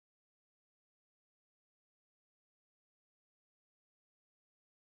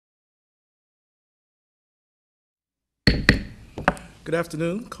Good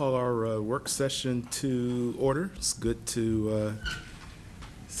afternoon. Call our work session to order. It's good to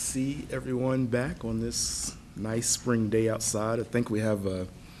see everyone back on this nice spring day outside. I think we have a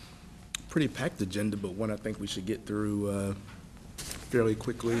pretty packed agenda, but one I think we should get through fairly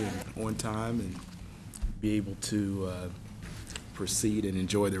quickly and on time and be able to proceed and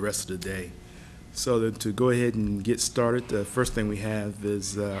enjoy the rest of the day. So to go ahead and get started, the first thing we have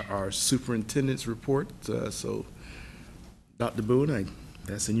is our superintendent's report. So Dr. Boone,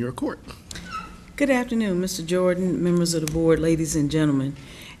 that's in your court. Good afternoon, Mr. Jordan, members of the board, ladies and gentlemen.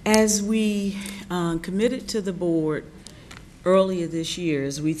 As we committed to the board earlier this year,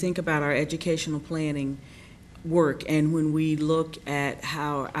 as we think about our educational planning work, and when we look at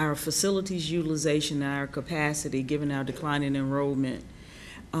how our facilities utilization and our capacity, given our declining enrollment,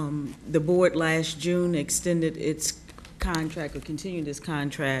 the board last June extended its contract, or continued its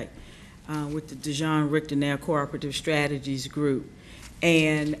contract, with the DeJean Richter Nair Cooperative Strategies Group.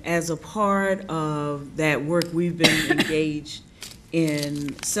 And as a part of that work, we've been engaged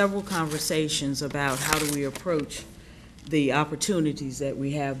in several conversations about how do we approach the opportunities that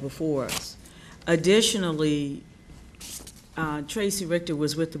we have before us. Additionally, Tracy Richter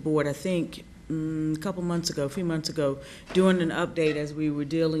was with the board, I think, a few months ago, doing an update as we were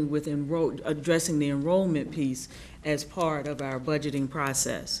dealing with addressing the enrollment piece as part of our budgeting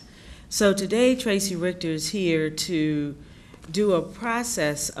process. So today, Tracy Richter is here to do a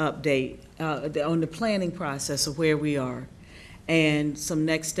process update on the planning process of where we are and some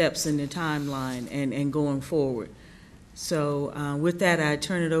next steps in the timeline and going forward. So with that, I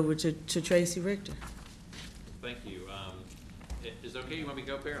turn it over to Tracy Richter. Thank you. Is it okay? You want me to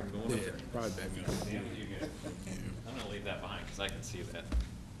go up there? I'm going up there. Probably better. I'm going to leave that behind because I can see that.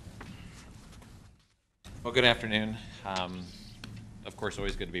 Well, good afternoon. Of course,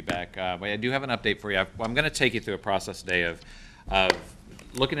 always good to be back. I do have an update for you. I'm going to take you through a process today of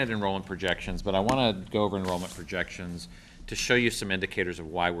looking at enrollment projections, but I want to go over enrollment projections to show you some indicators of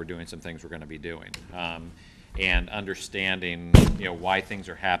why we're doing some things we're going to be doing, and understanding, why things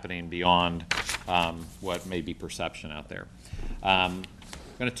are happening beyond what may be perception out there. I'm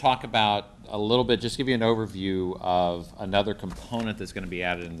going to talk about a little bit, just give you an overview of another component that's going to be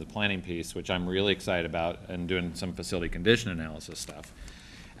added into the planning piece, which I'm really excited about, and doing some facility condition analysis stuff.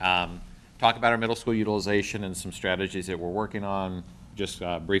 Talk about our middle school utilization and some strategies that we're working on, just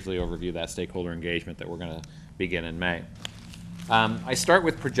briefly overview that stakeholder engagement that we're going to begin in May. I start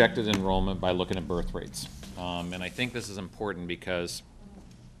with projected enrollment by looking at birth rates. And I think this is important because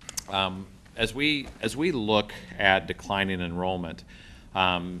as we look at declining enrollment,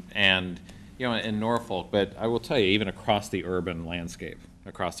 and in Norfolk, but I will tell you, even across the urban landscape,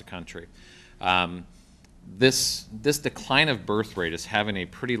 across the country, this decline of birth rate is having a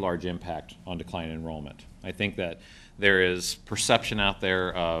pretty large impact on decline enrollment. I think that there is perception out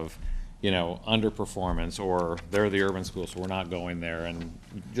there of, underperformance, or they're the urban schools, so we're not going there, and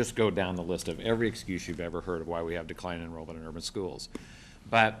just go down the list of every excuse you've ever heard of why we have decline enrollment in urban schools.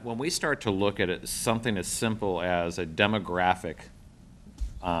 But when we start to look at it, something as simple as a demographic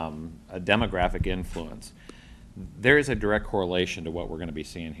influence, there is a direct correlation to what we're going to be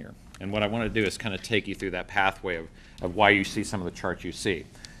seeing here. And what I want to do is kind of take you through that pathway of why you see some of the charts you see.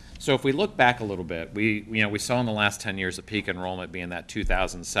 So if we look back a little bit, we saw in the last 10 years the peak enrollment being that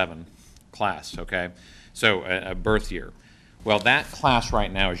 2007 class, okay? So a birth year. Well, that class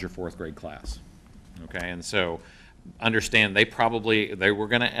right now is your 4th grade class, okay? And so understand they were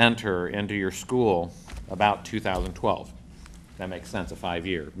going to enter into your school about 2012. That makes sense, a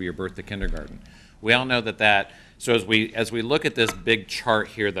 5-year, your birth to kindergarten. We all know that. So as we look at this big chart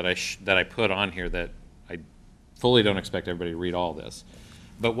here that I put on here, that I fully don't expect everybody to read all this,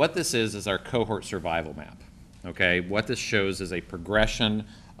 but what this is our cohort survival map. Okay, what this shows is a progression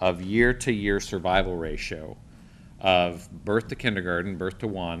of year-to-year survival ratio of birth to kindergarten, birth to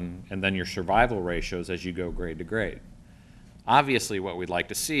 1, and then your survival ratios as you go grade to grade. Obviously, what we'd like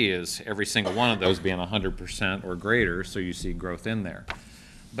to see is every single one of those being 100% or greater, so you see growth in there.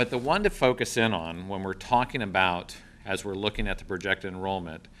 But the one to focus in on when we're talking about, as we're looking at the projected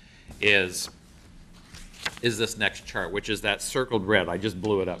enrollment, is this next chart, which is that circled red. I just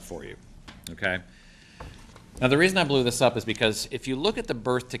blew it up for you, okay? Now, the reason I blew this up is because if you look at the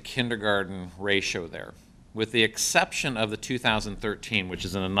birth to kindergarten ratio there, with the exception of the 2013, which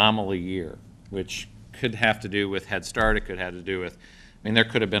is an anomaly year, which could have to do with Head Start, it could have to do with, there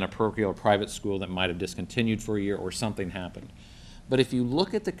could have been a parochial or private school that might have discontinued for a year or something happened. But if you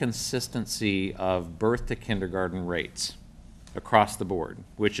look at the consistency of birth to kindergarten rates across the board,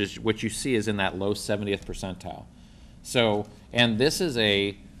 which is what you see is in that low 70th percentile. So, and this is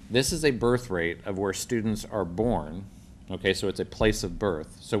a birth rate of where students are born, Okay, so it's a place of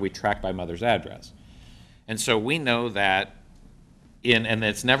birth. So we track by mother's address. And so we know that and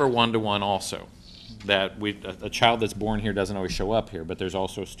it's never one-to-one also, that a child that's born here doesn't always show up here, but there's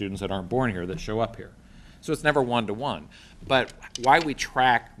also students that aren't born here that show up here. So it's never one-to-one. But why we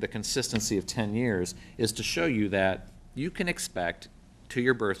track the consistency of 10 years is to show you that you can expect, to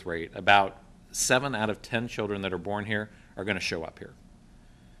your birth rate, about 7 out of 10 children that are born here are going to show up here.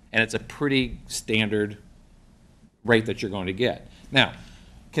 And it's a pretty standard rate that you're going to get. Now,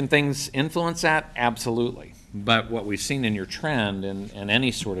 can things influence that? Absolutely. But what we've seen in your trend, and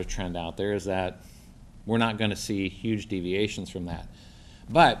any sort of trend out there, is that we're not going to see huge deviations from that.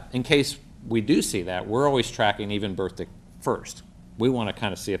 But in case we do see that, we're always tracking even birth first. We want to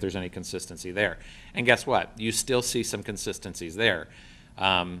kind of see if there's any consistency there. And guess what? You still see some consistencies there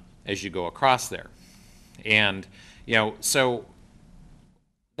as you go across there. And, you know, so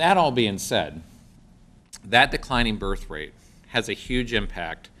that all being said, that declining birth rate has a huge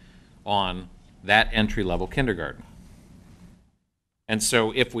impact on that entry-level kindergarten. And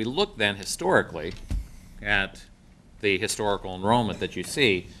so if we look then historically at the historical enrollment that you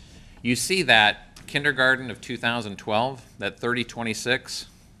see that kindergarten of 2012, that 3026,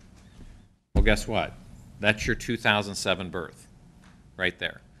 well, guess what? That's your 2007 birth right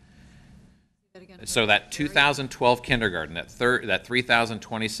there. So that 2012 kindergarten, that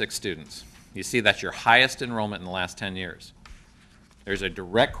 3,026 students, you see that's your highest enrollment in the last 10 years. There's a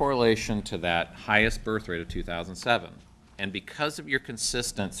direct correlation to that highest birth rate of 2007. And because of your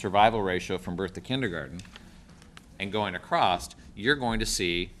consistent survival ratio from birth to kindergarten and going across, you're going to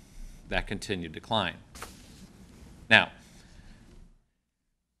see that continued decline. Now,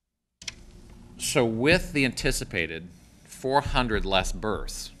 so with the anticipated 400 less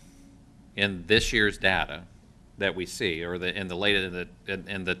births in this year's data that we see, or in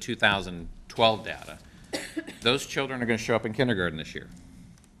the 2012 data, those children are going to show up in kindergarten this year.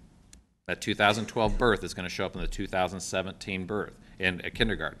 That 2012 birth is going to show up in the 2017 birth in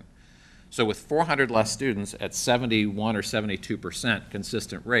kindergarten. So with 400 less students at 71 or 72%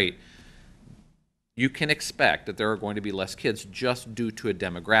 consistent rate, you can expect that there are going to be less kids just due to a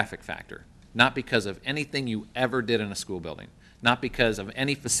demographic factor, not because of anything you ever did in a school building, not because of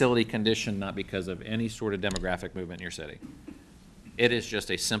any facility condition, not because of any sort of demographic movement in your city. It is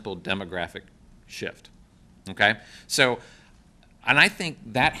just a simple demographic shift. Okay? So, and I think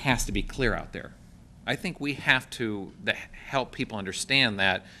that has to be clear out there. I think we have to help people understand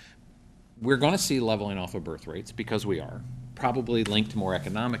that we're going to see leveling off of birth rates, because we are, probably linked to more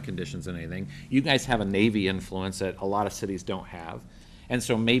economic conditions than anything. You guys have a Navy influence that a lot of cities don't have. And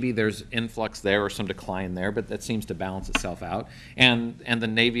so maybe there's influx there or some decline there, but that seems to balance itself out. And the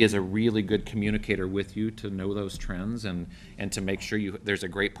Navy is a really good communicator with you to know those trends and to make sure there's a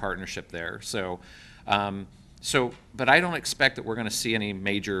great partnership there. So, but I don't expect that we're going to see any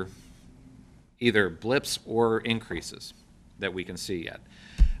major either blips or increases that we can see yet.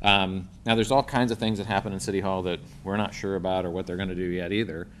 Now, there's all kinds of things that happen in City Hall that we're not sure about or what they're going to do yet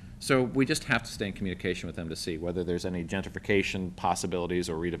either. So we just have to stay in communication with them to see whether there's any gentrification possibilities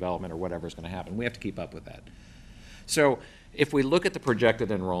or redevelopment or whatever is going to happen. We have to keep up with that. So if we look at the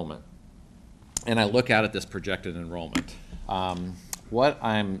projected enrollment, and I look out at this projected enrollment,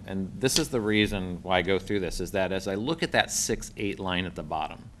 and this is the reason why I go through this, is that as I look at that 6-8 line at the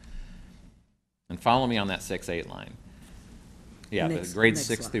bottom, and follow me on that 6-8 line. Yeah, the grades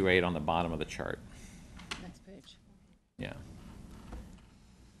 6 through 8 on the bottom of the chart. Next page. Yeah.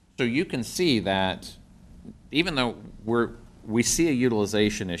 So you can see that even though we see a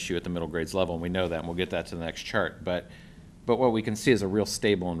utilization issue at the middle grades level, and we know that, and we'll get that to the next chart, but what we can see is a real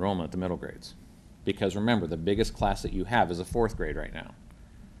stable enrollment at the middle grades. Because remember, the biggest class that you have is a 4th grade right now.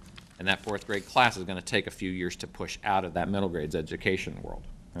 And that 4th grade class is going to take a few years to push out of that middle grades education world,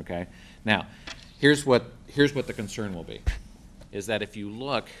 okay? Now, here's what the concern will be, is that if you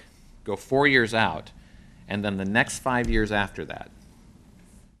go 4 years out, and then the next 5 years after that,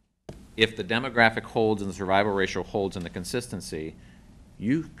 if the demographic holds and the survival ratio holds and the consistency,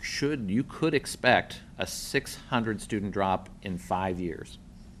 you could expect a 600 student drop in 5 years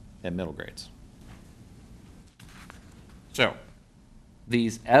at middle grades. So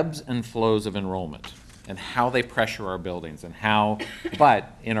these ebbs and flows of enrollment and how they pressure our buildings and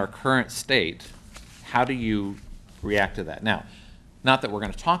but in our current state, how do you react to that? Now, not that we're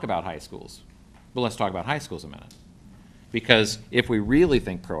going to talk about high schools, but let's talk about high schools a minute. Because if we really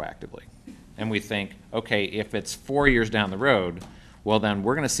think proactively, and we think, okay, if it's 4 years down the road, well then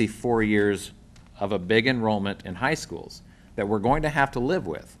we're going to see 4 years of a big enrollment in high schools that we're going to have to live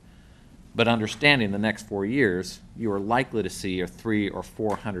with. But understanding the next 4 years, you are likely to see a 300 or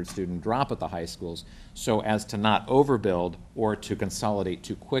 400 student drop at the high schools, so as to not overbuild or to consolidate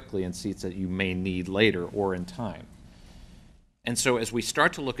too quickly in seats that you may need later or in time. And so as we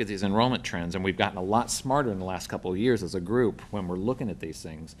start to look at these enrollment trends, and we've gotten a lot smarter in the last couple of years as a group when we're looking at these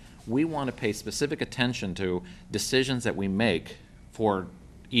things, we want to pay specific attention to decisions that we make for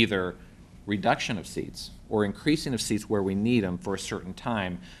either reduction of seats or increasing of seats where we need them for a certain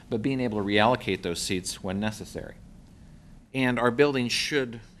time, but being able to reallocate those seats when necessary. And our building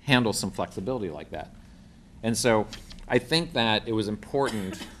should handle some flexibility like that. And so I think that it was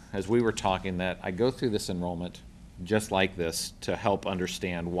important, as we were talking, that I go through this enrollment just like this to help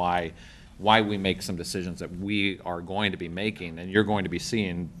understand why we make some decisions that we are going to be making and you're going to be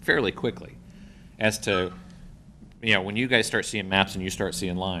seeing fairly quickly. As to, you know, when you guys start seeing maps and you start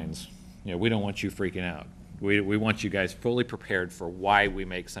seeing lines, you know, we don't want you freaking out. We want you guys fully prepared for why we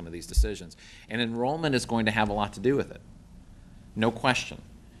make some of these decisions. And enrollment is going to have a lot to do with it. No question.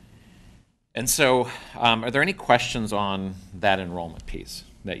 And so, are there any questions on that enrollment piece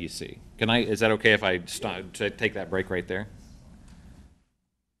that you see? Is that okay if I take that break right there?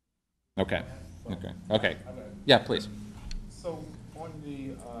 Okay. Okay. Yeah, please. So on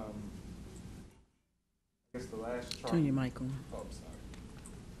the, I guess the last chart. Turn your mic on. Oh, sorry.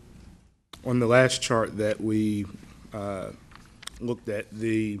 On the last chart that we looked at,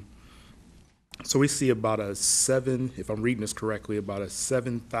 so we see about a if I'm reading this correctly, about a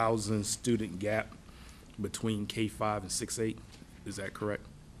 7,000 student gap between K-5 and 6-8. Is that correct?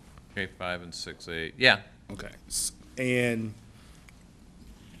 K-5 and 6-8. Yeah. Okay. And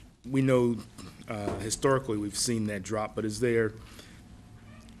we know historically we've seen that drop, but is there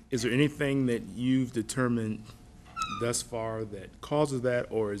anything that you've determined thus far that causes that,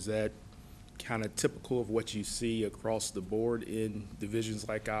 or is that kind of typical of what you see across the board in divisions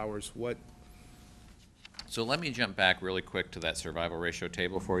like ours? So let me jump back really quick to that survival ratio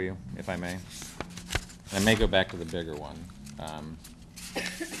table for you, if I may. I may go back to the bigger one. And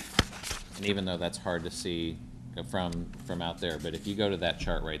even though that's hard to see from out there, but if you go to that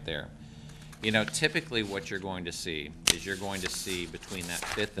chart right there, you know, typically what you're going to see is between that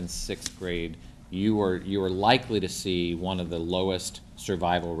 5th and 6th grade, you are likely to see one of the lowest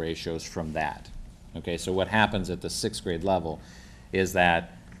survival ratios from that. Okay, so what happens at the 6th grade level is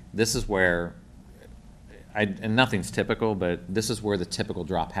that this is where, and nothing's typical, but this is where the typical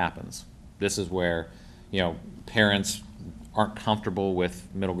drop happens. This is where, you know, parents aren't comfortable with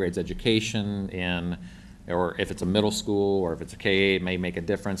middle grades education or if it's a middle school or if it's a K-8, it may make a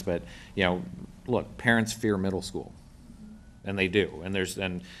difference, but, you know, look, parents fear middle school, and they do, and there's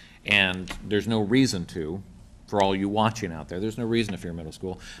no reason to, for all you watching out there, there's no reason to fear middle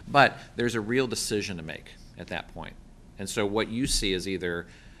school, but there's a real decision to make at that point. And so what you see is either,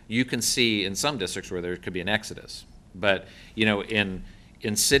 you can see in some districts where there could be an exodus, but, you know, in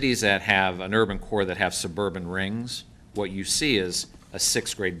cities that have an urban core that have suburban rings, what you see is a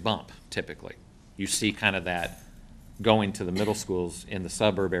 6th grade bump, typically. You see kind of that going to the middle schools in the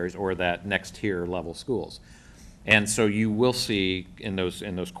suburb areas or that next tier level schools. And so you will see in those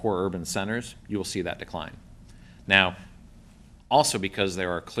core urban centers, you will see that decline. Now, also because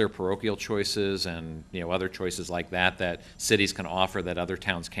there are clear parochial choices and, you know, other choices like that cities can offer that other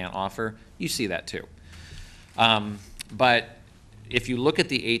towns can't offer, you see that too. But if you look at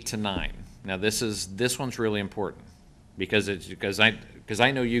the 8 to 9, now this one's really important because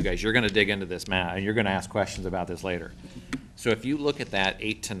I know you guys, you're going to dig into this, Matt, and you're going to ask questions about this later. So if you look at that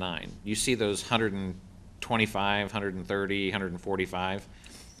 8 to 9, you see those 125, 130, 145,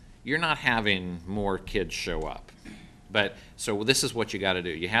 you're not having more kids show up. But so this is what you got to do.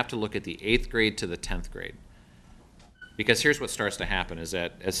 You have to look at the 8th grade to the 10th grade. Because here's what starts to happen is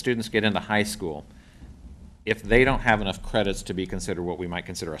that as students get into high school, if they don't have enough credits to be considered what we might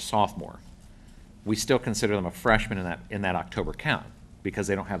consider a sophomore, we still consider them a freshman in that October count because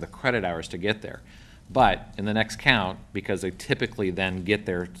they don't have the credit hours to get there. But in the next count, because they typically then get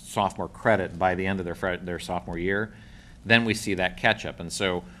their sophomore credit by the end of their sophomore year, then we see that catch up. And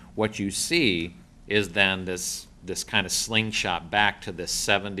so what you see is then this kind of slingshot back to this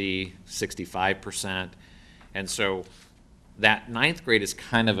 70, 65%. And so that 9th grade is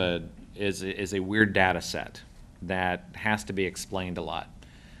kind of is a weird data set that has to be explained a lot.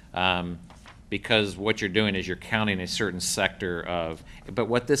 Because what you're doing is you're counting a certain sector of, but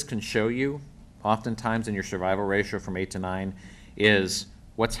what this can show you oftentimes in your survival ratio from 8 to 9 is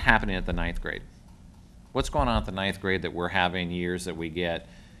what's happening at the 9th grade. What's going on at the 9th grade that we're having years that we get,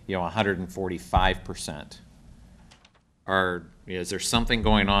 you know, 145%. is there something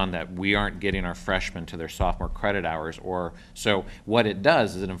going on that we aren't getting our freshmen to their sophomore credit hours? Or so what it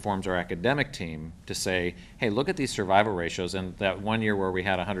does is it informs our academic team to say, hey, look at these survival ratios, and that one year where we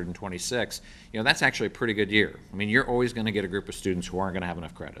had 126, that's actually a pretty good year. I mean, you're always going to get a group of students who aren't going to have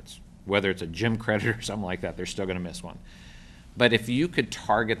enough credits. Whether it's a gym credit or something like that, they're still going to miss one. But if you could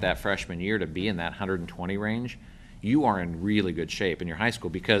target that freshman year to be in that 120 range, you are in really good shape in your high school,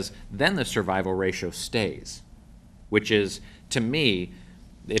 because then the survival ratio stays, which is, to me,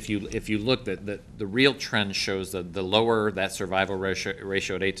 if you look, the real trend shows that the lower that survival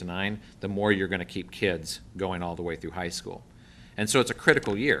ratio at 8 to 9, the more you're going to keep kids going all the way through high school. And so it's a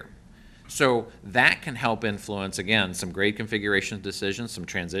critical year. So that can help influence, again, some grade configuration decisions, some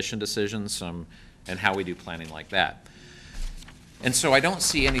transition decisions, and how we do planning like that. And so I don't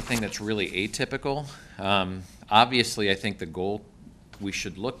see anything that's really atypical. Obviously, I think the goal we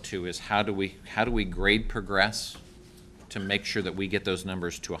should look to is how do we grade progress to make sure that we get those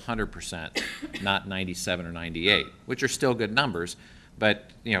numbers to 100%, not 97 or 98, which are still good numbers.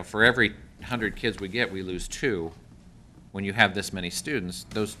 But for every 100 kids we get, we lose 2. When you have this many students,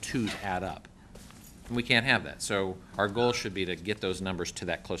 those 2s add up. And we can't have that. So our goal should be to get those numbers to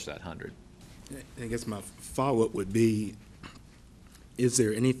that, close to that 100. I guess my follow-up would be, is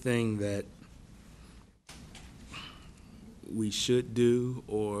there anything that we should do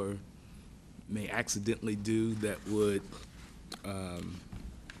or may accidentally do that would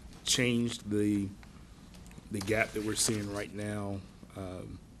change the gap that we're seeing right now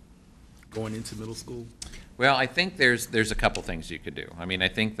going into middle school? Well, I think there's a couple things you could do. I mean, I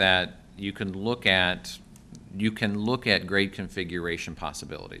think that you can look at grade configuration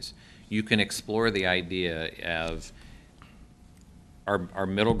possibilities. You can explore the idea of, are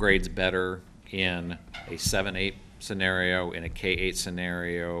middle grades better in a 7-8 scenario, in a K-8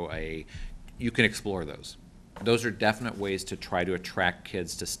 scenario? You can explore those. Those are definite ways to try to attract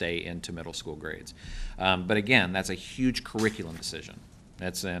kids to stay into middle school grades. But again, that's a huge curriculum decision.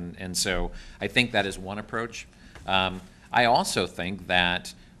 And so I think that is one approach. I also think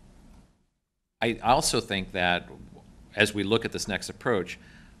that as we look at this next approach,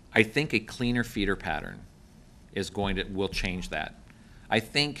 I think a cleaner feeder pattern will change that. I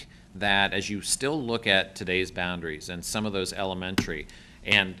think that as you still look at today's boundaries and some of those elementary,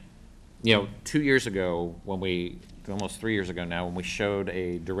 and 2 years ago, almost 3 years ago now, when we showed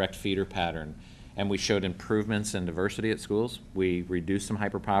a direct feeder pattern and we showed improvements in diversity at schools, we reduced some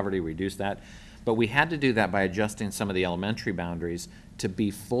hyperpoverty, reduced that, but we had to do that by adjusting some of the elementary boundaries to be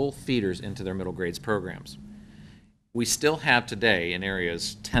full feeders into their middle grades programs. We still have today in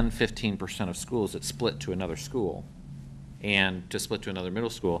areas 10–15% of schools that split to another school and to split to another middle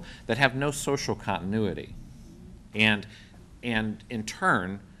school that have no social continuity, and in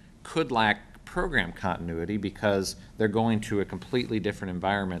turn could lack program continuity because they're going to a completely different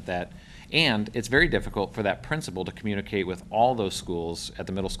environment and it's very difficult for that principal to communicate with all those schools at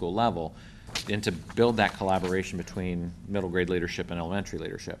the middle school level and to build that collaboration between middle grade leadership and elementary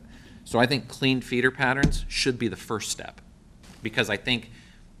leadership. So I think clean feeder patterns should be the first step, because I think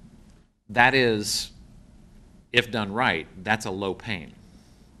that is, if done right, that's a low pain.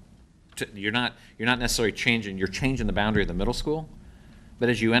 You're not necessarily changing the boundary of the middle school, but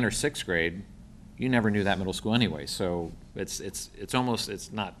as you enter 6th grade, you never knew that middle school anyway. So it's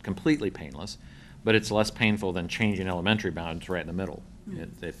not completely painless, but it's less painful than changing elementary bounds right in the middle,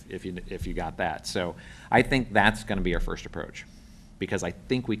 if you got that. So I think that's going to be our first approach, because I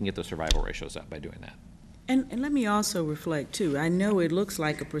think we can get those survival ratios up by doing that. And let me also reflect, too. I know it looks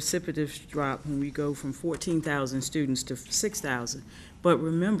like a precipitous drop when we go from 14,000 students to 6,000. But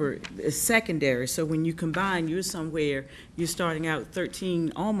remember, it's secondary. So when you combine, you're starting out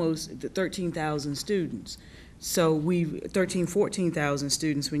almost 13,000 students. So 14,000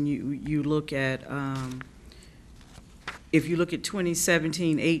 students when you look at, if you look at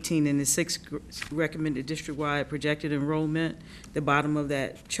 2017-18 and the 6th recommended district-wide projected enrollment, the bottom of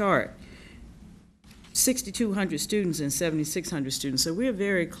that chart, 6,200 students and 7,600 students. So we're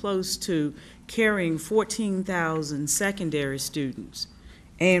very close to carrying 14,000 secondary students,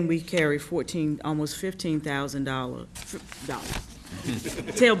 and we carry almost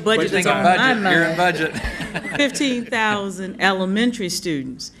 $15,000. Tell budget is on my mind. You're in budget. 15,000 elementary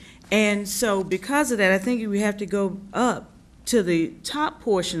students. And so because of that, I think we have to go up to the top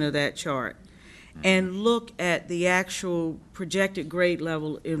portion of that chart and look at the actual projected grade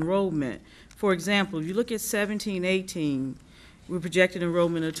level enrollment. For example, if you look at 17-18, we projected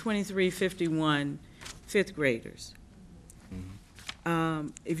enrollment of 2,351 fifth graders.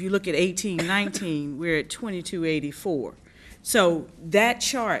 If you look at 18-19, we're at 2,284. So that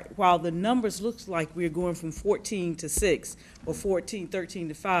chart, while the numbers looks like we're going from 14 to 6 or 14, 13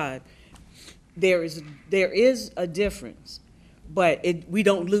 to 5, there is a difference, but we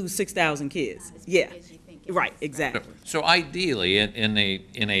don't lose 6,000 kids. Yeah, right, exactly. So ideally, in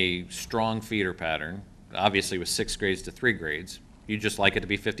a strong feeder pattern, obviously with 6 grades to 3 grades, you just like it to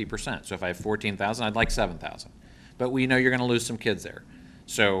be 50%. So if I have 14,000, I'd like 7,000. But we know you're going to lose some kids there.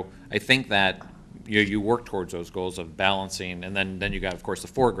 So I think that you work towards those goals of balancing, and then you got, of course, the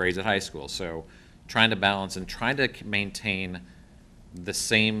 4 grades at high school. So trying to balance and trying to maintain the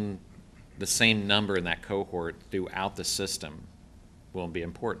same number in that cohort throughout the system will be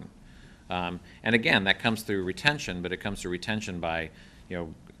important. And again, that comes through retention, but it comes through retention by,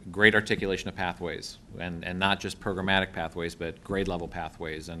 great articulation of pathways, and not just programmatic pathways, but grade level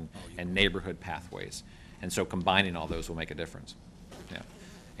pathways and neighborhood pathways. And so combining all those will make a difference. Yeah.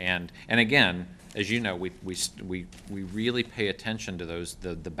 And again, as you know, we really pay attention to those,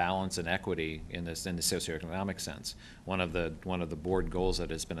 the balance and equity in the socioeconomic sense. One of the board goals that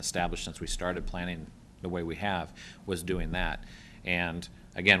has been established since we started planning the way we have was doing that. And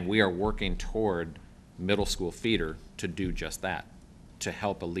again, we are working toward middle school feeder to do just that, to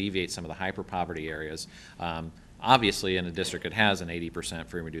help alleviate some of the hyper poverty areas. Obviously, in a district that has an 80%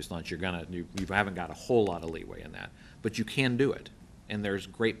 free and reduced lunch, you haven't got a whole lot of leeway in that, but you can do it, and there's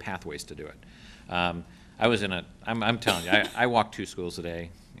great pathways to do it. I'm telling you, I walk 2 schools a day,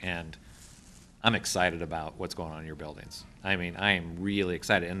 and I'm excited about what's going on in your buildings. I mean, I am really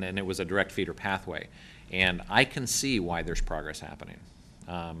excited, and it was a direct feeder pathway, and I can see why there's progress happening.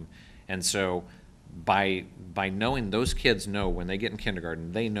 And so by knowing those kids know when they get in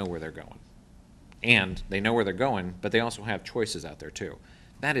kindergarten, they know where they're going. And they know where they're going, but they also have choices out there too.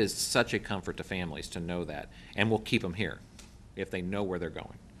 That is such a comfort to families to know that, and we'll keep them here if they know where they're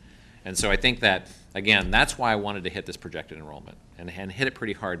going. And so I think that, again, that's why I wanted to hit this projected enrollment and hit it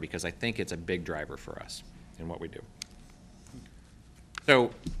pretty hard, because I think it's a big driver for us in what we do.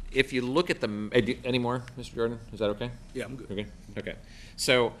 So if you look at any more, Mr. Jordan? Is that okay? Yeah, I'm good. Okay. Okay.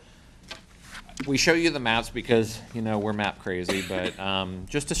 So we show you the maps because, we're map crazy, but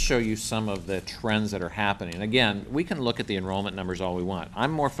just to show you some of the trends that are happening. Again, we can look at the enrollment numbers all we want. I'm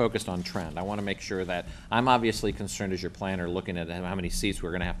more focused on trend. I want to make sure that I'm obviously concerned as your planner looking at how many seats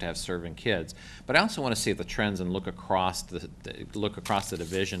we're going to have serving kids, but I also want to see the trends and look across the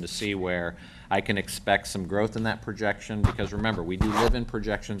division to see where I can expect some growth in that projection, because remember, we do live in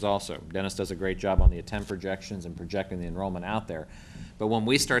projections also. Dennis does a great job on the attend projections and projecting the enrollment out there. But when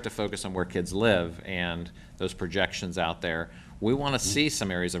we start to focus on where kids live and those projections out there, we want to see some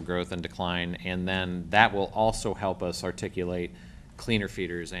areas of growth and decline, and then that will also help us articulate cleaner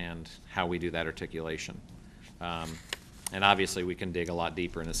feeders and how we do that articulation. And obviously we can dig a lot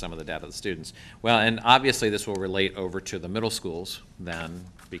deeper into some of the data of the students. Well, and obviously this will relate over to the middle schools then,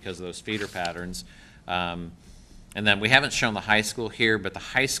 because of those feeder patterns. And then we haven't shown the high school here, but the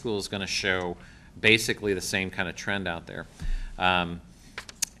high school is going to show basically the same kind of trend out there.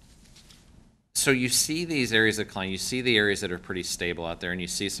 So you see these areas of decline, you see the areas that are pretty stable out there, and you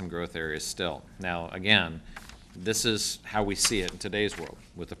see some growth areas still. Now, again, this is how we see it in today's world,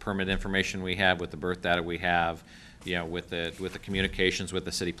 with the permit information we have, with the birth data we have, with the communications with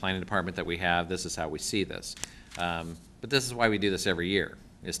the city planning department that we have. This is how we see this. But this is why we do this every year,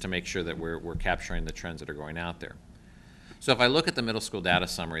 is to make sure that we're capturing the trends that are going out there. So if I look at the middle school data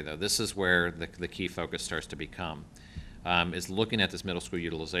summary, though, this is where the key focus starts to become. Is looking at this middle school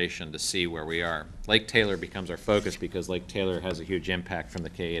utilization to see where we are. Lake Taylor becomes our focus because Lake Taylor has a huge impact from the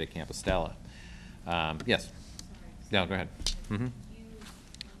K-8 at Camp Estella. Yes? No, go ahead. Mm-hmm. You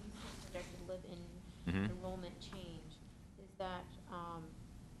said projected live-in enrollment change. Is that,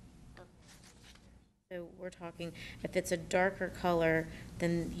 okay. So we're talking, if it's a darker color,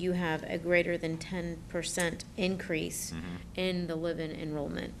 then you have a greater than 10% increase in the live-in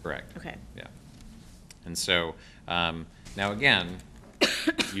enrollment. Correct. Okay. Yeah. And so, now again,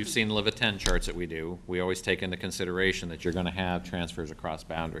 you've seen Live Attend charts that we do. We always take into consideration that you're going to have transfers across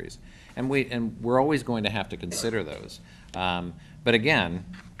boundaries. And we're always going to have to consider those. But again,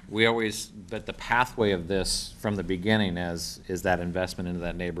 but the pathway of this from the beginning is that investment into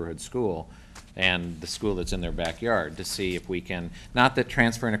that neighborhood school and the school that's in their backyard, to see if we can, not that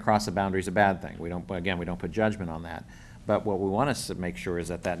transferring across the boundary is a bad thing. We don't put judgment on that. But what we want to make sure is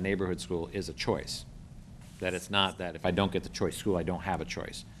that neighborhood school is a choice. That it's not that if I don't get the choice school, I don't have a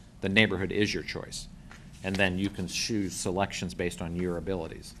choice. The neighborhood is your choice. And then you can choose selections based on your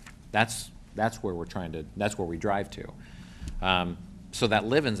abilities. That's where that's where we drive to. So that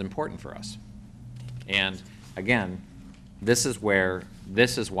live-in is important for us. And again, this is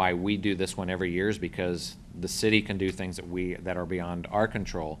why we do this one every year, is because the city can do things that are beyond our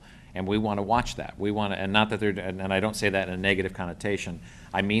control, and we want to watch that. We want to, and not that they're, and I don't say that in a negative connotation.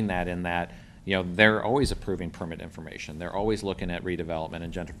 I mean that in that, you know, they're always approving permit information. They're always looking at redevelopment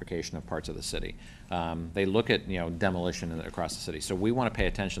and gentrification of parts of the city. They look at, you know, demolition across the city. So we want to pay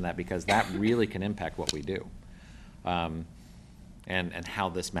attention to that because that really can impact what we do, and how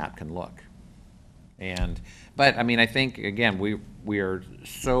this map can look. But I mean, I think, again, we are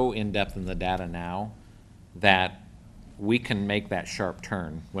so in-depth in the data now that we can make that sharp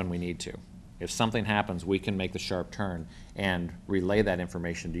turn when we need to. If something happens, we can make the sharp turn and relay that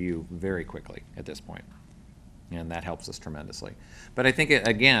information to you very quickly at this point. And that helps us tremendously. But I think,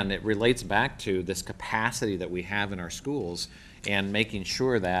 again, it relates back to this capacity that we have in our schools and making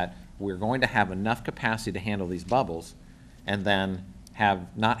sure that we're going to have enough capacity to handle these bubbles and then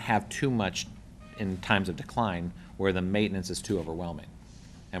not have too much in times of decline where the maintenance is too overwhelming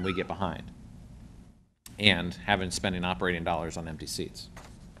and we get behind. And spending operating dollars on empty seats,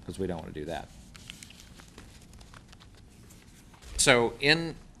 because we don't want to do that. So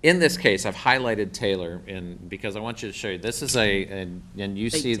in this case, I've highlighted Taylor because I want you to show you, this is and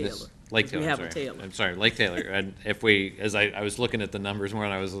you see this. Lake Taylor. We have I'm a sorry. Taylor. I'm sorry, Lake Taylor. And if as I was looking at the numbers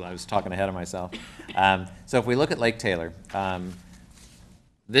when I was talking ahead of myself. So if we look at Lake Taylor,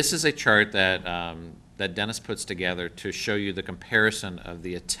 this is a chart that Dennis puts together to show you the comparison of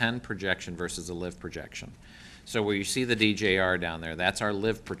the attend projection versus the live projection. So where you see the DJR down there, that's our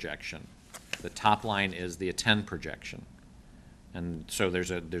live projection. The top line is the attend projection. And so there's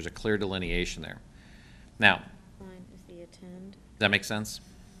a clear delineation there. Now, Line is the attend. does that make sense?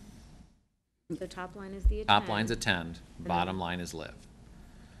 The top line is the attend. Top line's attend, bottom line is live.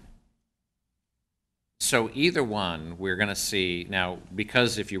 So either one, we're going to see, now,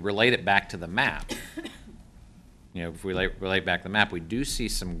 because if you relate it back to the map, you know, if we relate back to the map, we do see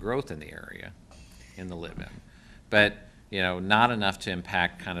some growth in the area, in the live-in. But, you know, not enough to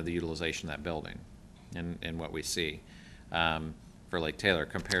impact kind of the utilization of that building in what we see for Lake Taylor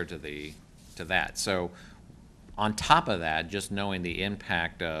compared to that. So on top of that, just knowing the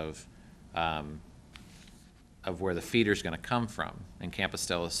impact of where the feeder's going to come from, and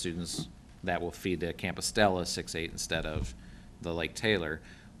Compostela students that will feed to Compostela 6-8 instead of the Lake Taylor,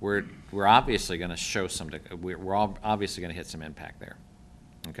 we're obviously going to show we're obviously going to hit some impact there.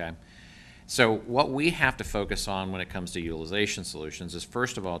 Okay, so what we have to focus on when it comes to utilization solutions is,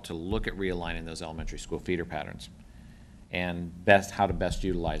 first of all, to look at realigning those elementary school feeder patterns and how to best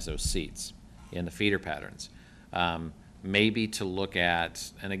utilize those seats in the feeder patterns. Maybe to look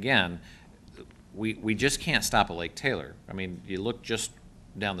at, and again, we just can't stop at Lake Taylor. I mean, you look just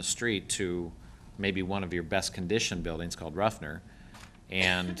down the street to maybe one of your best conditioned buildings called Ruffner,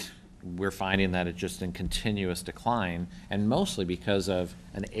 and we're finding that it's just in continuous decline, and mostly because of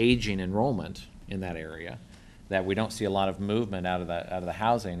an aging enrollment in that area, that we don't see a lot of movement out of the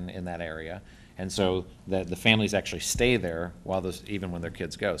housing in that area, and so the families actually stay there even when their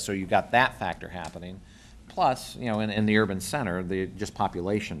kids go. So you've got that factor happening. Plus, you know, in the urban center, just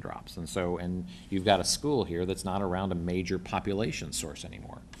population drops, and you've got a school here that's not around a major population source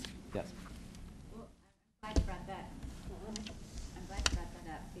anymore. Yes. Well, I'm glad you brought that. I'm glad you brought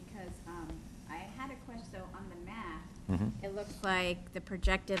that up because I had a question. So on the map, it looks like the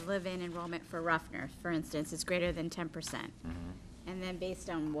projected live-in enrollment for Ruffner, for instance, is greater than 10%. And then based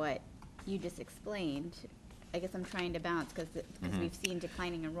on what you just explained, I guess I'm trying to balance because we've seen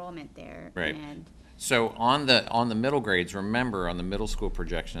declining enrollment there. Right. And So on the middle grades, remember, on the middle school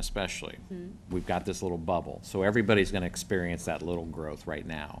projection especially, we've got this little bubble. So everybody's going to experience that little growth right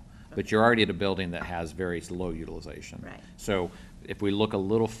now. But you're already at a building that has very low utilization. Right. So if we look a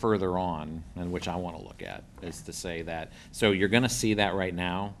little further on, and which I want to look at, is to say that, so you're going to see that right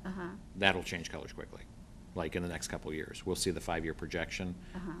now. That'll change colors quickly. Like in the next couple of years, we'll see the 5-year projection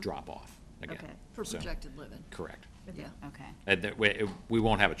drop off again. Okay. For So- projected living. Correct. Yeah. okay. And that we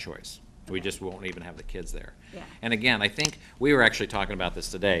won't have a choice. We just won't even have the kids there. Yeah. And again, I think we were actually talking about this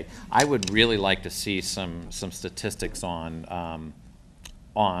today. I would really like to see some statistics on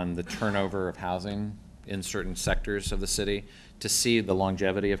the turnover of housing in certain sectors of the city to see the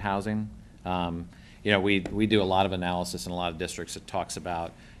longevity of housing. You know, we do a lot of analysis in a lot of districts that talks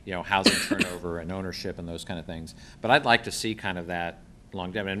about, you know, housing turnover and ownership and those kind of things. But I'd like to see kind of that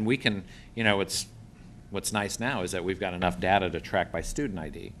longevity. And we can, you know, what's nice now is that we've got enough data to track by student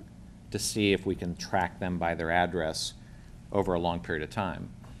ID to see if we can track them by their address over a long period of time.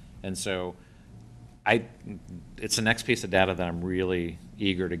 And so it's the next piece of data that I'm really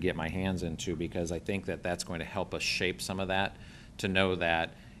eager to get my hands into, because I think that that's going to help us shape some of that, to know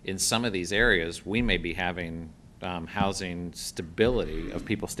that in some of these areas, we may be having housing stability of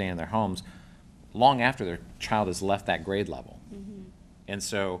people staying in their homes long after their child has left that grade level. And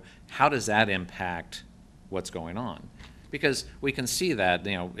so how does that impact what's going on? Because we can see that,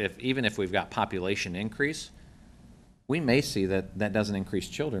 even if we've got population increase, we may see that that doesn't increase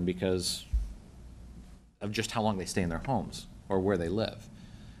children because of just how long they stay in their homes or where they live.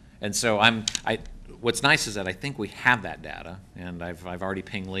 And so what's nice is that I think we have that data, and I've already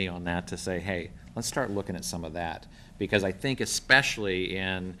pinged Lee on that to say, hey, let's start looking at some of that. Because I think especially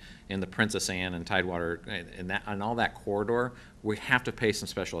in the Princess Anne and Tidewater and all that corridor, we have to pay some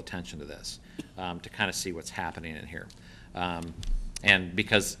special attention to this to kind of see what's happening in here. And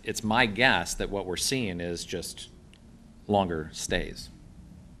because it's my guess that what we're seeing is just longer stays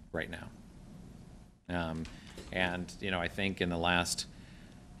right now. And I think in the last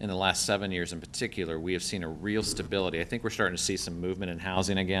 7 years in particular, we have seen a real stability. I think we're starting to see some movement in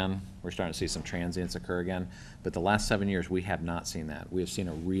housing again. We're starting to see some transients occur again. But the last 7 years, we have not seen that. We have seen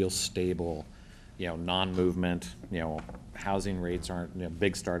a real stable, non-movement. Housing rates aren't,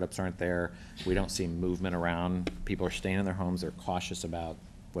 big startups aren't there. We don't see movement around. People are staying in their homes. They're cautious about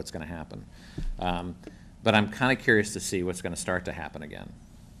what's going to happen. But I'm kind of curious to see what's going to start to happen again.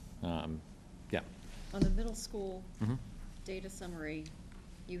 Yeah. On the middle school data summary,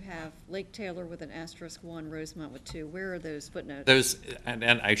 you have Lake Taylor with an *1, Rosemont with 2. Where are those footnotes? Those, and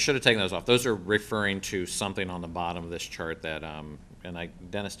I should have taken those off. Those are referring to something on the bottom of this chart that,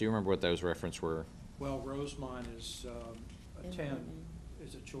 Dennis, do you remember what those references were? Well, Rosemont is a 10,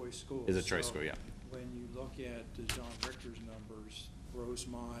 is a choice school. Is a choice school, yeah. When you look at the John Richter's numbers,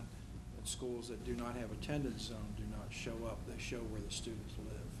 Rosemont and schools that do not have attendance zone do not show up. They show where the students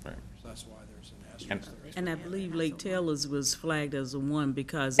live. Right. So that's why there's an asterisk there. And I believe Lake Taylor's was flagged as a 1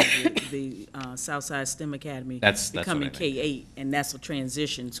 because of the Southside STEM Academy That's what I becoming meant. K-8, and that's a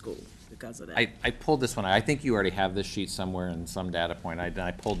transition school because of that. I pulled this one. I think you already have this sheet somewhere in some data point.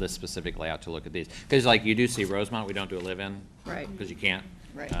 I pulled this specifically out to look at these. Because like you do see Rosemont, we don't do a live-in. Right. Because you can't.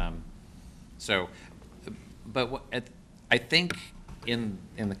 Right. I think in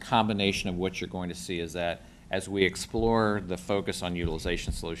the combination of what you're going to see is that as we explore the focus on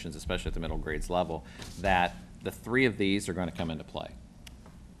utilization solutions, especially at the middle grades level, that the 3 of these are going to come into play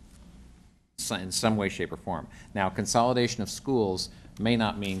in some way, shape, or form. Now, consolidation of schools may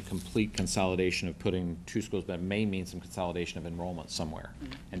not mean complete consolidation of putting 2 schools, but it may mean some consolidation of enrollment somewhere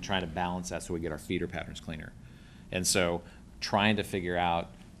and trying to balance that so we get our feeder patterns cleaner. And so trying to figure out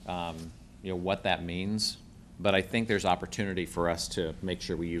what that means, but I think there's opportunity for us to make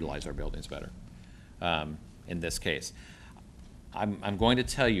sure we utilize our buildings better. In this case, I'm going to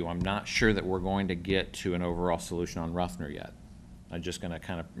tell you, I'm not sure that we're going to get to an overall solution on Ruffner yet. I'm just going to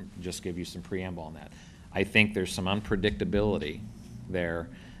kind of just give you some preamble on that. I think there's some unpredictability there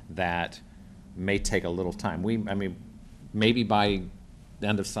that may take a little time. Maybe by the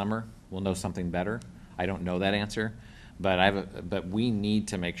end of summer we'll know something better. I don't know that answer, but we need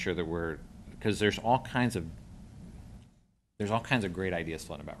to make sure that because there's all kinds of great ideas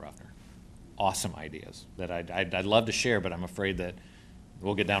floating about Ruffner. Awesome ideas that I'd love to share, but I'm afraid that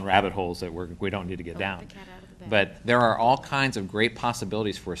we'll get down rabbit holes that we don't need to get down. Let the cat out of the bag. But there are all kinds of great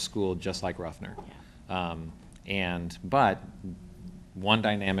possibilities for a school just like Ruffner. But one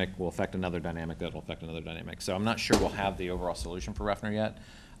dynamic will affect another dynamic that will affect another dynamic. So I'm not sure we'll have the overall solution for Ruffner yet.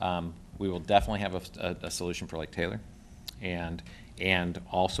 We will definitely have a solution for Lake Taylor. And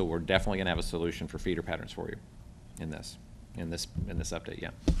also we're definitely going to have a solution for feeder patterns for you in this update,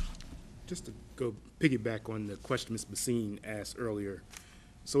 yeah. Just to go piggyback on the question Ms. Basine asked earlier.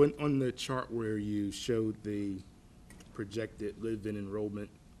 So on the chart where you showed the projected live-in enrollment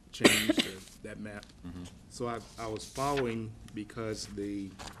change, that map. So I was following because the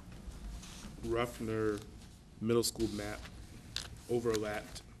Ruffner Middle School map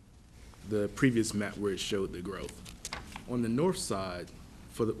overlapped the previous map where it showed the growth. On the north side,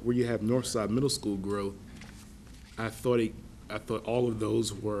 where you have North Side Middle School growth, I thought all of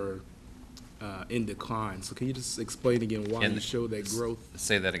those were in decline. So can you just explain again why you show that growth?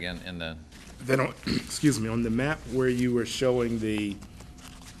 Say that again in the. Then on, excuse me, on the map where you were showing the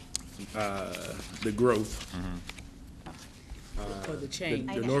growth. For the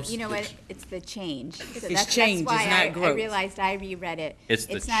change. The north- You know what, it's the change. So It's change, that's it's why not growth. I realized I reread it.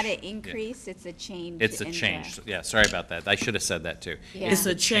 It's not yeah. an increase, it's a change. It's a in change. the- Yeah, sorry about that. I should have said that too. Yeah. It's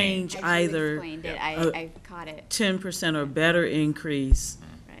a change As you either explained it, uh, I caught it. 10% or better increase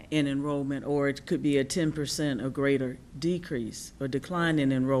Right. in enrollment, or it could be a 10% or greater decrease or decline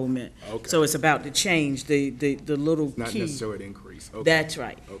in enrollment. Okay. So it's about the change, the little Not key. necessarily an increase. Okay. That's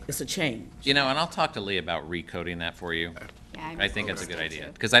right. Okay. It's a change. And I'll talk to Lee about recoding that for you. Yeah, I think that's a good misunderstood idea,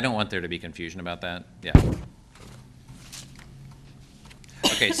 too. because I don't want there to be confusion about that. Yeah.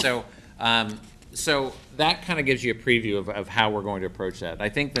 Okay, so So that kind of gives you a preview of how we're going to approach that. I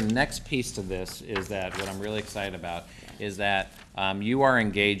think the next piece to this is that what I'm really excited about is that you are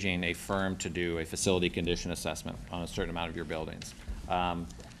engaging a firm to do a facility condition assessment on a certain amount of your buildings. I'm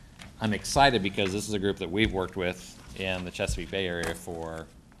excited because this is a group that we've worked with in the Chesapeake Bay area for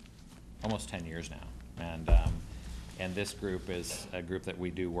almost 10 years now. And this group is a group that we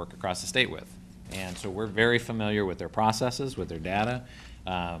do work across the state with. And so we're very familiar with their processes, with their data.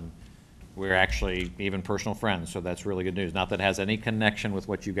 We're actually even personal friends, so that's really good news. Not that it has any connection with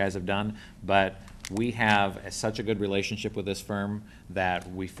what you guys have done, but we have such a good relationship with this firm that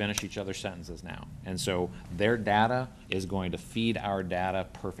we finish each other's sentences now. And so their data is going to feed our data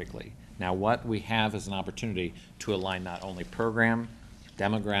perfectly. Now what we have is an opportunity to align not only program,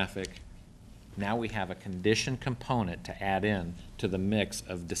 demographic, now we have a condition component to add in to the mix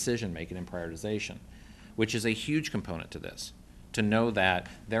of decision-making and prioritization, which is a huge component to this. To know that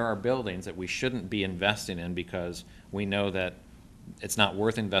there are buildings that we shouldn't be investing in because we know that it's not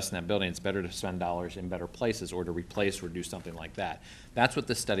worth investing in that building. It's better to spend dollars in better places or to replace or do something like that. That's what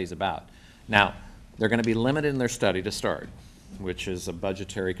this study's about. Now, they're going to be limited in their study to start, which is a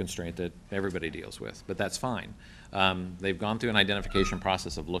budgetary constraint that everybody deals with, but that's fine. They've gone through an identification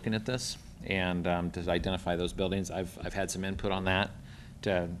process of looking at this and to identify those buildings. I've had some input on that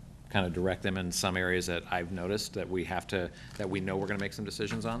to kind of direct them in some areas that I've noticed that we know we're going to make some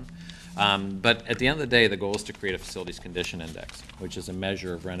decisions on. But at the end of the day, the goal is to create a facilities condition index, which is a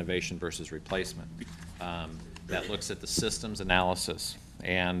measure of renovation versus replacement that looks at the systems analysis.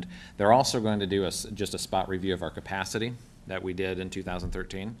 And they're also going to do just a spot review of our capacity that we did in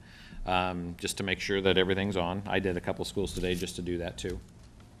 2013, just to make sure that everything's on. I did a couple schools today just to do that too.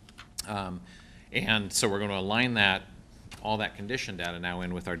 And so we're going to align all that condition data now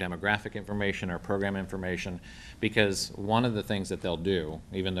in with our demographic information, our program information, because one of the things that they'll do,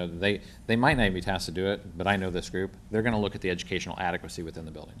 even though they might not even be tasked to do it, but I know this group, they're going to look at the educational adequacy within the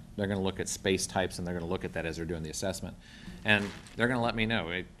building. They're going to look at space types, and they're going to look at that as they're doing the assessment. And they're going to let me know,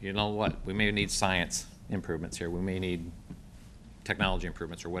 hey, you know what, we may need science improvements here. We may need technology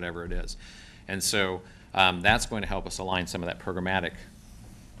improvements or whatever it is. And so that's going to help us align some of that programmatic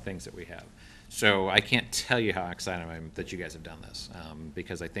things that we have. So I can't tell you how excited I am that you guys have done this,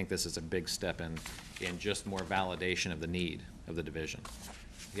 because I think this is a big step in just more validation of the need of the division.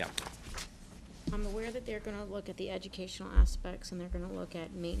 Yeah. I'm aware that they're going to look at the educational aspects and they're going to look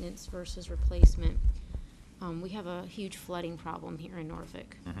at maintenance versus replacement. We have a huge flooding problem here in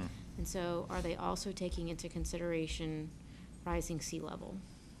Norfolk. Mm-hmm. And so are they also taking into consideration rising sea level?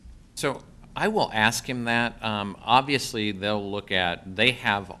 So I will ask him that. Obviously, they'll look at, they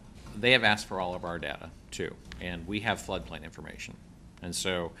have asked for all of our data too, and we have floodplain information. And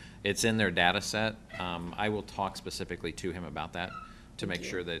so it's in their data set. I will talk specifically to him about that to make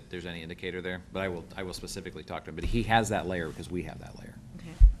sure that there's any indicator there, but I will specifically talk to him. But he has that layer because we have that layer.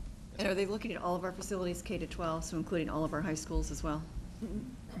 Okay. And are they looking at all of our facilities, K-12, so including all of our high schools as well?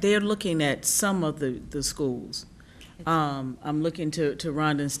 They're looking at some of the schools. I'm looking to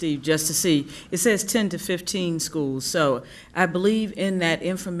Rhonda and Steve just to see. It says 10 to 15 schools. So I believe in that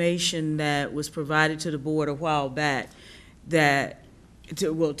information that was provided to the board a while back, that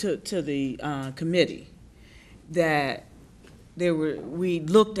to the committee, that we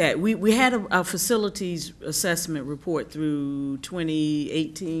looked at, we had a facilities assessment report through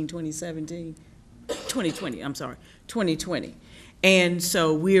 2018, 2017, 2020, I'm sorry, 2020. And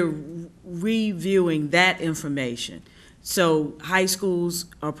so we're reviewing that information. So high schools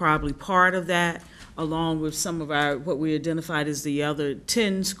are probably part of that, along with some of our, what we identified as the other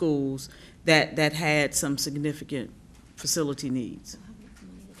 10 schools that had some significant facility needs.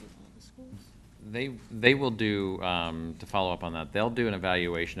 They will do, to follow up on that, they'll do an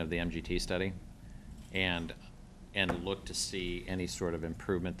evaluation of the MGT study and look to see any sort of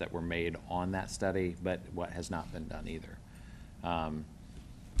improvement that were made on that study, but what has not been done either.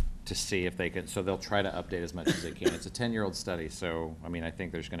 To see if they can, so they'll try to update as much as they can. It's a 10-year-old study, so I mean, I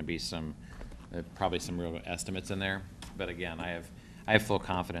think there's going to be some, probably some real estimates in there. But again, I have full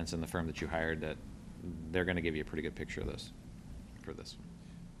confidence in the firm that you hired that they're going to give you a pretty good picture of this, for this.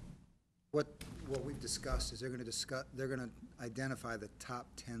 What we've discussed is they're going to identify the top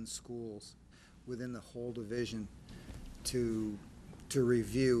 10 schools within the whole division to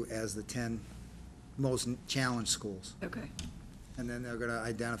review as the 10 most challenged schools. Okay. And then they're going to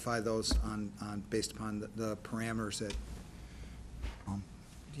identify those based upon the parameters that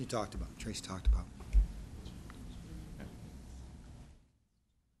you talked about, Tracy talked about.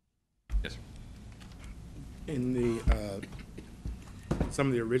 Yes, sir. In the some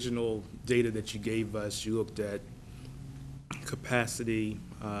of the original data that you gave us, you looked at capacity,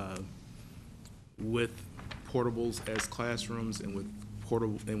 with portables as classrooms and with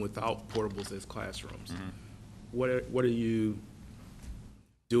without portables as classrooms. What are you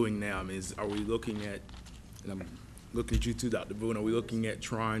doing now? I mean, are we looking at, and I'm looking at you too, Dr. Boone, are we looking at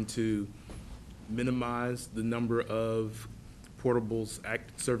trying to minimize the number of portables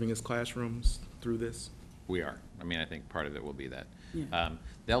serving as classrooms through this? We are. I mean, I think part of it will be that. Yeah.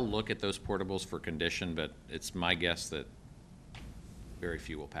 They'll look at those portables for condition, but it's my guess that very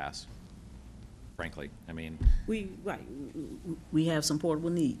few will pass, frankly. I mean, We have some portable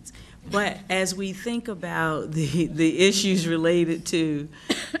needs. But as we think about the issues related to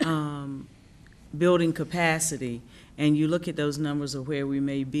building capacity, and you look at those numbers of where we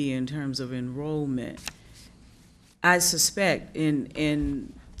may be in terms of enrollment, I suspect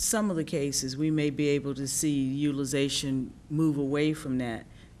in some of the cases, we may be able to see utilization move away from that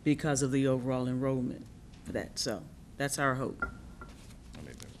because of the overall enrollment for that. So that's our hope.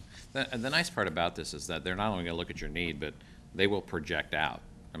 the nice part about this is that they're not only going to look at your need, but they will project out.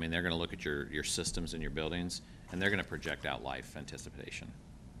 I mean, they're going to look at your systems and your buildings, and they're going to project out life anticipation.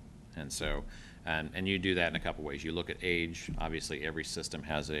 And so, and you do that in a couple ways. You look at age. Obviously, every system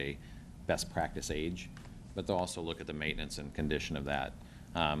has a best practice age, but they'll also look at the maintenance and condition of that.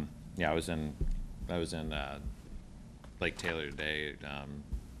 Yeah, I was in Lake Taylor today,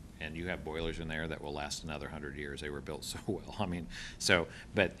 and you have boilers in there that will last another 100 years. They were built so well. I mean, so,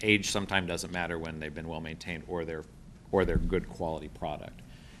 but age sometimes doesn't matter when they've been well maintained or they're good quality product.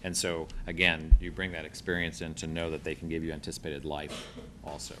 And so, again, you bring that experience in to know that they can give you anticipated life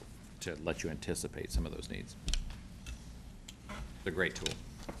also, to let you anticipate some of those needs. It's a great tool.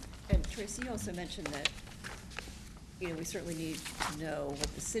 And Tracy, you also mentioned that, you know, we certainly need to know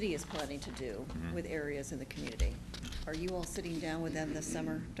what the city is planning to do with areas in the community. Are you all sitting down with them this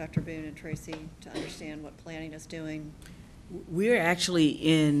summer, Dr. Boone and Tracy, to understand what planning is doing? We're actually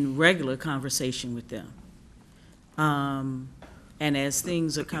in regular conversation with them. And as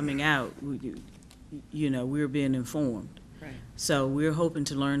things are coming out, we're being informed. Right. So we're hoping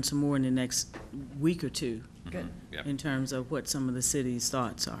to learn some more in the next week or two. Good. Yep. In terms of what some of the city's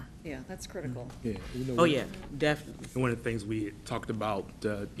thoughts are. Yeah, that's critical. Yeah. Oh, yeah, definitely. And one of the things we had talked about,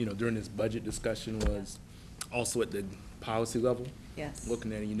 during this budget discussion was also at the policy level. Yes.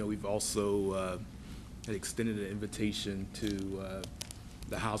 Looking at it, we've also had extended an invitation to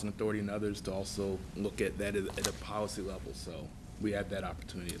the Housing Authority and others to also look at that at a policy level. So we have that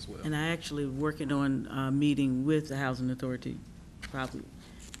opportunity as well. And I actually working on a meeting with the Housing Authority, probably,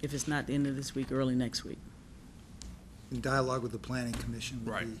 if it's not the end of this week, early next week. In dialogue with the Planning Commission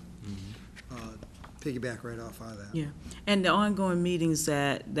would Right. be, piggyback right off of that. Yeah, and the ongoing meetings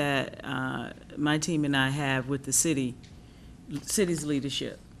that my team and I have with the city's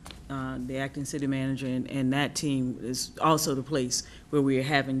leadership, the acting city manager and that team is also the place where we are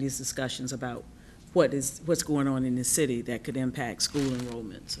having these discussions about what's going on in the city that could impact school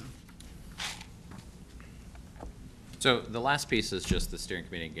enrollment. So the last piece is just the steering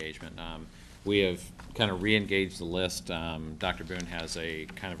committee engagement. We have kind of re-engaged the list. Dr. Boone has a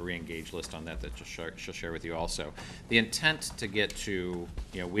kind of a re-engaged list on that she'll share with you also. The intent to get to,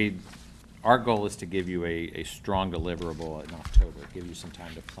 our goal is to give you a strong deliverable in October, give you some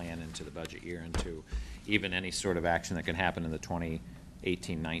time to plan into the budget year and to even any sort of action that can happen in the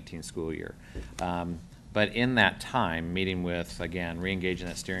 2018-19 school year. But in that time, meeting with, again, re-engaging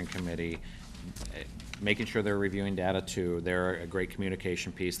that steering committee, making sure they're reviewing data too. They're a great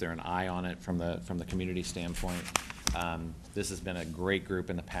communication piece. They're an eye on it from the community standpoint. This has been a great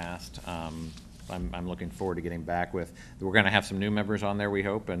group in the past. I'm looking forward to getting back with. We're going to have some new members on there, we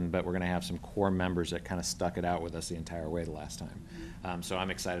hope, but we're going to have some core members that kind of stuck it out with us the entire way the last time. So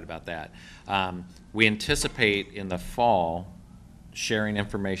I'm excited about that. We anticipate in the fall sharing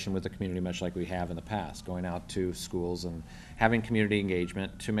information with the community much like we have in the past, going out to schools and having community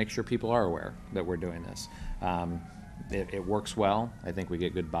engagement to make sure people are aware that we're doing this. It works well. I think we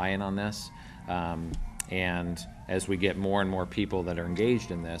get good buy-in on this. And as we get more and more people that are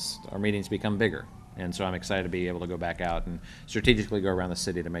engaged in this, our meetings become bigger. And so I'm excited to be able to go back out and strategically go around the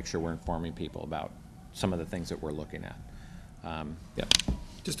city to make sure we're informing people about some of the things that we're looking at. Yep.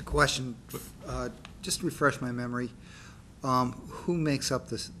 Just a question, just to refresh my memory. Who makes up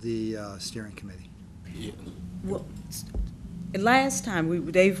the steering committee? Well, last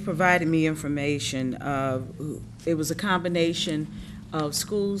time, they've provided me information of, it was a combination of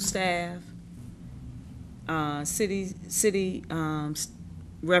school staff, city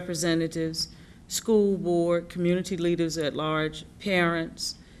representatives, school board, community leaders at large,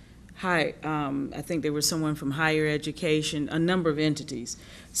 parents, I think there was someone from higher education, a number of entities.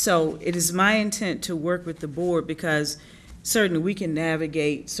 So it is my intent to work with the board because certainly we can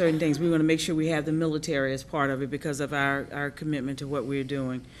navigate certain things. We want to make sure we have the military as part of it because of our commitment to what we're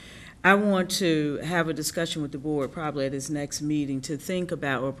doing. I want to have a discussion with the board probably at this next meeting to think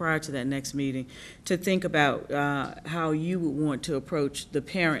about, or prior to that next meeting, to think about how you would want to approach the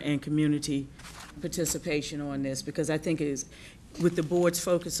parent and community participation on this, because I think it is, with the board's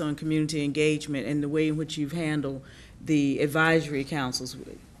focus on community engagement and the way in which you've handled the advisory councils,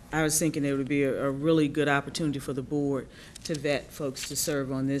 I was thinking it would be a really good opportunity for the board to vet folks to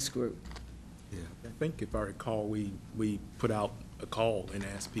serve on this group. Yeah, I think if I recall, we put out a call and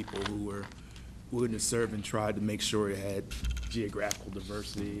asked people who were willing to serve and tried to make sure it had geographical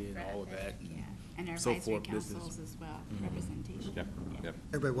diversity and all of that. Yeah, and our so advisory forth, business. councils as well, representation. Yep, yep.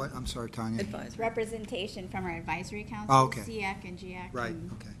 Everybody, what? I'm sorry, Tanya. Advisory. Representation from our advisory councils. Oh, okay. SEAC and GIAC. Right,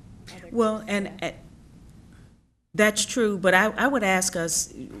 and okay. other Well, groups, and yeah. that's true, but I would ask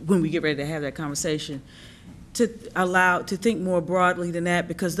us, when we get ready to have that conversation, to think more broadly than that,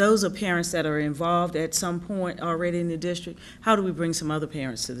 because those are parents that are involved at some point already in the district. How do we bring some other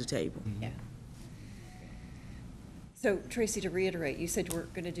parents to the table? Yeah. So Tracy, to reiterate, you said we're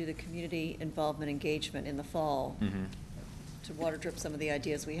going to do the community involvement engagement in the fall to water drip some of the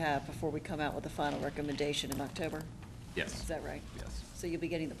ideas we have before we come out with a final recommendation in October? Yes. Is that right? Yes, So you'll be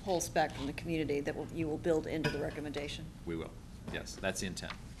getting the pulse back from the community that you will build into the recommendation? we will. Yes, that's the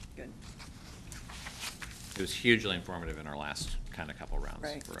intent. Good. It was hugely informative in our last kind of couple rounds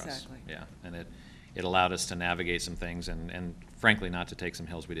Right, for us. exactly. Yeah, and it allowed us to navigate some things and frankly, not to take some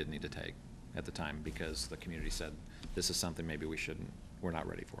hills we didn't need to take at the time, because the community said, this is something maybe we're not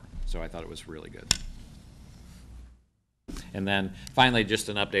ready for. So I thought it was really good. And then finally, just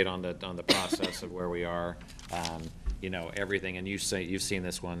an update on the process of where we are. You know, everything, and you've seen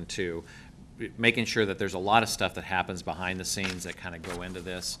this one too, making sure that there's a lot of stuff that happens behind the scenes that kind of go into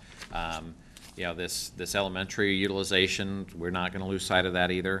this. You know, this elementary utilization, we're not going to lose sight of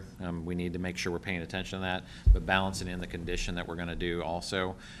that either. We need to make sure we're paying attention to that, but balancing in the condition that we're going to do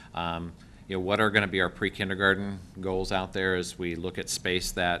also. You know, what are going to be our pre-kindergarten goals out there as we look at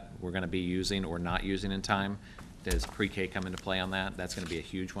space that we're going to be using or not using in time? Does pre-K come into play on that? That's going to be a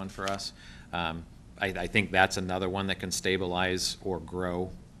huge one for us. I think that's another one that can stabilize or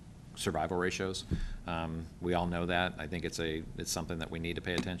grow survival ratios. We all know that. I think it's something that we need to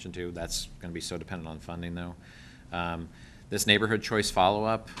pay attention to. That's going to be so dependent on funding, though. This neighborhood choice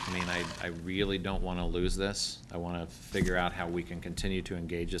follow-up, I mean, I really don't want to lose this. I want to figure out how we can continue to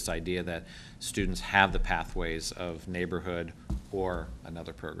engage this idea that students have the pathways of neighborhood or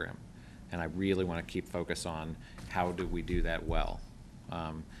another program. And I really want to keep focus on how do we do that well.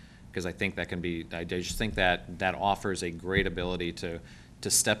 Because I think that can be, I just think that offers a great ability to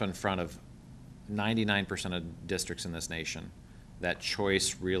step in front of 99% of districts in this nation. That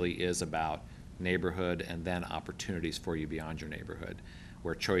choice really is about neighborhood and then opportunities for you beyond your neighborhood,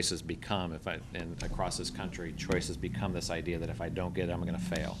 where choices become, and across this country, choices become this idea that if I don't get it, I'm going to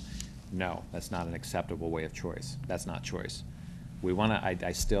fail. No, that's not an acceptable way of choice. That's not choice. We want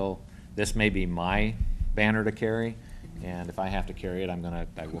to, this may be my banner to carry, and if I have to carry it,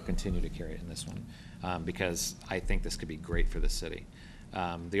 I will continue to carry it in this one, because I think this could be great for the city.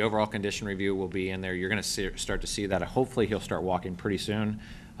 The overall condition review will be in there. You're going to start to see that. Hopefully he'll start walking pretty soon.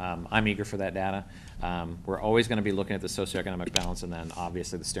 I'm eager for that data. We're always going to be looking at the socioeconomic balance, and then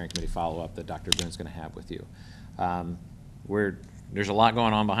obviously the steering committee follow-up that Dr. Boone's going to have with you. There's a lot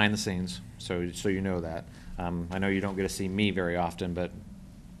going on behind the scenes, so you know that. I know you don't get to see me very often, but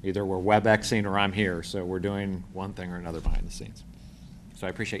either we're WebExing or I'm here, so we're doing one thing or another behind the scenes. So I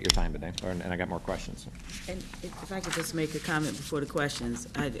appreciate your time today, and I got more questions. And if I could just make a comment before the questions.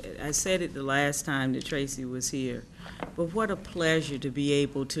 I said it the last time that Tracy was here, but what a pleasure to be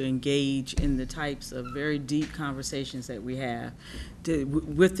able to engage in the types of very deep conversations that we have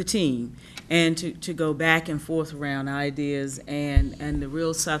with the team, and to go back and forth around ideas and the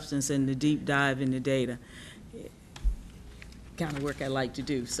real substance and the deep dive in the data. Kind of work I like to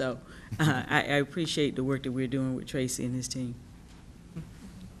do. So I appreciate the work that we're doing with Tracy and his team.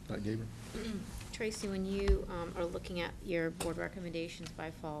 Gabriel? Tracy, when you are looking at your board recommendations by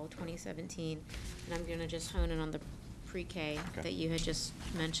fall 2017, and I'm going to just hone in on the pre-K that you had just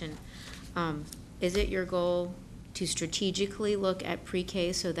mentioned, is it your goal to strategically look at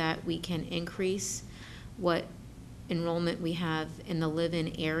pre-K so that we can increase what enrollment we have in the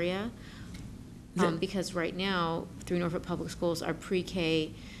live-in area? Because right now, through Norfolk Public Schools, our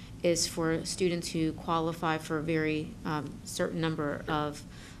pre-K is for students who qualify for a very certain number of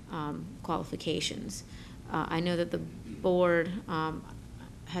qualifications. I know that the board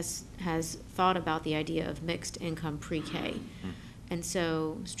has thought about the idea of mixed income pre-K, And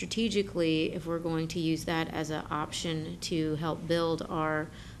so strategically, if we're going to use that as an option to help build our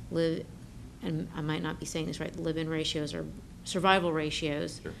live, and I might not be saying this right, live-in ratios or survival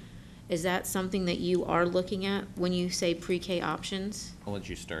ratios, Sure. is that something that you are looking at when you say pre-K options? I'll let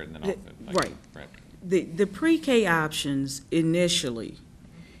you start and then I'll. Right. Right. The pre-K options initially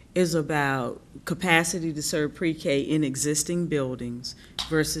is about capacity to serve pre-K in existing buildings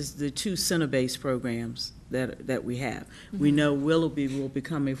versus the 2 center-based programs that we have. We know Willoughby will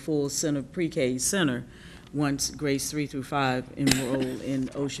become a full center, pre-K center, once grades 3 through 5 enroll in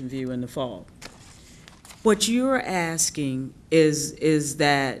Ocean View in the fall. What you're asking is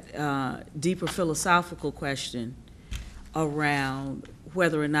that deeper philosophical question around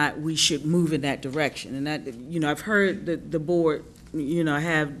whether or not we should move in that direction. And that, I've heard the board,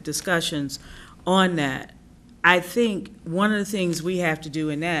 have discussions on that. I think one of the things we have to do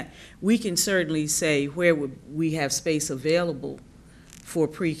in that, we can certainly say where would we have space available for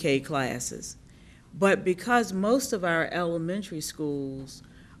pre-K classes. But because most of our elementary schools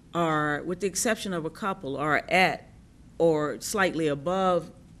are, with the exception of a couple, are at or slightly above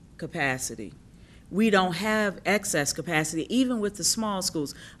capacity, we don't have excess capacity, even with the small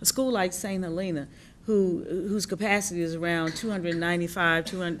schools. A school like St. Helena, whose capacity is around 295,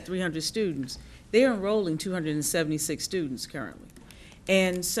 300 students, they're enrolling 276 students currently.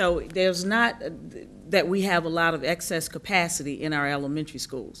 And so there's not that we have a lot of excess capacity in our elementary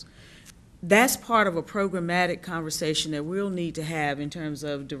schools. That's part of a programmatic conversation that we'll need to have in terms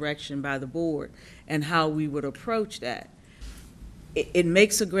of direction by the board and how we would approach that. It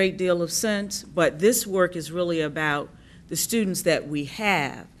makes a great deal of sense, but this work is really about the students that we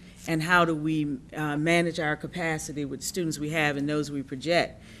have and how do we manage our capacity with students we have and those we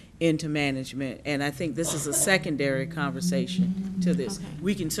project into management. And I think this is a secondary conversation to this. Okay.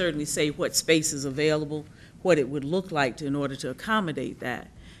 We can certainly say what space is available, what it would look like in order to accommodate that.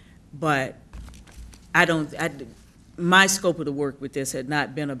 But my scope of the work with this had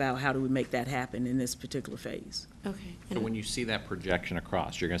not been about how do we make that happen in this particular phase. Okay. So when you see that projection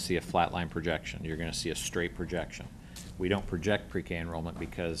across, you're going to see a flat line projection. You're going to see a straight projection. We don't project pre-K enrollment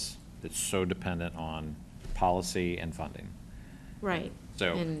because it's so dependent on policy and funding. Right.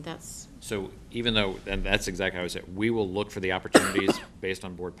 So- And that's, So even though, and that's exactly how I said, we will look for the opportunities based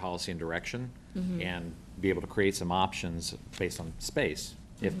on board policy and direction and be able to create some options based on space,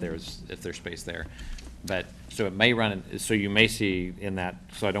 if there's space there. But, so it may run, so you may see in that,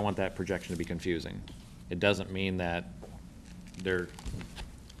 so I don't want that projection to be confusing. It doesn't mean that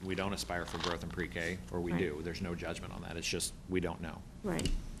we don't aspire for growth in pre-K, or we Right. do. There's no judgment on that. It's just, we don't know. right.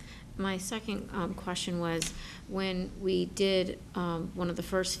 My second question was, when we did one of the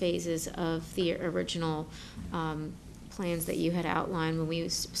first phases of the original plans that you had outlined, when we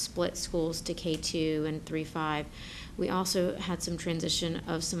split schools to K2 and 3-5, we also had some transition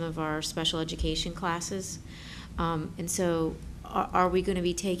of some of our special education classes. And so are we going to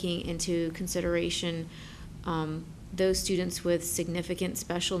be taking into consideration those students with significant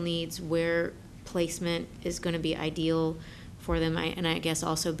special needs where placement is going to be ideal for them, and I guess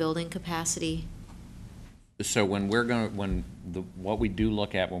also building capacity? So when what we do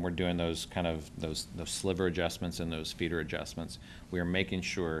look at when we're doing those kind of, those sliver adjustments and those feeder adjustments, we are making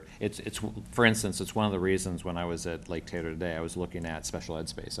sure, for instance, it's one of the reasons when I was at Lake Taylor today, I was looking at special ed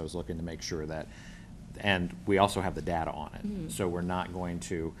space. I was looking to make sure that, and we also have the data on it. So we're not going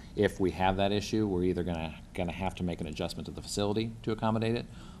to, if we have that issue, we're either gonna have to make an adjustment to the facility to accommodate it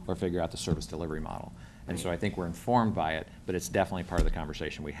or figure out the service delivery model. And so I think we're informed by it, but it's definitely part of the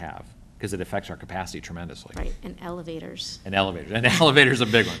conversation we have, because it affects our capacity tremendously. Right, and elevators. And elevators a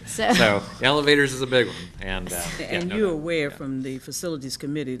big one. So- Elevators is a big one, and. yeah, And no you're doubt. aware Yeah. from the facilities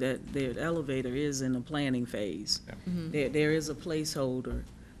committee that the elevator is in the planning phase. There is a placeholder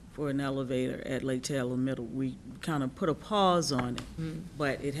for an elevator at Lake Taylor Middle. We kind of put a pause on it,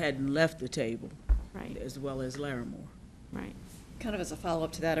 but it hadn't left the table, Right, as well as Larimore. right. Kind of as a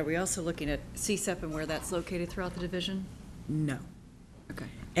follow-up to that, are we also looking at CSEP and where that's located throughout the division? No. Okay.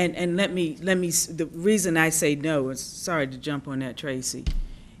 And let me, the reason I say no, is, sorry to jump on that, Tracy,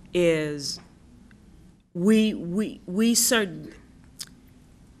 is we certain,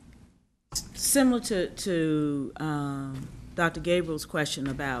 similar to Dr. Gabriel's question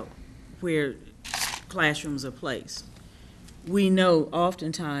about where classrooms are placed, we know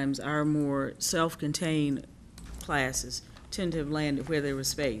oftentimes our more self-contained classes tend to have landed where there was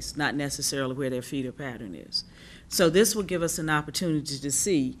space, not necessarily where their feeder pattern is. So this will give us an opportunity to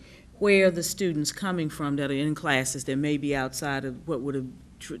see where the students coming from that are in classes that may be outside of what would have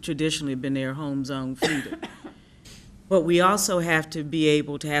traditionally been their home zone feeder. But we also have to be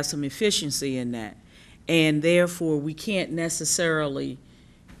able to have some efficiency in that. and therefore we can't necessarily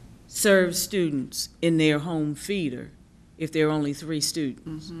serve students in their home feeder if there are only 3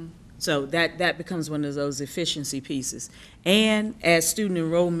 students. So that becomes one of those efficiency pieces. And as student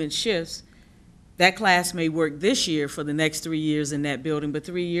enrollment shifts, that class may work this year for the next 3 years in that building, but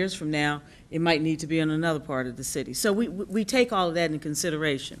 3 years from now, it might need to be in another part of the city. So we take all of that into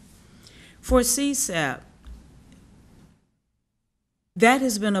consideration. For CSAP, that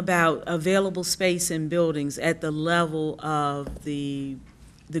has been about available space in buildings at the level of the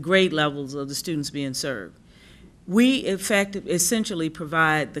grade levels of the students being served. We essentially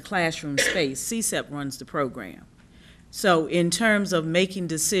provide the classroom space. CSAP runs the program. So in terms of making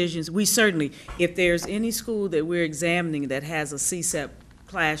decisions, we certainly, if there's any school that we're examining that has a CSAP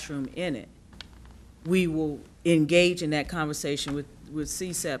classroom in it, we will engage in that conversation with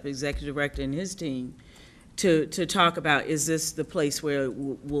CSAP Executive Director and his team to talk about, is this the place where it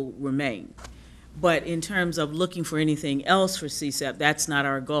will remain? But in terms of looking for anything else for CSAP, that's not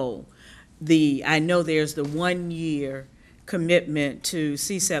our goal. I know there's the 1-year commitment to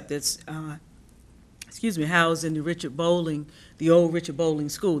CSAP that's, housed in the old Richard Bowling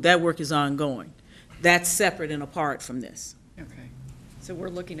School. That work is ongoing. That's separate and apart from this. Okay. So we're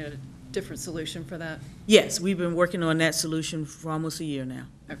looking at a different solution for that? Yes, we've been working on that solution for almost a year now.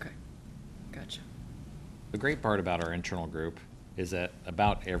 Okay. Gotcha. The great part about our internal group is that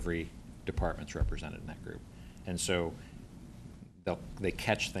about every department's represented in that group. And so they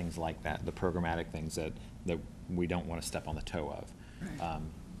catch things like that, the programmatic things that we don't want to step on the toe of. Right.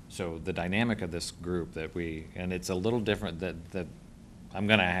 So the dynamic of this group and it's a little different that I'm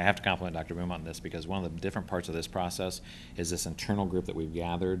going to have to compliment Dr. Boom on this, because one of the different parts of this process is this internal group that we've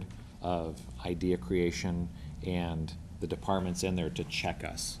gathered of idea creation and the departments in there to check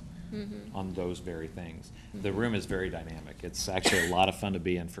us on those very things. The room is very dynamic. It's actually a lot of fun to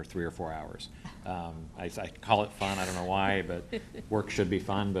be in for 3 or 4 hours. I call it fun, I don't know why, but work should be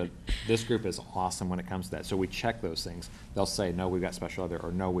fun, but this group is awesome when it comes to that. So we check those things. They'll say, no, we've got special ed there,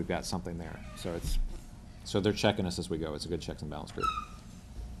 or no, we've got something there. So they're checking us as we go. It's a good checks and balance group.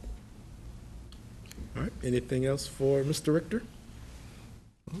 All right, anything else for Mr. Richter?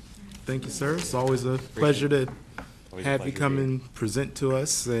 Thank you, sir. It's always a pleasure to have you come and present to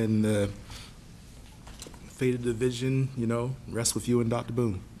us, and fate of the division, rests with you and Dr.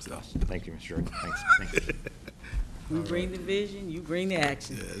 Boone. So. Thank you, Mr. Jordan. Thanks. We bring the vision, you bring the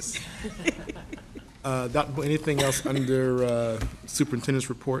action. Yes. Dr. Boone, anything else under superintendent's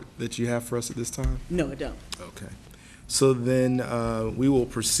report that you have for us at this time? No, I don't. Okay. So then we will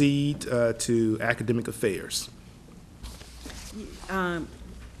proceed to academic affairs.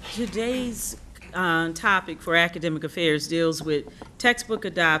 Today's topic for academic affairs deals with textbook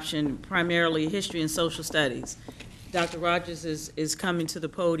adoption, primarily history and social studies. Dr. Rogers is coming to the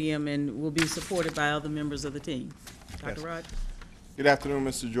podium and will be supported by other members of the team. Dr. Rogers. Good afternoon,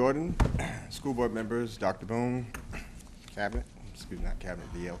 Mr. Jordan, school board members, Dr. Boone, cabinet, not cabinet,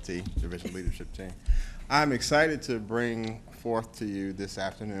 DLT, division leadership team. I'm excited to bring forth to you this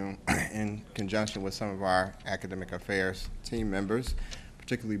afternoon, in conjunction with some of our academic affairs team members,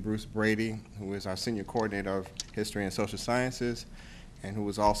 particularly Bruce Brady, who is our senior coordinator of history and social sciences, and who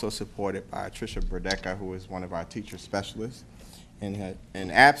was also supported by Tricia Berdecka, who is one of our teacher specialists. In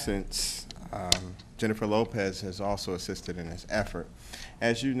absence, Jennifer Lopez has also assisted in this effort.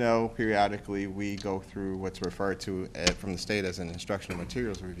 As you know, periodically we go through what's referred to from the state as an instructional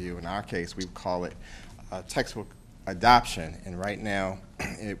materials review. In our case, we call it textbook adoption, and right now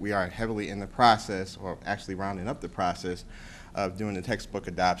we are heavily in the process, or actually rounding up the process, of doing the textbook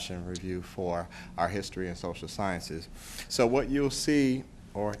adoption review for our history and social sciences. So what you'll see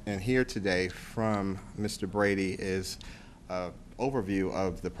and hear today from Mr. Brady is an overview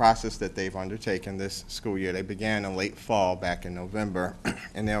of the process that they've undertaken this school year. They began in late fall back in November,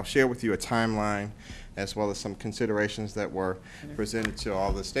 and they'll share with you a timeline as well as some considerations that were presented to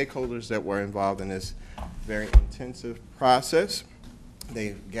all the stakeholders that were involved in this very intensive process.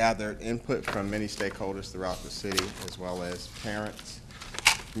 They gathered input from many stakeholders throughout the city, as well as parents,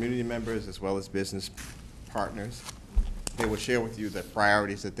 community members, as well as business partners. They will share with you the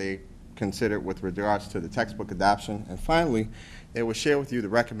priorities that they considered with regards to the textbook adoption. And finally, they will share with you the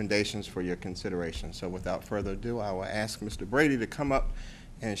recommendations for your consideration. So without further ado, I will ask Mr. Brady to come up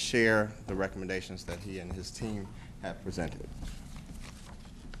and share the recommendations that he and his team have presented.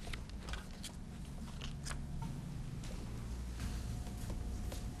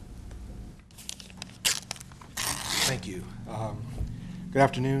 Thank you. Good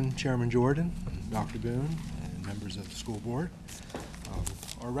afternoon, Chairman Jordan, Dr. Boone, and members of the school board.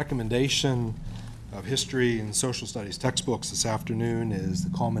 Our recommendation of history and social studies textbooks this afternoon is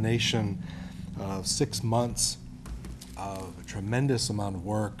the culmination of 6 months of a tremendous amount of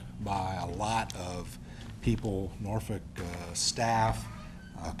work by a lot of people, Norfolk staff,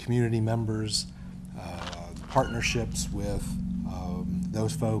 community members, partnerships with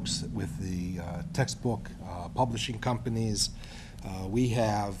those folks with the textbook publishing companies. We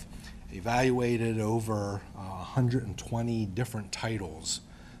have evaluated over 120 different titles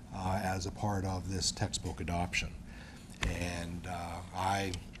as a part of this textbook adoption. And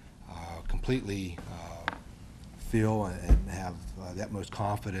I completely feel and have the utmost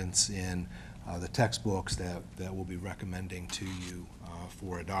confidence in the textbooks that we'll be recommending to you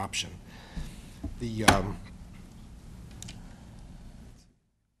for adoption. The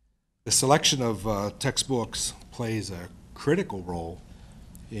selection of textbooks plays a critical role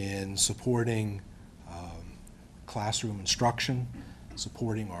in supporting classroom instruction,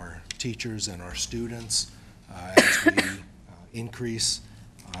 supporting our teachers and our students as we increase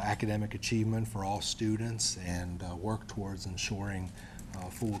academic achievement for all students and work towards ensuring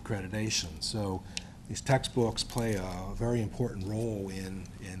full accreditation. So these textbooks play a very important role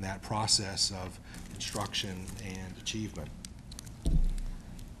in that process of instruction and achievement.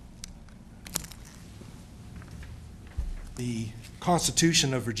 The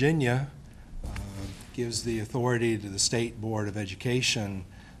Constitution of Virginia gives the authority to the State Board of Education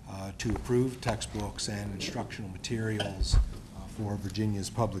to approve textbooks and instructional materials for Virginia's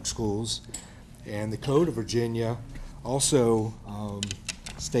public schools. And the Code of Virginia also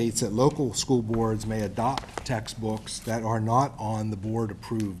states that local school boards may adopt textbooks that are not on the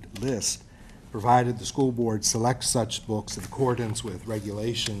board-approved list, provided the school board selects such books in accordance with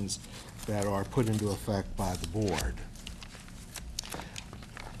regulations that are put into effect by the board.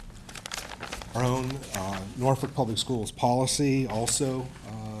 Our own Norfolk Public Schools policy also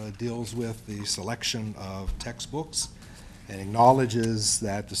deals with the selection of textbooks and acknowledges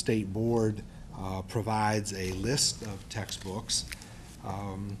that the state board provides a list of textbooks.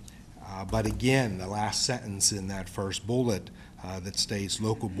 But again, the last sentence in that first bullet that states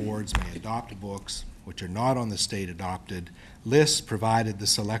local boards may adopt books which are not on the state adopted list, provided the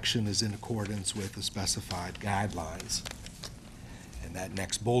selection is in accordance with the specified guidelines. And that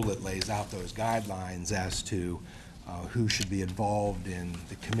next bullet lays out those guidelines as to who should be involved in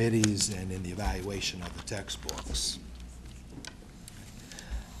the committees and in the evaluation of the textbooks.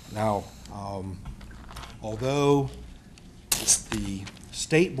 Now, although the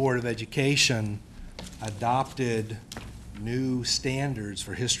State Board of Education adopted new standards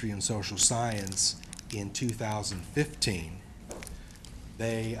for history and social science in 2015,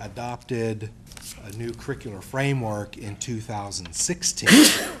 they adopted a new curricular framework in 2016,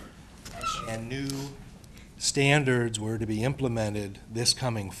 and new standards were to be implemented this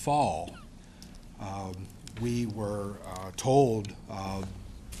coming fall. We were told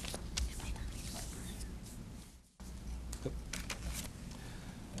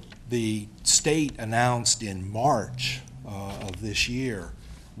the state announced in March of this year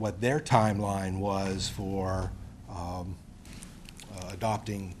what their timeline was for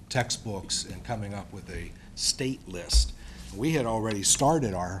adopting textbooks and coming up with a state list. We had already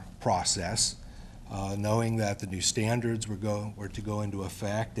started our process knowing that the new standards were to go into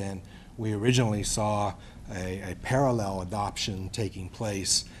effect, and we originally saw a parallel adoption taking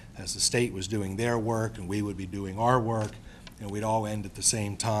place as the state was doing their work and we would be doing our work, and we'd all end at the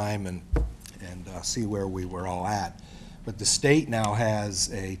same time and see where we were all at. But the state now has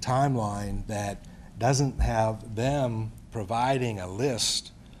a timeline that doesn't have them providing a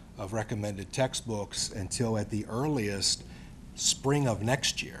list of recommended textbooks until at the earliest spring of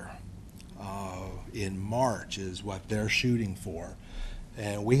next year. In March is what they're shooting for.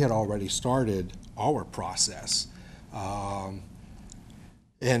 And we had already started our process. And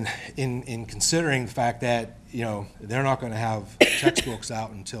in considering the fact that, you know, they're not going to have textbooks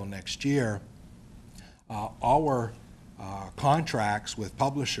out until next year, our contracts with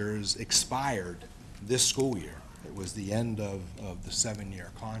publishers expired this school year. It was the end of the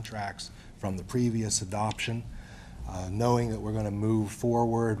 7-year contracts from the previous adoption. Knowing that we're going to move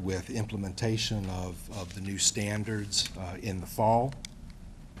forward with implementation of the new standards in the fall.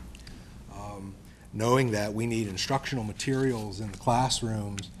 Knowing that we need instructional materials in the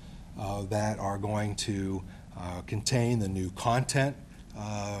classrooms that are going to contain the new content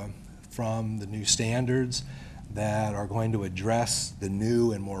from the new standards, that are going to address the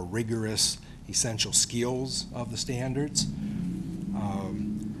new and more rigorous essential skills of the standards,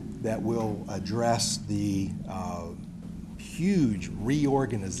 that will address the huge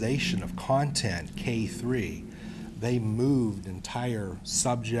reorganization of content K-3. They moved entire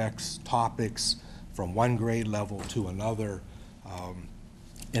subjects, topics from one grade level to another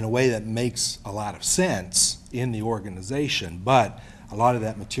in a way that makes a lot of sense in the organization, but a lot of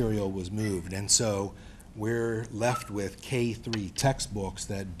that material was moved. And so we're left with K-3 textbooks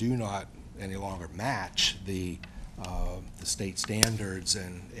that do not any longer match the state standards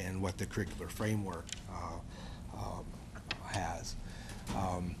and what the curricular framework has.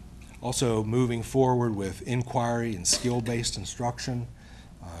 Also moving forward with inquiry and skill-based instruction,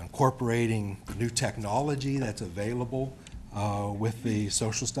 incorporating new technology that's available with the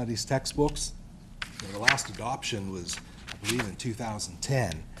social studies textbooks. The last adoption was, I believe, in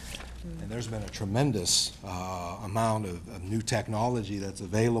 2010. And there's been a tremendous amount of new technology that's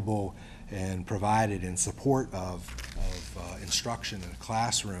available and provided in support of instruction in a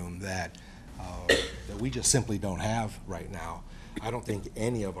classroom that we just simply don't have right now. I don't think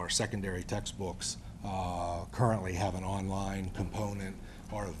any of our secondary textbooks currently have an online component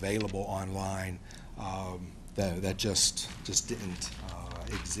or available online. That just didn't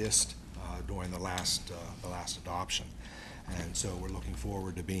exist during the last adoption. And so we're looking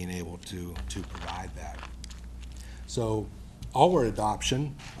forward to being able to provide that. So our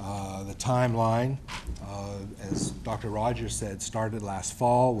adoption, the timeline, as Dr. Rogers said, started last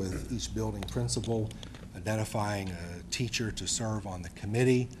fall with each building principal identifying a teacher to serve on the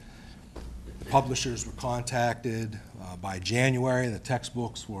committee. The publishers were contacted. By January, the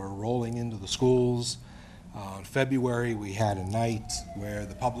textbooks were rolling into the schools. In February, we had a night where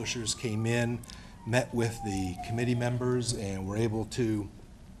the publishers came in, met with the committee members, and were able to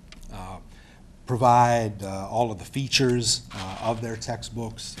provide all of the features of their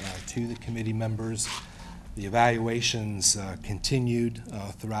textbooks to the committee members. The evaluations continued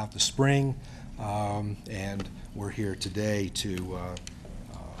throughout the spring, and we're here today to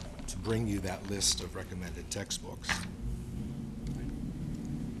bring you that list of recommended textbooks.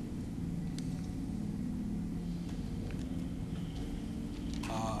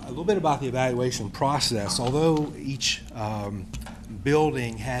 A little bit about the evaluation process. Although each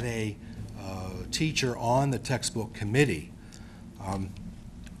building had a teacher on the textbook committee,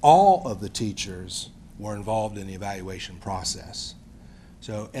 all of the teachers were involved in the evaluation process.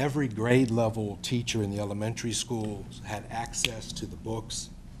 So every grade level teacher in the elementary schools had access to the books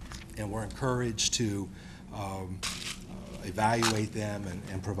and were encouraged to evaluate them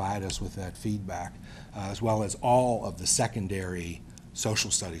and provide us with that feedback, as well as all of the secondary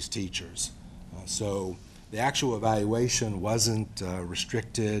social studies teachers. So the actual evaluation wasn't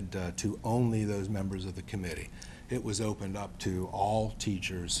restricted to only those members of the committee. It was opened up to all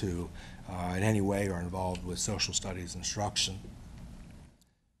teachers who in any way are involved with social studies instruction.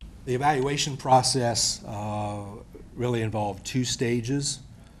 The evaluation process really involved two stages.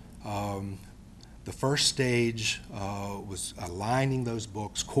 The first stage was aligning those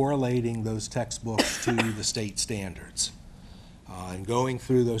books, correlating those textbooks to the state standards, and going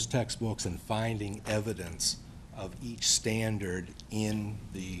through those textbooks and finding evidence of each standard in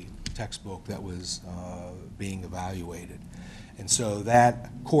the textbook that was being evaluated. And so that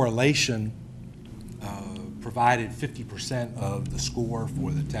correlation provided 50% of the score for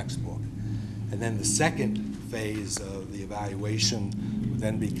the textbook. And then the second phase of the evaluation would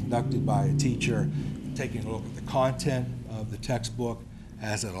then be conducted by a teacher taking a look at the content of the textbook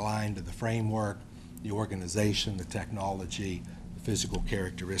as it aligned to the framework, the organization, the technology, the physical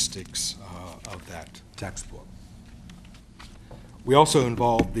characteristics of that textbook. We also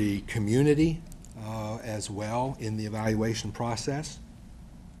involved the community as well in the evaluation process.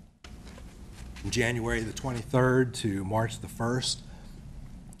 From January the 23rd to March the 1st,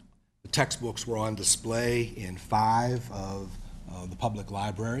 the textbooks were on display in 5 of the public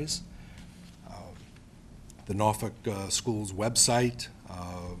libraries. The Norfolk Schools website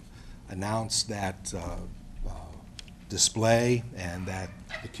announced that display and that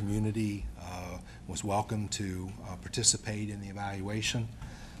the community was welcome to participate in the evaluation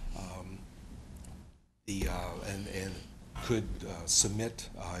and could submit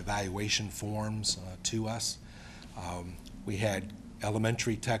evaluation forms to us. We had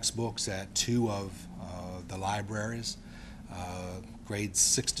elementary textbooks at 2 of the libraries. Grades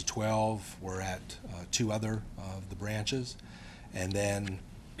 6 to 12 were at 2 other of the branches. And then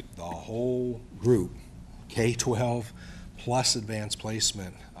the whole group, K-12 plus advanced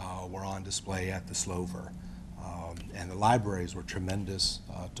placement, were on display at the Slover. And the libraries were tremendous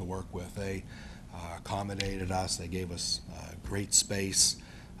to work with. They accommodated us. They gave us great space.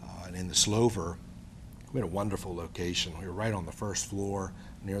 And in the Slover, we had a wonderful location. We were right on the first floor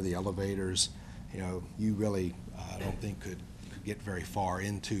near the elevators. You know, you really don't think could get very far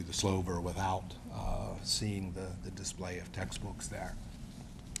into the Slover without seeing the display of textbooks there.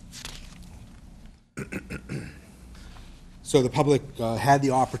 So the public had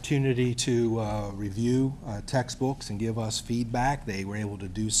the opportunity to review textbooks and give us feedback. They were able to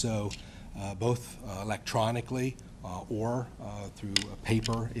do so both electronically or through a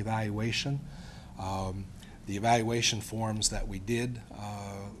paper evaluation. The evaluation forms that we did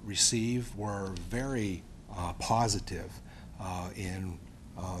receive were very positive in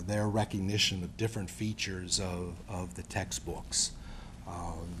their recognition of different features of the textbooks.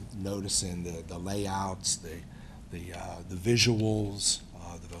 Noticing the layouts, the visuals,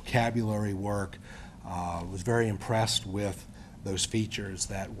 the vocabulary work. Was very impressed with those features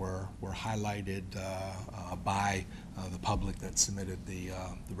that were highlighted by the public that submitted the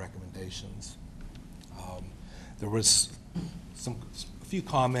recommendations. There was a few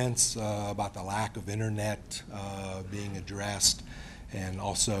comments about the lack of internet being addressed, and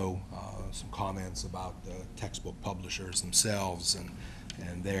also some comments about the textbook publishers themselves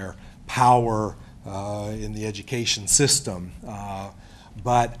and their power in the education system.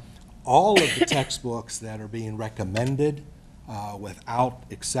 But all of the textbooks that are being recommended, without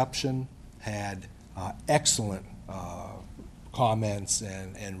exception, had excellent comments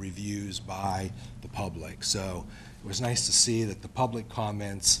and reviews by the public. So it was nice to see that the public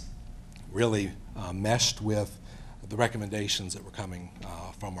comments really meshed with the recommendations that were coming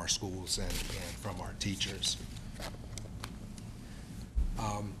from our schools and from our teachers.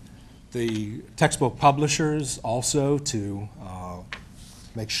 The textbook publishers also, to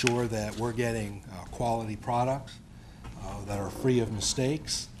make sure that we're getting quality products that are free of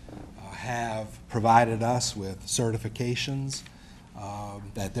mistakes, have provided us with certifications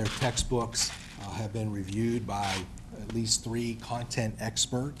that their textbooks have been reviewed by at least 3 content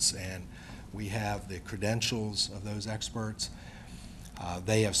experts, and we have the credentials of those experts.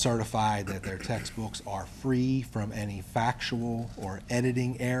 They have certified that their textbooks are free from any factual or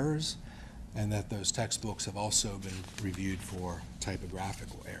editing errors, and that those textbooks have also been reviewed for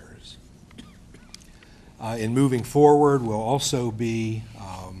typographical errors. In moving forward, we'll also be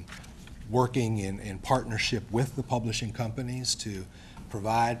working in partnership with the publishing companies to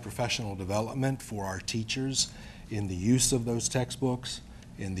provide professional development for our teachers in the use of those textbooks,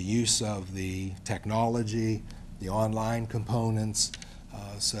 in the use of the technology, the online components,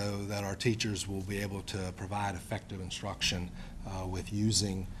 so that our teachers will be able to provide effective instruction with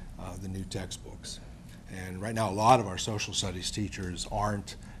using the new textbooks. And right now, a lot of our social studies teachers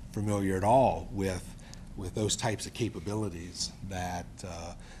aren't familiar at all with those types of capabilities that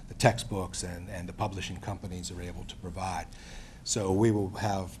the textbooks and the publishing companies are able to provide. So we will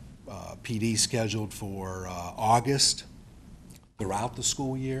have PD scheduled for August throughout the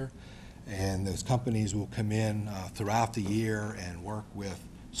school year, and those companies will come in throughout the year and work with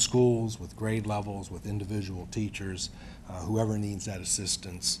schools, with grade levels, with individual teachers, whoever needs that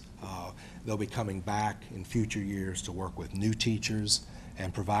assistance. They'll be coming back in future years to work with new teachers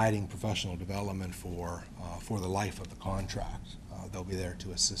and providing professional development for the life of the contract. They'll be there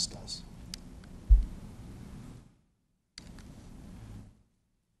to assist us.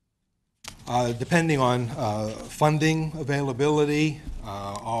 Depending on funding availability,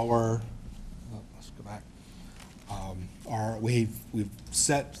 let's go back. We've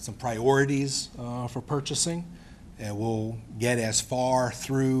set some priorities for purchasing, and we'll get as far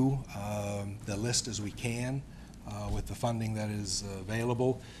through the list as we can with the funding that is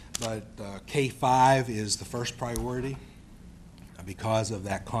available. But K-5 is the first priority because of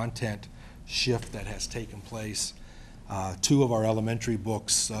that content shift that has taken place. 2 of our elementary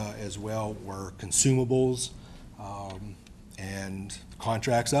books as well were consumables, and the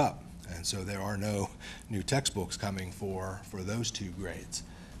contract's up. And so there are no new textbooks coming for those 2 grades.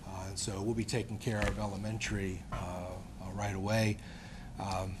 And so we'll be taking care of elementary right away.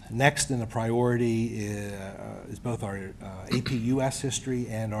 Next in the priority is both our AP US History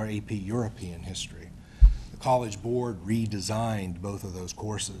and our AP European History. The College Board redesigned both of those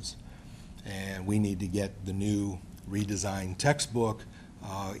courses, and we need to get the new redesigned textbook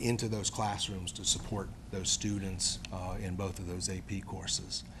into those classrooms to support those students in both of those AP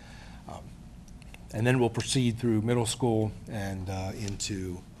courses. And then we'll proceed through middle school and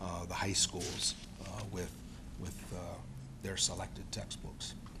into the high schools with their selected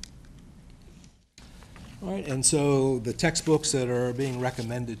textbooks. All right, and so the textbooks that are being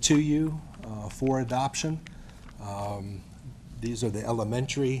recommended to you for adoption, these are the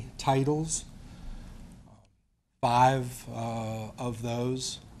elementary titles. 5 of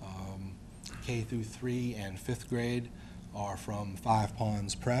those, K through 3 and 5th grade, are from Five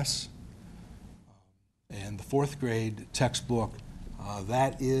Ponds Press. And the 4th grade textbook,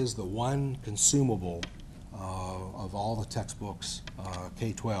 that is the one consumable of all the textbooks,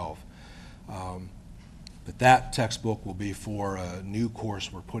 K-12. But that textbook will be for a new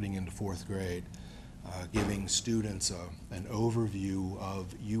course we're putting into 4th grade, giving students an overview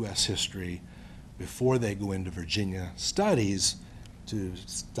of U.S. history before they go into Virginia Studies to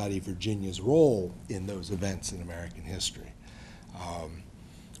study Virginia's role in those events in American history.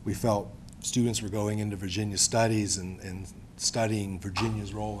 We felt students were going into Virginia Studies and studying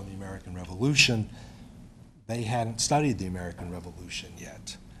Virginia's role in the American Revolution. They hadn't studied the American Revolution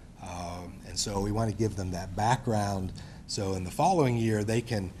yet. And so we want to give them that background so in the following year they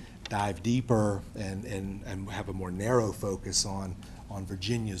can dive deeper and have a more narrow focus on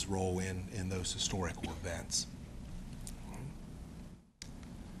Virginia's role in those historical events.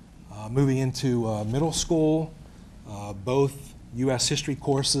 Moving into middle school, both U.S. history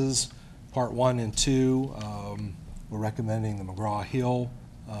courses, Part 1 and 2, we're recommending the McGraw-Hill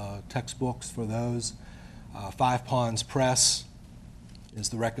textbooks for those. Five Ponds Press is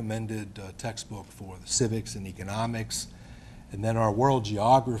the recommended textbook for the civics and economics. And then our world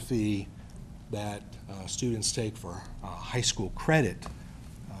geography that students take for high school credit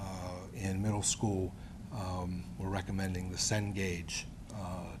in middle school, we're recommending the Cengage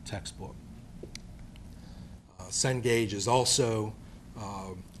textbook. Cengage is also,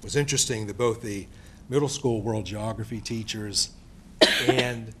 was interesting that both the middle school world geography teachers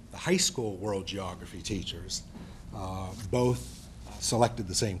and the high school world geography teachers both selected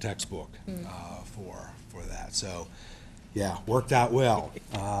the same textbook for that. So, yeah, worked out well.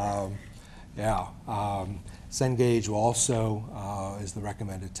 Cengage will also is the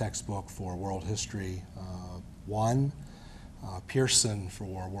recommended textbook for World History 1, Pearson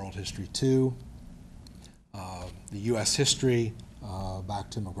for World History 2, the U.S. History back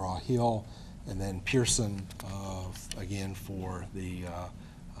to McGraw-Hill, and then Pearson again for the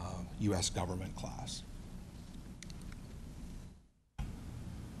U.S. government class.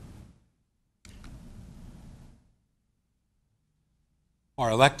 Our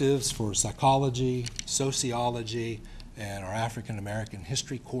electives for psychology, sociology, and our African American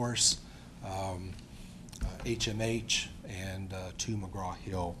history course, HMH, and 2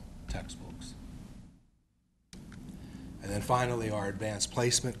 McGraw-Hill textbooks. And then finally, our advanced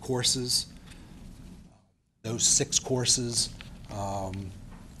placement courses. Those 6 courses, a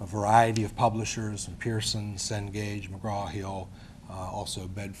variety of publishers, from Pearson, Cengage, McGraw-Hill, also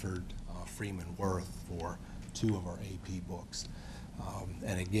Bedford, Freeman Worth for 2 of our AP books.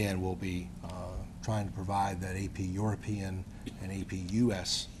 And again, we'll be trying to provide that AP European and AP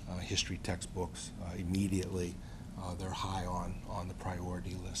US history textbooks immediately. They're high on the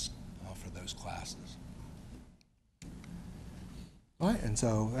priority list for those classes. All right, and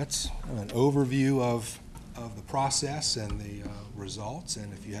so that's an overview of the process and the results,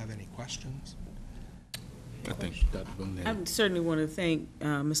 and if you have any questions. I think Dr. Boone I certainly want to thank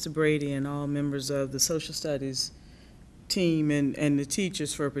Mr. Brady and all members of the social studies team and the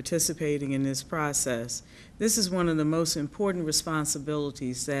teachers for participating in this process. This is one of the most important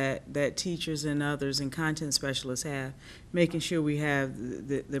responsibilities that teachers and others and content specialists have, making sure we have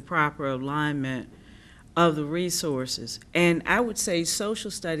the proper alignment of the resources. And I would say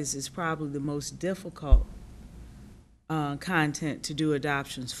social studies is probably the most difficult content to do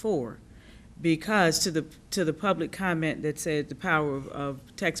adoptions for, because to the public comment that said the power of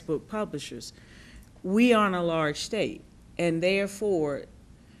textbook publishers, we aren't a large state, and therefore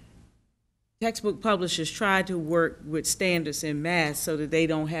textbook publishers try to work with standards in math so that they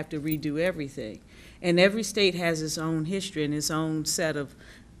don't have to redo everything. And every state has its own history and its own set of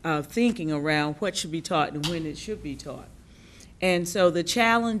thinking around what should be taught and when it should be taught. And so the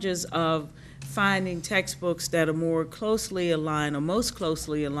challenges of finding textbooks that are more closely aligned or most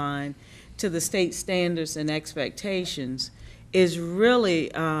closely aligned to the state standards and expectations is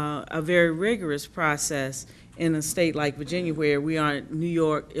really a very rigorous process in a state like Virginia, where we aren't New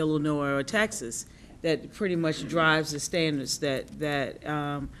York, Illinois, or Texas, that pretty much drives the standards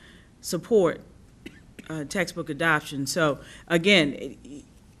that support textbook adoption. So again,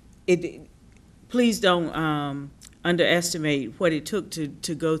 please don't underestimate what it took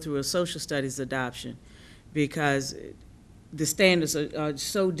to go through a social studies adoption, because the standards are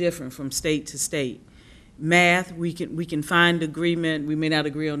so different from state to state. Math, we can find agreement. We may not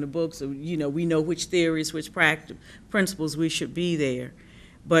agree on the books, so, we know which theories, which principles we should be there.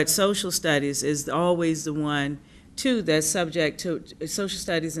 But social studies is always the one, too, that's subject to social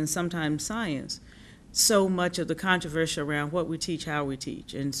studies and sometimes science. So much of the controversy around what we teach, how we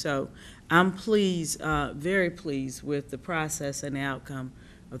teach. And so I'm pleased, very pleased with the process and the outcome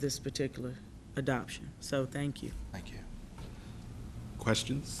of this particular adoption. So thank you. Thank you.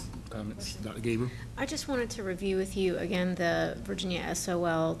 Questions, comments? Dr. Gabriel? I just wanted to review with you again the Virginia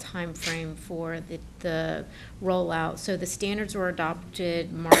SOL timeframe for the rollout. So the standards were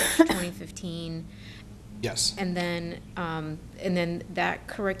adopted March 2015. Yes. And then that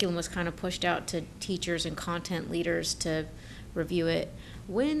curriculum was kind of pushed out to teachers and content leaders to review it.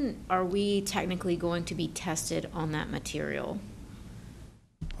 When are we technically going to be tested on that material?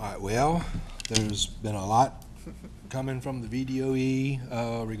 All right, well, there's been a lot coming from the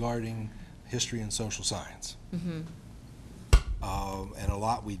VDOE regarding history and social science. Mm-hmm. And a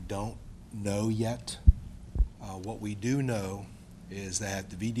lot we don't know yet. What we do know is that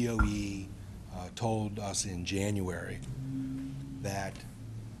the VDOE told us in January that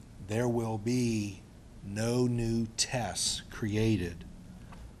there will be no new tests created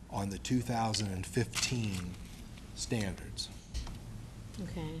on the 2015 standards.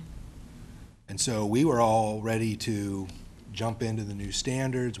 Okay. And so we were all ready to jump into the new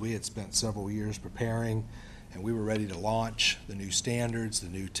standards. We had spent several years preparing, and we were ready to launch the new standards, the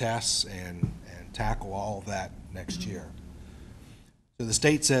new tests, and tackle all of that next year. So the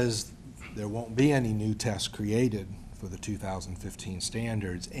state says there won't be any new tests created for the 2015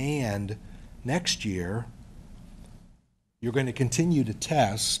 standards, and next year you're going to continue to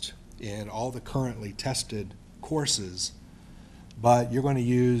test in all the currently tested courses, but you're going to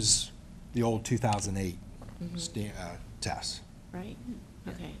use the old 2008 tests. Right.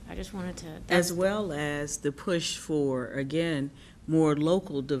 Okay. I just wanted to. As well as the push for, again, more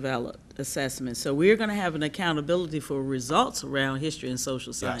local developed assessments. So we're going to have an accountability for results around history and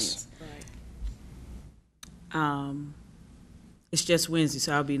social science. Right. It's just Wednesday,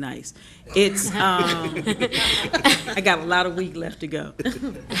 so I'll be nice. It's, I got a lot of week left to go.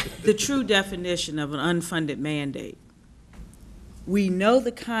 The true definition of an unfunded mandate. We know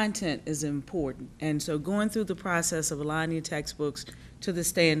the content is important, and so going through the process of aligning textbooks to the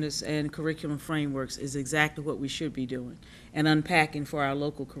standards and curriculum frameworks is exactly what we should be doing, and unpacking for our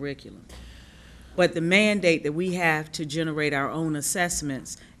local curriculum. But the mandate that we have to generate our own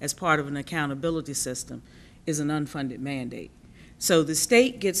assessments as part of an accountability system is an unfunded mandate. So the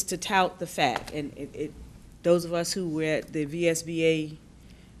state gets to tout the fact, and those of us who were at the VSBA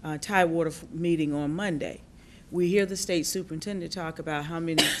Tidewater meeting on Monday, we hear the state superintendent talk about how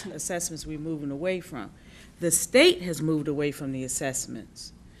many assessments we're moving away from. The state has moved away from the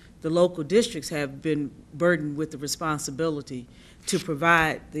assessments. The local districts have been burdened with the responsibility to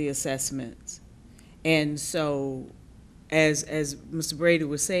provide the assessments. And so, as Mr. Brady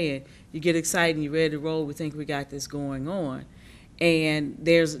was saying, you get excited and you're ready to roll, we think we got this going on. And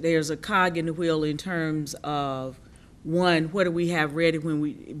there's a cog in the wheel in terms of, one, what do we have ready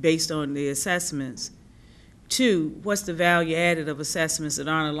based on the assessments? Two, what's the value added of assessments that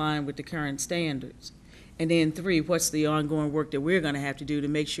aren't aligned with the current standards? And then three, what's the ongoing work that we're going to have to do to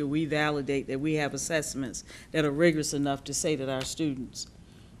make sure we validate that we have assessments that are rigorous enough to say that our students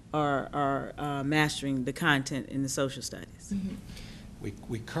are mastering the content in the social studies? Mm-hmm.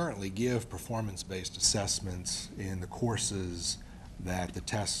 We currently give performance-based assessments in the courses that the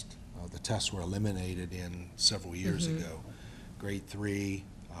tests were eliminated in several years ago. Grade 3,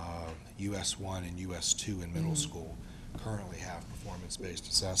 US 1 and US 2 in middle school currently have performance-based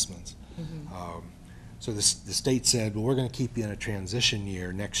assessments. So the state said, well, we're going to keep you in a transition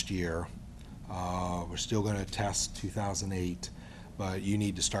year next year. We're still going to test 2008, but you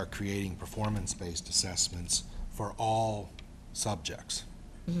need to start creating performance-based assessments for all subjects.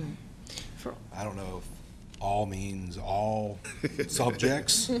 I don't know if all means all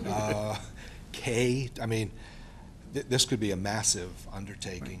subjects. I mean, this could be a massive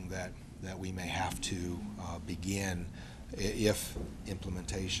undertaking that we may have to begin if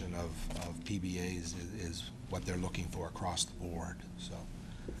implementation of PBAs is what they're looking for across the board.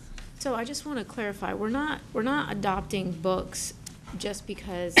 So I just want to clarify, we're not adopting books just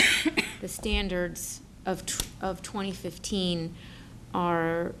because the standards of 2015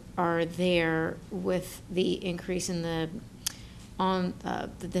 are there with the increase in the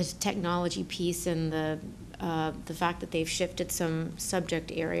technology piece and the fact that they've shifted some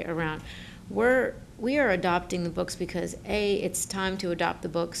subject area around. We are adopting the books because A, it's time to adopt the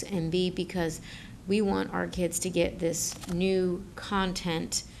books, and B, because we want our kids to get this new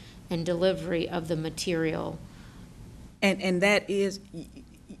content and delivery of the material. And that is,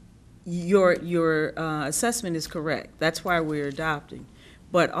 your assessment is correct. That's why we're adopting.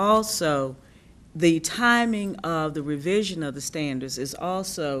 But also, the timing of the revision of the standards is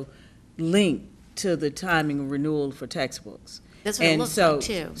also linked to the timing of renewal for textbooks. That's what it looks like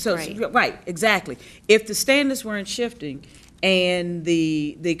too, right. Right, exactly. If the standards weren't shifting and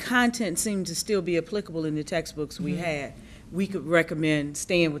the content seemed to still be applicable in the textbooks we had, we could recommend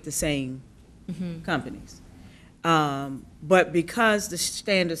staying with the same companies. But because the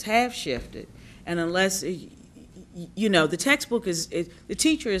standards have shifted, and unless, you know, the textbook the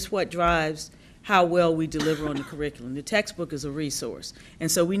teacher is what drives how well we deliver on the curriculum. The textbook is a resource.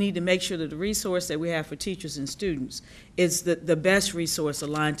 And so we need to make sure that the resource that we have for teachers and students is the best resource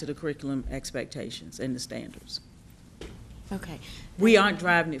aligned to the curriculum expectations and the standards. Okay. We aren't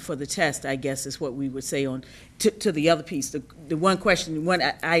driving it for the test, I guess, is what we would say to the other piece, the one question, one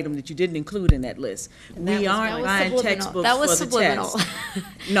item that you didn't include in that list. We aren't buying textbooks That was for the subliminal. test.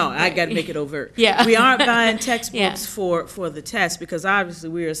 No, I got to make it overt. Yeah. We aren't buying textbooks Yeah. for the test, because obviously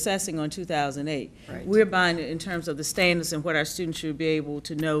we're assessing on 2008. Right. We're buying it in terms of the standards and what our students should be able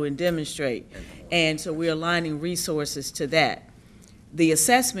to know and demonstrate. And so we're aligning resources to that. The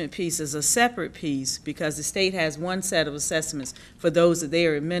assessment piece is a separate piece because the state has one set of assessments for those that they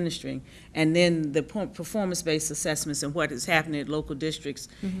are administering, and then the performance-based assessments and what is happening at local districts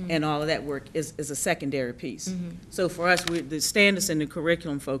and all of that work is a secondary piece. So for us, the standards and the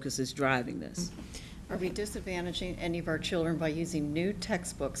curriculum focus is driving this. Are we disadvantaging any of our children by using new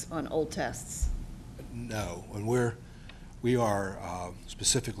textbooks on old tests? No, and we are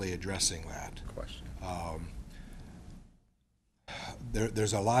specifically addressing that. Question.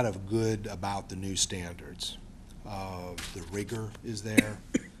 There's a lot of good about the new standards. The rigor is there.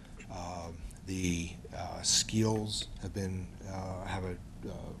 The skills have a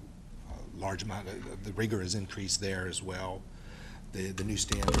large amount the rigor is increased there as well. The new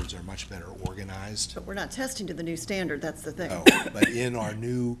standards are much better organized. But we're not testing to the new standard, that's the thing. No, but in our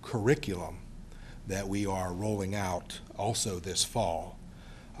new curriculum that we are rolling out also this fall,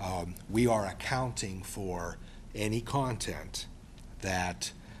 we are accounting for any content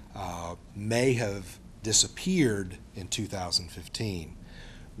that may have disappeared in 2015.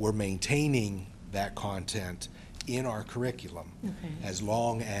 We're maintaining that content in our curriculum as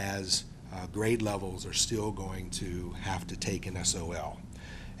long as grade levels are still going to have to take an SOL.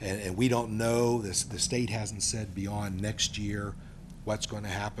 And we don't know, the state hasn't said beyond next year what's going to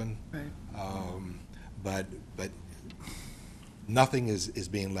happen. Right. But nothing is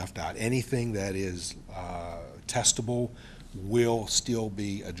being left out. Anything that is testable will still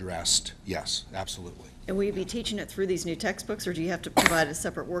be addressed. Yes, absolutely. And will you be teaching it through these new textbooks, or do you have to provide a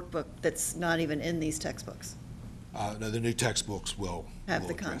separate workbook that's not even in these textbooks? No, the new textbooks will Have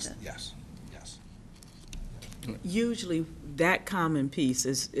the address- content. Yes, yes. Usually, that common piece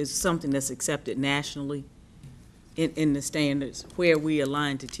is something that's accepted nationally in the standards. Where we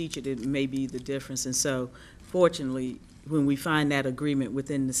align to teach it, it may be the difference. And so, fortunately, when we find that agreement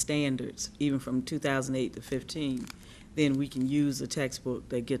within the standards, even from 2008 to 15, then we can use a textbook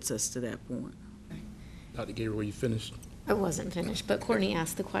that gets us to that point. Dr. Gabriel, were you finished? I wasn't finished, but Courtney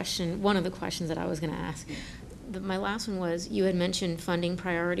asked the question, one of the questions that I was going to ask. My last one was, you had mentioned funding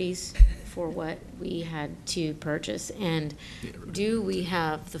priorities for what we had to purchase, and do we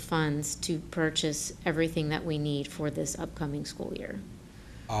have the funds to purchase everything that we need for this upcoming school year?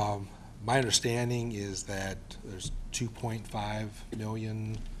 My understanding is that there's 2.5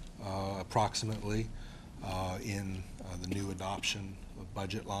 million approximately in the new adoption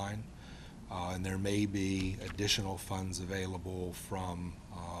budget line. And there may be additional funds available from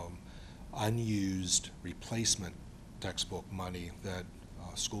unused replacement textbook money that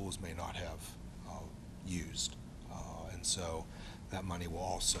schools may not have used. And so that money will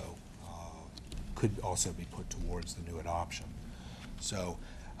also, could also be put towards the new adoption. So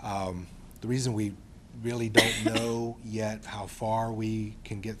the reason we really don't know yet how far we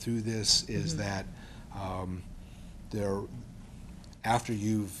can get through this is that after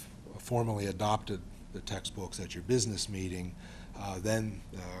you've formally adopted the textbooks at your business meeting, then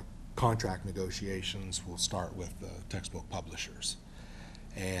contract negotiations will start with the textbook publishers.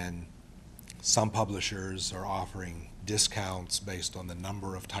 And some publishers are offering discounts based on the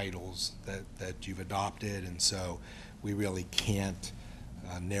number of titles that you've adopted, and so we really can't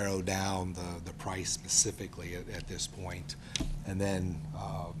narrow down the price specifically at this point. And then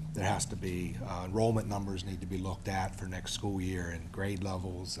there has to be, enrollment numbers need to be looked at for next school year, and grade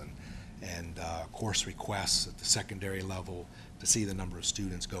levels and course requests at the secondary level to see the number of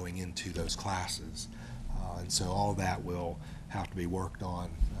students going into those classes. And so all that will have to be worked on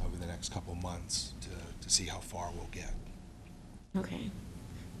over the next couple months to see how far we'll get. Okay.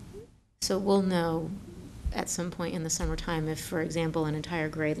 So we'll know at some point in the summertime if, for example, an entire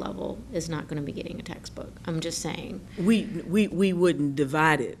grade level is not going to be getting a textbook. I'm just saying. We wouldn't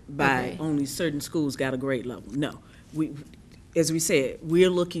divide it by Okay. only certain schools got a grade level. No. As we said, we're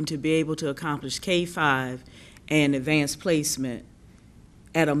looking to be able to accomplish K-5 and advanced placement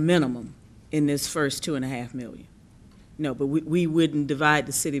at a minimum in this first 2.5 million. No, but we wouldn't divide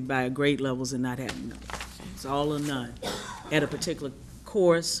the city by grade levels and not have none. It's all or none at a particular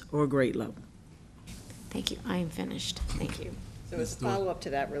course or grade level. Thank you, I am finished, thank you. So as a follow-up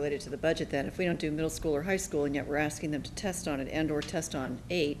to that, related to the budget then, if we don't do middle school or high school, and yet we're asking them to test on it and/or test on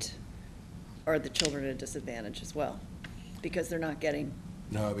 8, are the children at a disadvantage as well? Because they're not getting,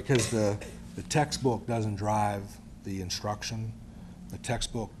 No, because the textbook doesn't drive the instruction. The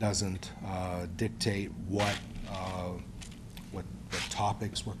textbook doesn't dictate what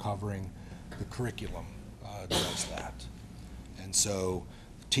topics we're covering. The curriculum does that. And so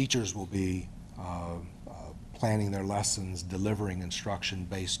teachers will be planning their lessons, delivering instruction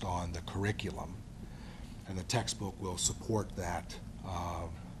based on the curriculum. And the textbook will support that,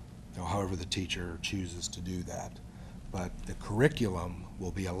 however the teacher chooses to do that. But the curriculum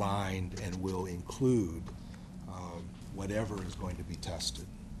will be aligned and will include whatever is going to be tested.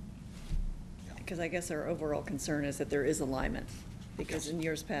 because I guess our overall concern is that there is alignment, because in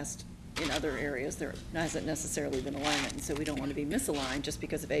years past, in other areas, there hasn't necessarily been alignment, and so we don't want to be misaligned just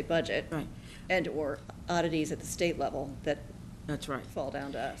because of a budget. Right. And/or oddities at the state level that That's right. fall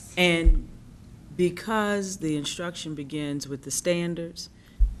down to us. And because the instruction begins with the standards,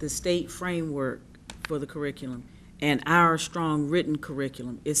 the state framework for the curriculum, and our strong written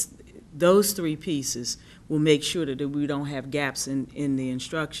curriculum, it's, those three pieces will make sure that we don't have gaps in the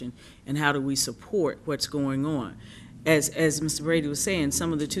instruction, and how do we support what's going on. As Mr. Brady was saying,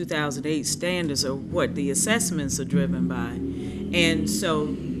 some of the 2008 standards are what the assessments are driven by. And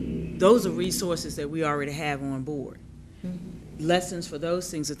so those are resources that we already have on board. Mm-hmm. Lessons for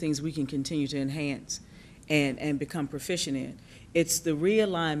those things are things we can continue to enhance and become proficient in. It's the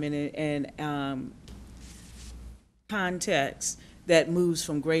realignment and context that moves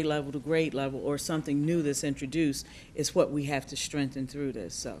from grade level to grade level, or something new that's introduced, is what we have to strengthen through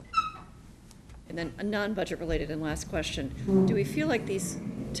this, so. And then a non-budget related and last question, do we feel like these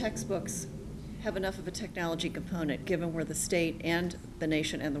textbooks have enough of a technology component, given where the state and the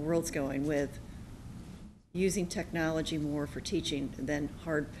nation and the world's going with using technology more for teaching than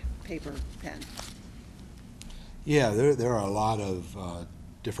hard paper pen? Yeah, there are a lot of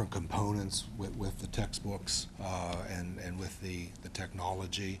different components with the textbooks and with the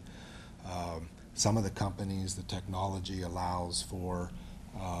technology. Some of the companies, the technology allows for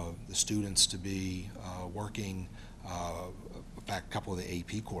the students to be working, in fact, a couple of the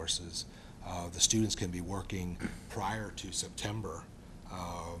AP courses, the students can be working prior to September.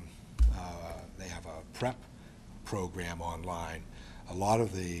 They have a prep program online. A lot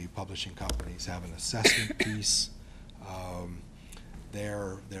of the publishing companies have an assessment piece.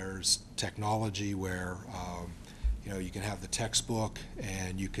 There's technology where you can have the textbook,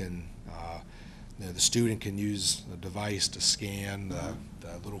 and you can the student can use a device to scan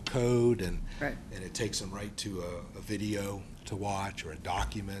the little code, and Right. and it takes them right to a video to watch or a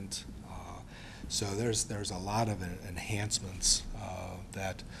document. So there's a lot of enhancements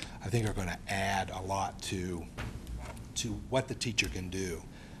that I think are going to add a lot to what the teacher can do.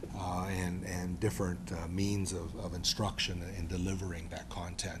 And different means of instruction in delivering that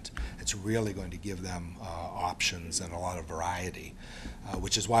content. It's really going to give them options and a lot of variety,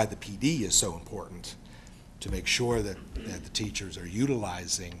 which is why the PD is so important, to make sure that the teachers are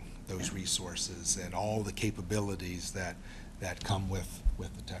utilizing those resources and all the capabilities that come with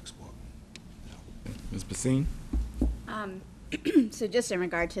the textbook. Ms. Basine? So just in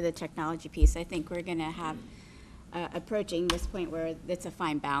regard to the technology piece, I think we're going to have approaching this point where it's a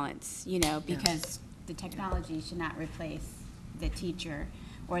fine balance, because the technology should not replace the teacher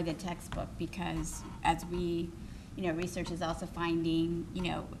or the textbook, because as we, research is also finding,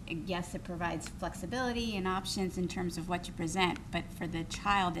 yes, it provides flexibility and options in terms of what to present, but for the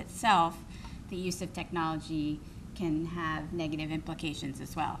child itself, the use of technology can have negative implications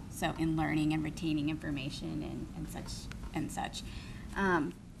as well. So in learning and retaining information and such.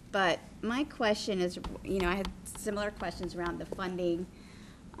 But my question is, I had similar questions around the funding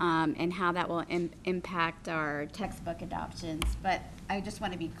and how that will impact our textbook adoptions. But I just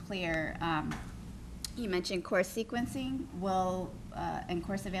want to be clear. You mentioned course sequencing and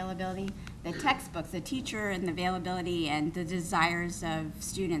course availability. The textbooks, the teacher and the availability and the desires of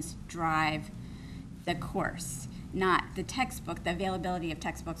students drive the course, not the textbook. The availability of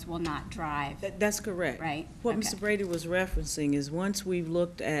textbooks will not drive. That's correct. Right. What Okay. Mr. Brady was referencing is, once we've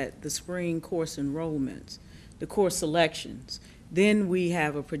looked at the spring course enrollments, the course selections, then we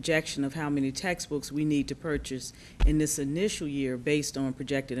have a projection of how many textbooks we need to purchase in this initial year based on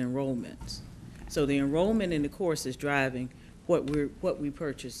projected enrollments. So the enrollment in the course is driving what we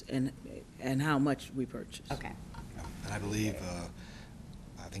purchase and how much we purchase. Okay. And I believe,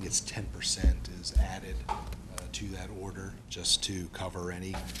 I think it's 10% is added to that order, just to cover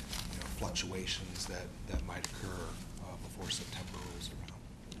any fluctuations that might occur before September rolls around.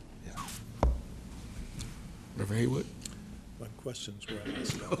 Yeah. Reverend Haywood? My questions were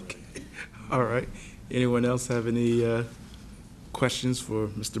asked already. All right. Anyone else have any questions for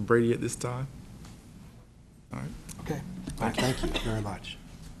Mr. Brady at this time? All right. Okay. All right. Thank you very much.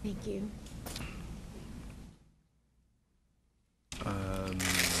 Thank you.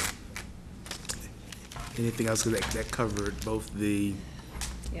 Anything else that covered both the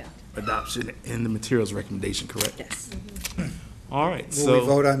Yeah. adoption and the materials recommendation, correct? Yes. All right. Will we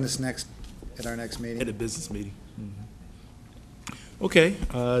vote on this at our next meeting? At a business meeting. Okay,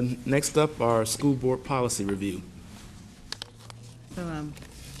 next up, our school board policy review. So,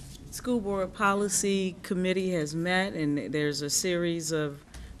 School Board Policy Committee has met, and there's a series of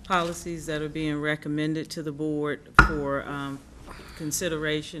policies that are being recommended to the board for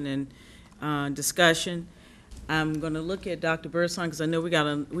consideration and discussion. I'm going to look at Dr. Birdsong, because I know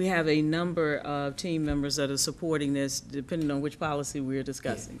we have a number of team members that are supporting this, depending on which policy we're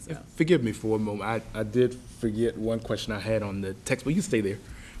discussing. So. Forgive me for a moment. I did forget one question I had on the textbook. You can stay there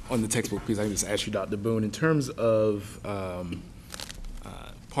on the textbook, please. I can just ask you, Dr. Boone, in terms of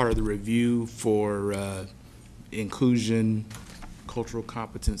part of the review for inclusion, cultural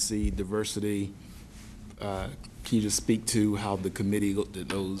competency, diversity, can you just speak to how the committee looked at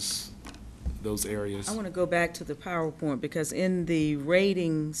those areas? I want to go back to the PowerPoint, because in the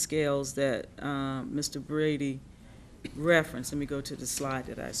rating scales that Mr. Brady referenced, let me go to the slide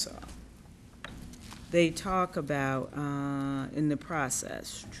that I saw. They talk about, in the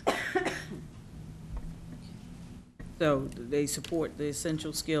process, so they support the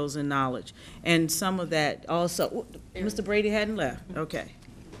essential skills and knowledge. And some of that also, Mr. Brady hadn't left, okay.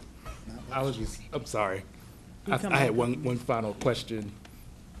 I'm sorry. You I come had back. one final question.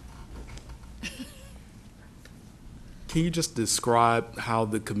 Can you just describe how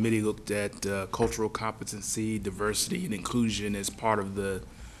the committee looked at cultural competency, diversity, and inclusion as part of the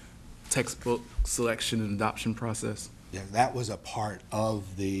textbook selection and adoption process? Yeah, that was a part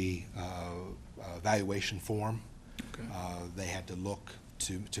of the evaluation form. Okay. They had to look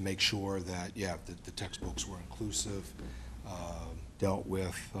to make sure that, the textbooks were inclusive, dealt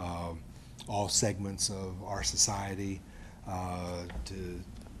with all segments of our society.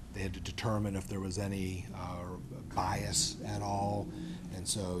 They had to determine if there was any bias at all. And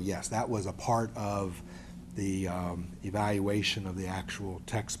so, yes, that was a part of the evaluation of the actual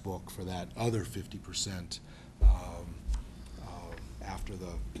textbook for that other 50%. After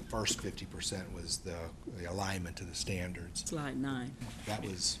the first 50% was the alignment to the standards. Slide 9. That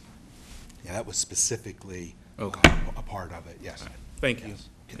was specifically Okay. a part of it, yes. Thank you. Yes.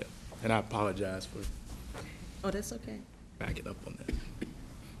 Yeah. And I apologize for Oh, that's okay. backing up on that.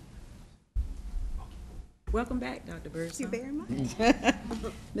 Welcome back, Dr. Birdsong. Thank you very much.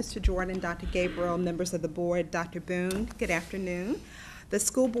 Mr. Jordan, Dr. Gabriel, members of the board, Dr. Boone, good afternoon. The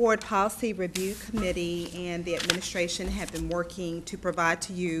School Board Policy Review Committee and the administration have been working to provide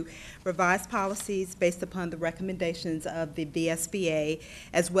to you revised policies based upon the recommendations of the VSBA,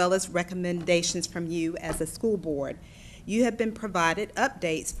 as well as recommendations from you as a school board. You have been provided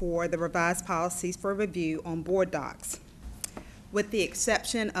updates for the revised policies for review on board docs. With the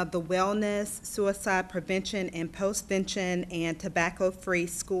exception of the wellness, suicide prevention and postvention, and tobacco-free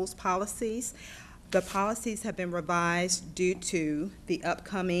schools policies, the policies have been revised due to the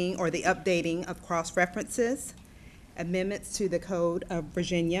upcoming or the updating of cross-references, amendments to the Code of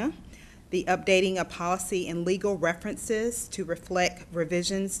Virginia, the updating of policy and legal references to reflect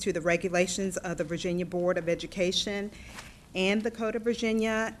revisions to the regulations of the Virginia Board of Education and the Code of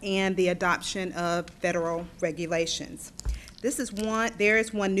Virginia, and the adoption of federal regulations. There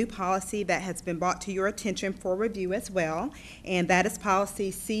is one new policy that has been brought to your attention for review as well, and that is policy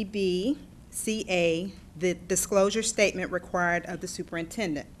CBCA, the disclosure statement required of the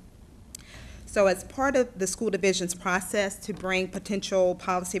superintendent. So as part of the school division's process to bring potential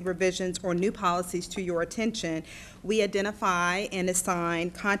policy revisions or new policies to your attention, we identify and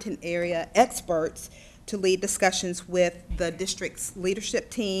assign content area experts to lead discussions with the district's leadership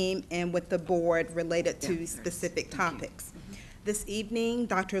team and with the board related to specific topics. This evening,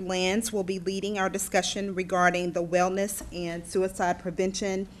 Dr. Lands will be leading our discussion regarding the wellness and suicide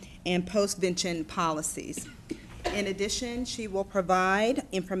prevention and postvention policies. In addition, she will provide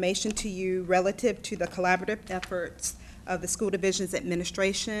information to you relative to the collaborative efforts of the school division's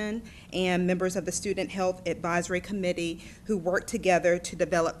administration and members of the Student Health Advisory Committee who work together to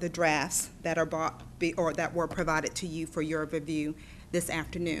develop the drafts that that were provided to you for your review this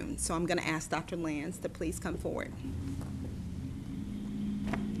afternoon. So I'm going to ask Dr. Lands to please come forward.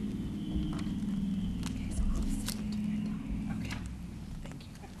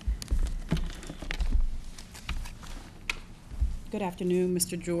 Good afternoon,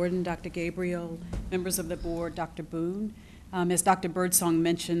 Mr. Jordan, Dr. Gabriel, members of the board, Dr. Boone. As Dr. Birdsong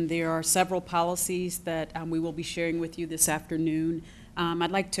mentioned, there are several policies that we will be sharing with you this afternoon.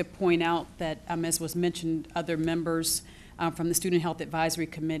 I'd like to point out that, as was mentioned, other members from the Student Health Advisory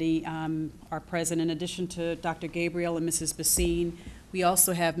Committee are present. In addition to Dr. Gabriel and Mrs. Basine, we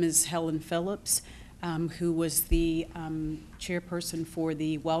also have Ms. Helen Phillips, who was the chairperson for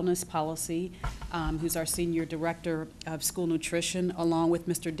the wellness policy, who's our senior director of school nutrition, along with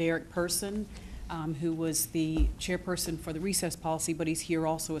Mr. Derek Person, who was the chairperson for the recess policy, but he's here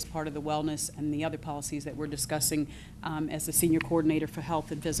also as part of the wellness and the other policies that we're discussing as the senior coordinator for health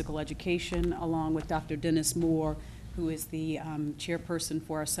and physical education, along with Dr. Dennis Moore, who is the chairperson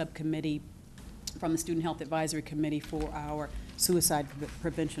for our subcommittee from the Student Health Advisory Committee for our suicide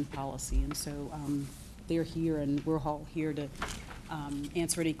prevention policy. And so they're here, and we're all here to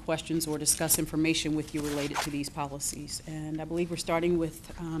answer any questions or discuss information with you related to these policies. And I believe we're starting with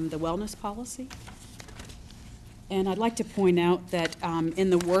the wellness policy. And I'd like to point out that in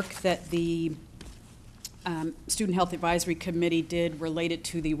the work that the Student Health Advisory Committee did related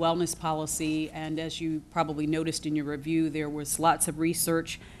to the wellness policy, and as you probably noticed in your review, there was lots of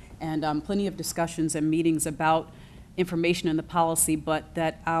research and plenty of discussions and meetings about information in the policy, but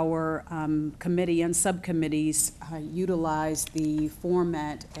that our committee and subcommittees utilized the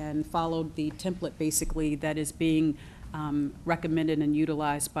format and followed the template basically that is being recommended and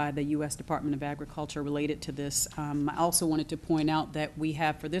utilized by the U.S. Department of Agriculture related to this. I also wanted to point out that we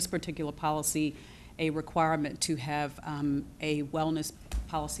have for this particular policy a requirement to have a wellness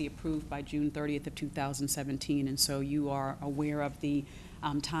policy approved by June 30th of 2017, and so you are aware of the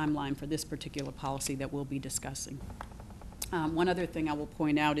timeline for this particular policy that we'll be discussing. One other thing I will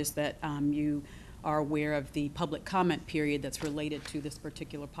point out is that you are aware of the public comment period that's related to this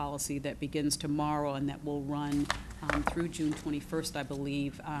particular policy that begins tomorrow and that will run through June 21st, I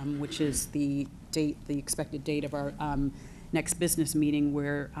believe, which is the date, the expected date of our next business meeting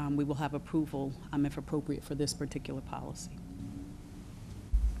where we will have approval, if appropriate, for this particular policy.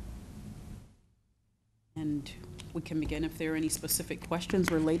 And we can begin if there are any specific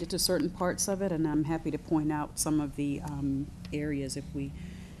questions related to certain parts of it, and I'm happy to point out some of the areas if we,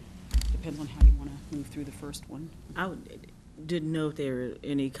 depends on how you want to move through the first one. Didn't know if there were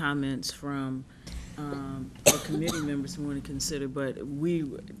any comments from the committee members who want to consider, but we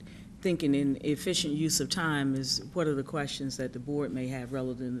thinking in efficient use of time is what are the questions that the board may have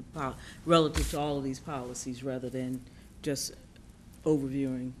relative to all of these policies rather than just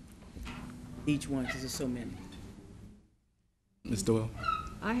overviewing each one because there's so many. Ms. Doyle?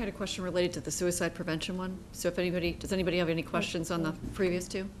 I had a question related to the suicide prevention one. So if anybody, does anybody have any questions on the previous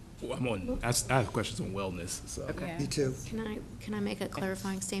two? Well, I have questions on wellness, so. Okay. Yeah. Me too. Can I make a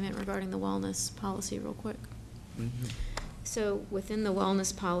clarifying statement regarding the wellness policy real quick? Mm-hmm. So within the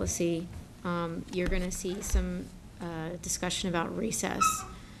wellness policy, you're going to see some discussion about recess.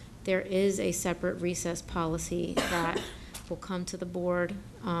 There is a separate recess policy that will come to the board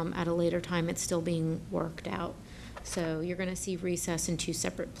at a later time. It's still being worked out. So you're going to see recess in two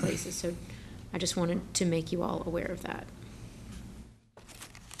separate places. So I just wanted to make you all aware of that.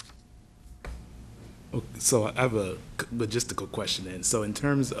 Okay, so I have a logistical question then. So in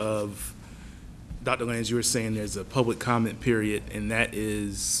terms of, Dr. Lands, you were saying there's a public comment period, and that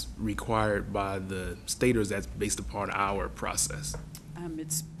is required by the state, or is that based upon our process?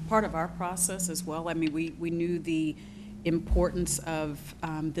 It's part of our process as well. I mean, we knew the importance of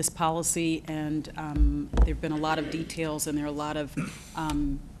this policy, and there have been a lot of details, and there's a lot of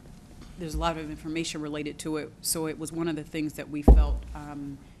information related to it. So it was one of the things that we felt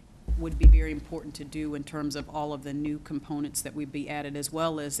would be very important to do in terms of all of the new components that would be added, as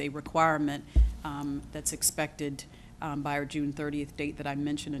well as a requirement that's expected by our June 30th date that I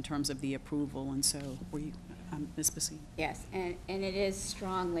mentioned in terms of the approval. And so, were you, Ms. Basine? Yes, and it is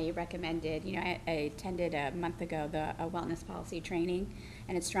strongly recommended. You know, I attended a month ago the wellness policy training,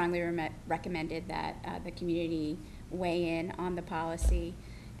 and it's strongly recommended that the community weigh in on the policy.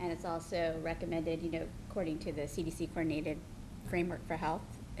 And it's also recommended, you know, according to the CDC coordinated framework for health,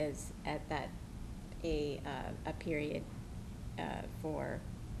 is at that a period for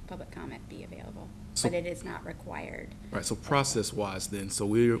public comment be available, So, but it is not required. Right, so process-wise then, so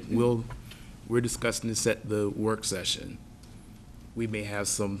we're discussing this at the work session. We may have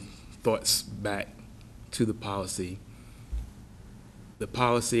some thoughts back to the policy. The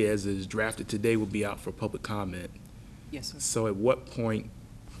policy as is drafted today will be out for public comment. Yes, sir. So at what point,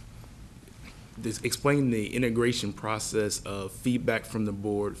 explain the integration process of feedback from the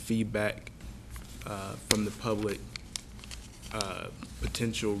board, feedback from the public,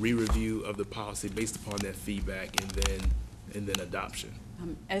 potential re-review of the policy based upon that feedback, and then and then adoption?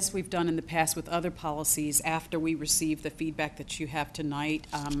 As we've done in the past with other policies, after we receive the feedback that you have tonight,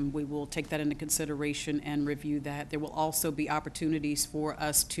 we will take that into consideration and review that. There will also be opportunities for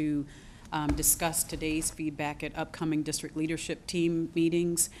us to discuss today's feedback at upcoming district leadership team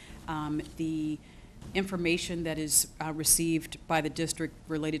meetings. The information that is received by the district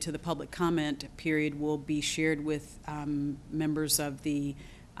related to the public comment period will be shared with members of the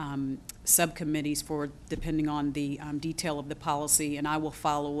subcommittees for, depending on the detail of the policy, and I will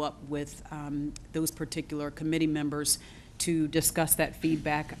follow up with those particular committee members to discuss that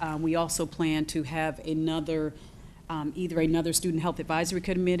feedback. We also plan to have another, either another Student Health Advisory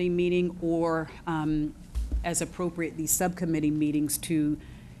Committee meeting or, as appropriate, these subcommittee meetings to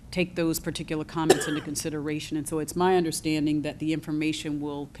take those particular comments into consideration. And so it's my understanding that the information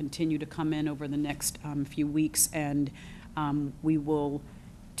will continue to come in over the next few weeks, and we will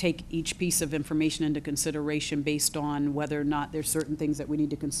take each piece of information into consideration based on whether or not there's certain things that we need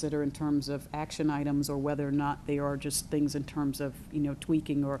to consider in terms of action items, or whether or not they are just things in terms of, you know,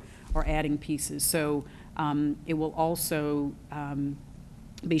 tweaking or adding pieces. So it will also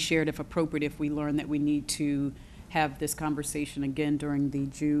be shared if appropriate if we learn that we need to have this conversation again during the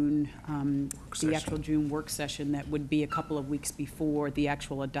June, the actual June work session that would be a couple of weeks before the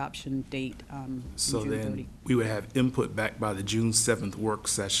actual adoption date. So June then 30. we would have input back by the June 7th work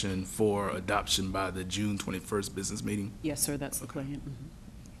session for adoption by the June 21st business meeting? Yes, sir, that's the plan.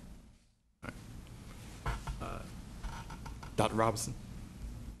 Dr. Robinson?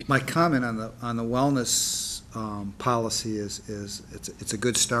 My comment on the wellness policy is it's a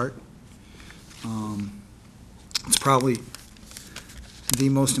good start. It's probably the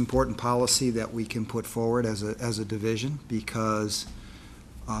most important policy that we can put forward as a division, because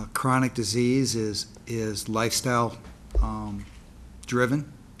chronic disease is lifestyle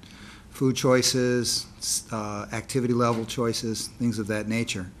driven. Food choices, activity level choices, things of that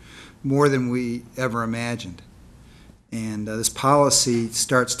nature, more than we ever imagined. And this policy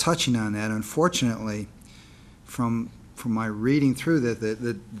starts touching on that. Unfortunately, from my reading through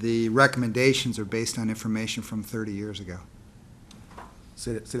the recommendations are based on information from 30 years ago.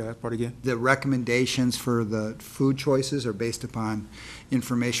 Say that part again? The recommendations for the food choices are based upon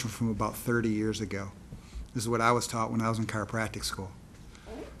information from about 30 years ago. This is what I was taught when I was in chiropractic school.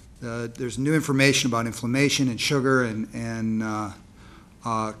 There's new information about inflammation and sugar and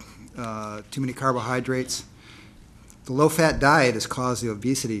too many carbohydrates. The low-fat diet has caused the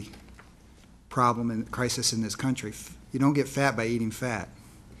obesity problem and crisis in this country. You don't get fat by eating fat.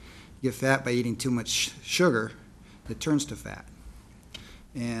 You get fat by eating too much sugar that turns to fat.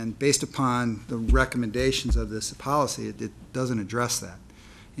 And based upon the recommendations of this policy, it doesn't address that.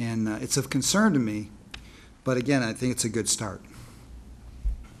 And it's of concern to me, but again, I think it's a good start.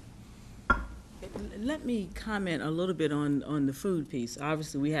 Let me comment a little bit on the food piece.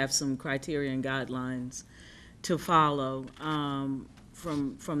 Obviously, we have some criteria and guidelines to follow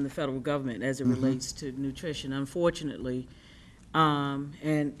from the federal government as it relates to nutrition. Unfortunately, and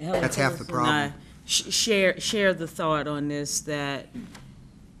Helen That's half the problem. And I share the thought on this, that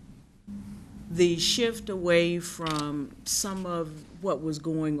the shift away from some of what was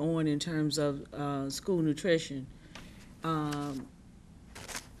going on in terms of school nutrition,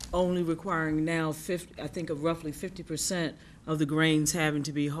 only requiring now I think of roughly 50% of the grains having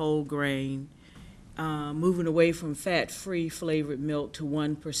to be whole grain, moving away from fat-free flavored milk to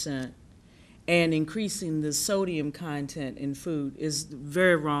 1%, and increasing the sodium content in food is the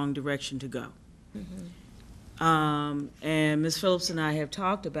very wrong direction to go. And Ms. Phillips and I have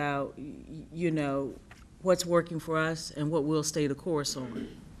talked about, you know, what's working for us and what we'll stay the course on.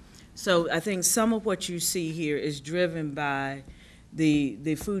 So I think some of what you see here is driven by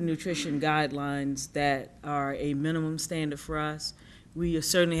the food nutrition guidelines that are a minimum standard for us. We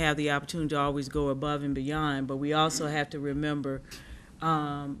certainly have the opportunity to always go above and beyond, but we also have to remember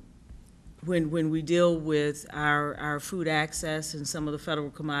when we deal with our food access and some of the federal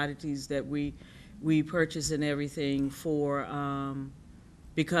commodities that we purchase and everything for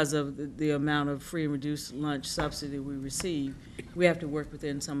because of the amount of free and reduced lunch subsidy we receive, we have to work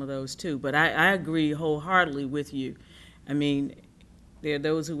within some of those too. But I agree wholeheartedly with you. I mean, there are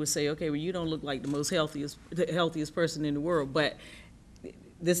those who would say, okay, well, you don't look like the healthiest person in the world, but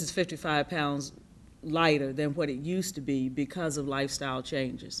this is 55 pounds lighter than what it used to be because of lifestyle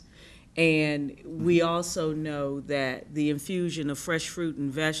changes. And we also know that the infusion of fresh fruit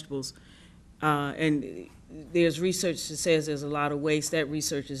and vegetables, and there's research that says there's a lot of waste. That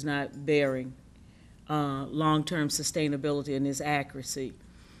research is not bearing long-term sustainability and its accuracy.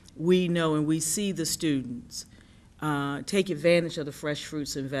 We know and we see the students take advantage of the fresh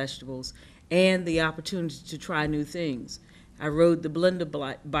fruits and vegetables and the opportunity to try new things. I rode the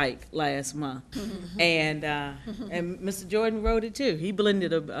blender bike last month, and Mr. Jordan rode it too. He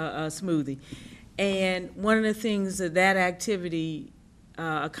blended a smoothie. And one of the things that activity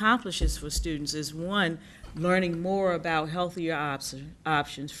accomplishes for students is, one, learning more about healthier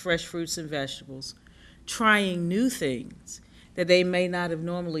options, fresh fruits and vegetables, trying new things that they may not have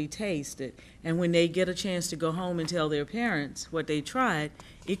normally tasted. And when they get a chance to go home and tell their parents what they tried,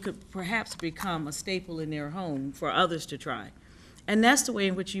 it could perhaps become a staple in their home for others to try. And that's the way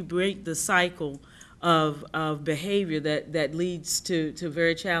in which you break the cycle of behavior that leads to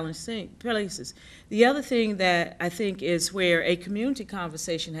very challenging places. The other thing that I think is where a community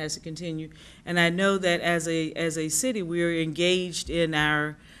conversation has to continue, and I know that as a city we're engaged in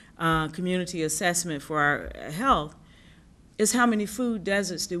our community assessment for our health, is how many food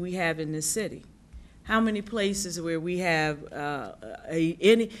deserts do we have in this city? How many places where we have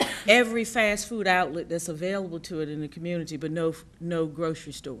every fast food outlet that's available to it in the community, but no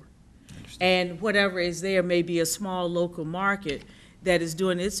grocery store? And whatever is there may be a small local market that is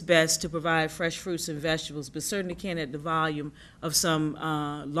doing its best to provide fresh fruits and vegetables, but certainly can't at the volume of some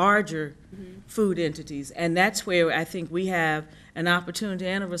larger food entities. And that's where I think we have an opportunity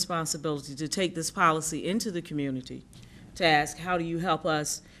and a responsibility to take this policy into the community, to ask, how do you help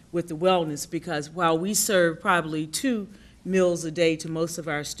us with the wellness? Because while we serve probably 2 meals a day to most of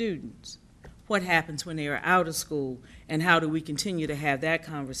our students, what happens when they are out of school, and how do we continue to have that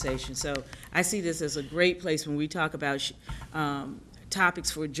conversation? So I see this as a great place when we talk about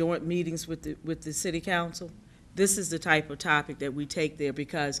topics for joint meetings with the city council. This is the type of topic that we take there,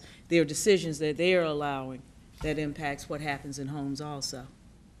 because there are decisions that they are allowing that impacts what happens in homes also.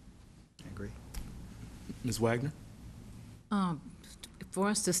 I agree. Ms. Wagner? For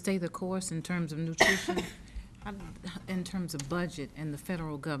us to stay the course in terms of nutrition, in terms of budget and the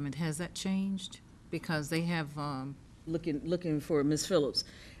federal government, has that changed? Because they have looking for Ms. Phillips.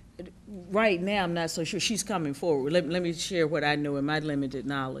 Right now, I'm not so sure. She's coming forward. Let me share what I know in my limited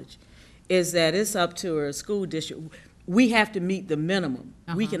knowledge, is that it's up to a school district. We have to meet the minimum.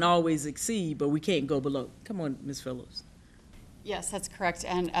 We can always exceed, but we can't go below. Come on, Ms. Phillips. Yes, that's correct.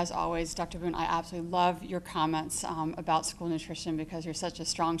 And as always, Dr. Boone, I absolutely love your comments about school nutrition, because you're such a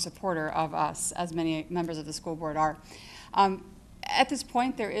strong supporter of us, as many members of the school board are. At this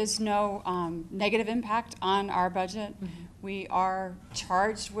point, there is no negative impact on our budget. We are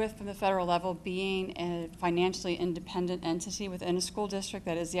charged with, from the federal level, being a financially independent entity within a school district.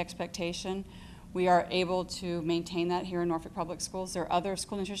 That is the expectation. We are able to maintain that here in Norfolk Public Schools. There are other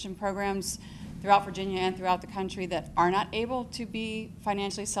school nutrition programs throughout Virginia and throughout the country that are not able to be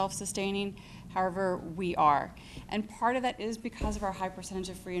financially self-sustaining. However, we are. And part of that is because of our high percentage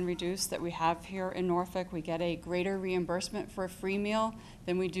of free and reduced that we have here in Norfolk. We get a greater reimbursement for a free meal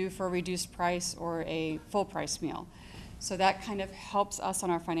than we do for a reduced price or a full price meal. So that kind of helps us on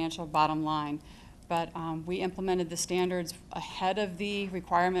our financial bottom line. But we implemented the standards ahead of the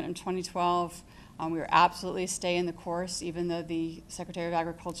requirement in 2012. We are absolutely staying the course, even though the Secretary of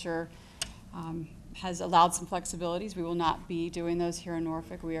Agriculture has allowed some flexibilities. We will not be doing those here in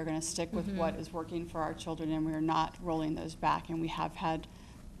Norfolk. We are going to stick with what is working for our children, and we are not rolling those back. And we have had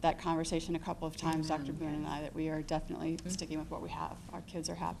that conversation a couple of times, Dr. Boone and I, that we are definitely sticking with what we have. Our kids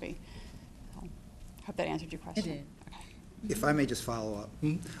are happy. So, hope that answered your question. It did. Okay. If I may just follow up,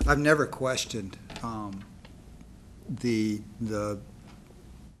 I've never questioned the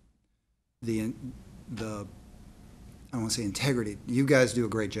I don't want to say integrity. You guys do a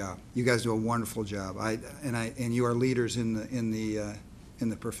great job. You guys do a wonderful job. And you are leaders in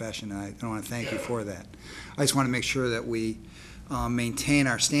the profession. And I want to thank you for that. I just want to make sure that we maintain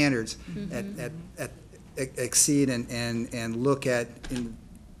our standards, exceed and look at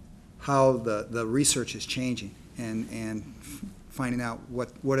how the research is changing, and finding out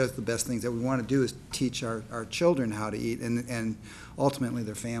what are the best things that we want to do is teach our children how to eat, and ultimately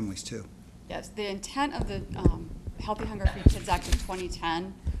their families too. Yes, the intent of the Healthy Hunger Free Kids Act of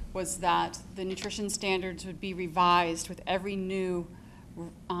 2010 was that the nutrition standards would be revised with every new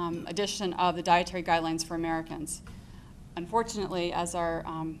edition of the dietary guidelines for Americans. Unfortunately, as our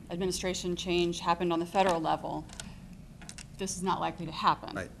administration change happened on the federal level, this is not likely to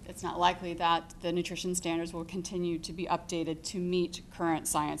happen. Right. It's not likely that the nutrition standards will continue to be updated to meet current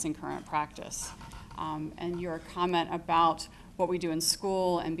science and current practice. And your comment about what we do in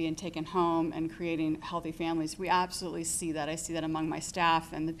school and being taken home and creating healthy families, we absolutely see that. I see that among my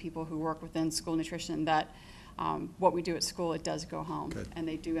staff and the people who work within school nutrition, that what we do at school, it does go home. Good. And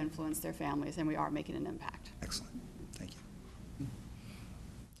they do influence their families, and we are making an impact. Excellent. Thank you.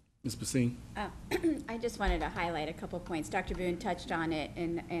 Ms. Basine? I just wanted to highlight a couple points. Dr. Boone touched on it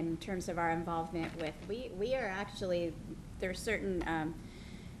in terms of our involvement with, we are actually there are certain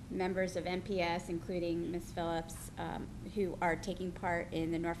members of NPS, including Ms. Phillips, who are taking part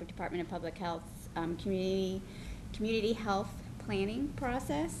in the Norfolk Department of Public Health's community health planning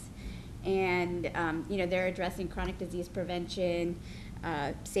process. And, you know, they're addressing chronic disease prevention,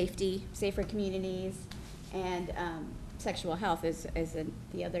 safer communities, and sexual health is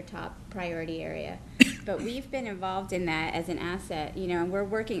the other top priority area. But we've been involved in that as an asset, you know, and we're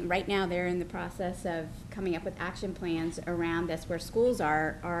working, right now they're in the process of coming up with action plans around this, where schools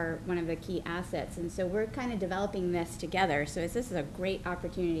are one of the key assets. And so we're kind of developing this together. So this is a great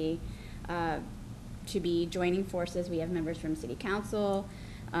opportunity to be joining forces. We have members from City Council,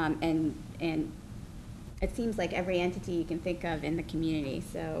 and it seems like every entity you can think of in the community.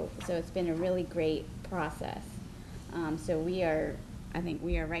 So it's been a really great process. So I think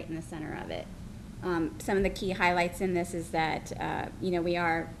we are right in the center of it. Some of the key highlights in this is that, you know,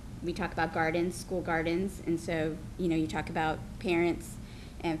 we talk about gardens, school gardens, and so, you know, you talk about parents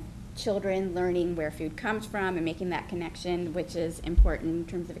and children learning where food comes from and making that connection, which is important in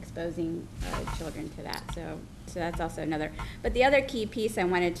terms of exposing children to that. So that's also another. But the other key piece I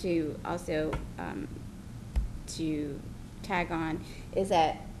wanted to also to tag on is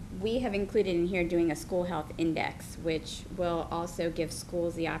that we have included in here doing a school health index, which will also give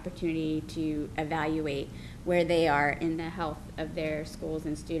schools the opportunity to evaluate where they are in the health of their schools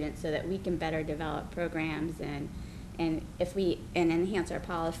and students, so that we can better develop programs and enhance our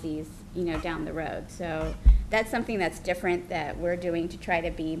policies, you know, down the road. So that's something that's different that we're doing to try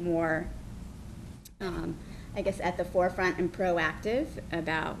to be more, I guess, at the forefront and proactive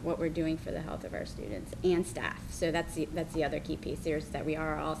about what we're doing for the health of our students and staff. So that's the other key piece here, is that we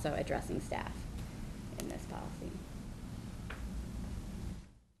are also addressing staff in this policy.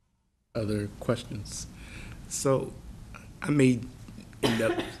 Other questions? So I may end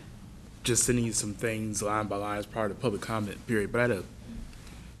up just sending you some things line by line as part of the public comment period, but I had a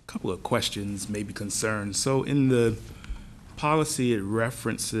couple of questions, maybe concerns. So in the policy, it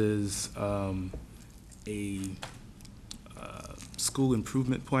references a school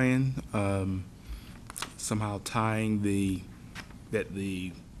improvement plan, somehow tying that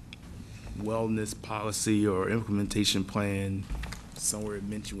the wellness policy or implementation plan, somewhere it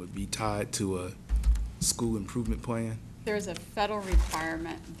mentioned, would be tied to a school improvement plan. There's a federal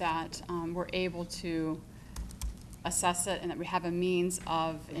requirement that we're able to assess it and that we have a means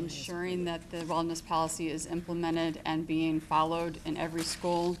of ensuring that the wellness policy is implemented and being followed in every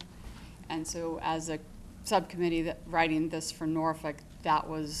school. And so as a subcommittee that writing this for Norfolk, that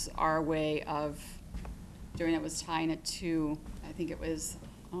was our way of doing it, was tying it to, I think it was,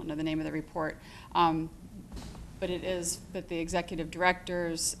 I don't know the name of the report, but it is that the executive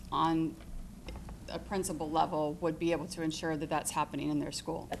directors on a principal level would be able to ensure that that's happening in their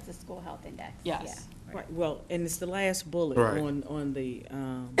school. That's the school health index. Yes. Yeah. Right, well, and it's the last bullet Right. on the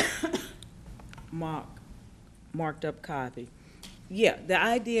marked up copy. Yeah, the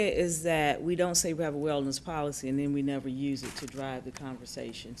idea is that we don't say we have a wellness policy and then we never use it to drive the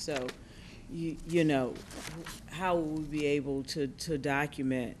conversation. So, you know, how will we be able to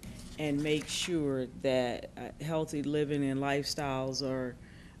document and make sure that healthy living and lifestyles are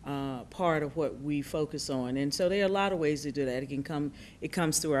part of what we focus on? And so there are a lot of ways to do that. It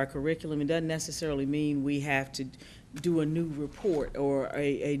comes through our curriculum. It doesn't necessarily mean we have to do a new report or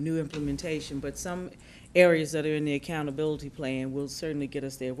a new implementation, but some areas that are in the accountability plan will certainly get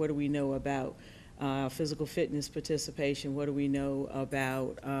us there. What do we know about physical fitness participation? What do we know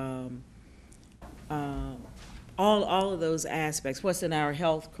about all of those aspects? What's in our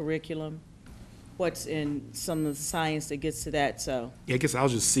health curriculum? What's in some of the science that gets to that? So Yeah, I guess I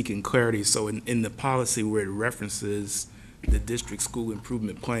was just seeking clarity. So in the policy where it references the district school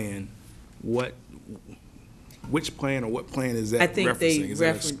improvement plan, which plan or what plan is that I think referencing? Is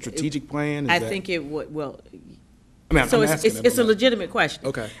that a strategic plan? I think it would, well, I mean, so I'm asking, it's a legitimate question.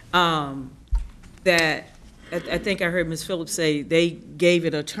 Okay. That I think I heard Ms. Phillips say they gave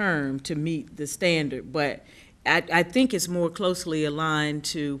it a term to meet the standard, but I think it's more closely aligned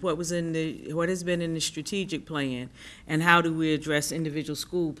to what has been in the strategic plan and how do we address individual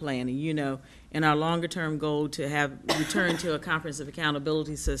school planning. You know, in our longer term goal to have return to a comprehensive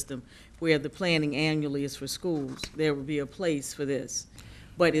accountability system where the planning annually is for schools, there will be a place for this.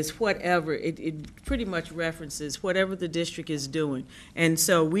 But it's whatever, it pretty much references whatever the district is doing. And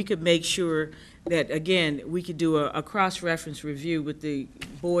so we could make sure that, again, we could do a cross-reference review with the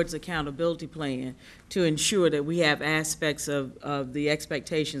board's accountability plan to ensure that we have aspects of the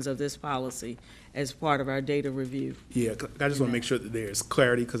expectations of this policy as part of our data review. Yeah, I just want to make sure that there's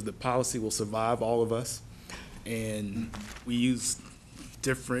clarity, because the policy will survive all of us. And we use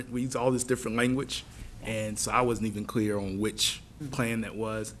all this different language. And so I wasn't even clear on which plan that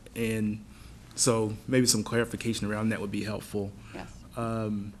was. And so maybe some clarification around that would be helpful. Yes.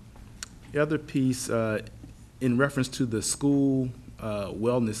 The other piece, in reference to the school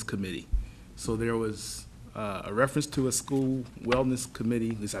wellness committee. So there was a reference to a school wellness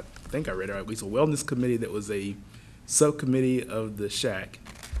committee, at least I think I read it right, at least a wellness committee that was a subcommittee of the SHAC.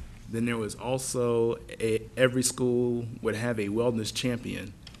 Then there was also every school would have a wellness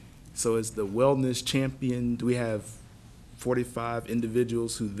champion. So is the wellness champion, do we have 45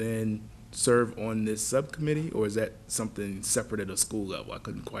 individuals who then serve on this subcommittee, or is that something separate at a school level? I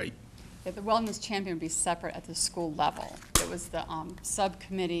couldn't quite. Yeah, the wellness champion would be separate at the school level. It was the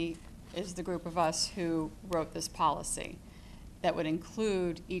subcommittee is the group of us who wrote this policy that would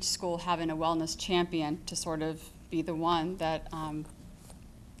include each school having a wellness champion to sort of be the one that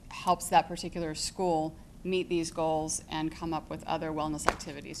helps that particular school meet these goals and come up with other wellness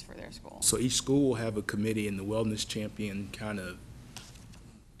activities for their school. So each school will have a committee, and the wellness champion kind of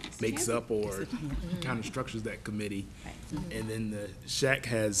makes up or kind of structures that committee. And then the SHAC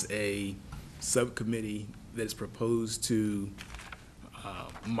has a subcommittee that is proposed to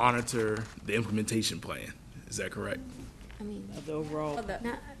monitor the implementation plan. Is that correct? I mean, The overall.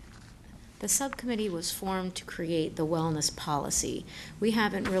 the subcommittee was formed to create the wellness policy. We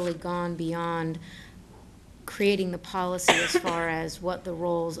haven't really gone beyond creating the policy as far as what the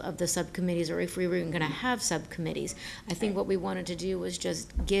roles of the subcommittees, or if we were even going to have subcommittees. I think what we wanted to do was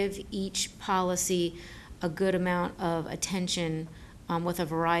just give each policy a good amount of attention with a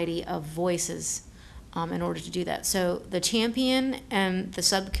variety of voices in order to do that. So the champion and the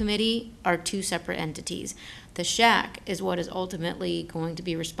subcommittee are two separate entities. The SHAC is what is ultimately going to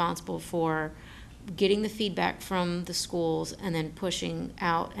be responsible for getting the feedback from the schools and then pushing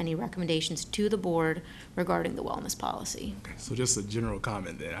out any recommendations to the board regarding the wellness policy. Okay, so just a general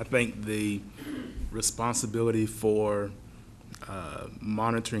comment there. I think the responsibility for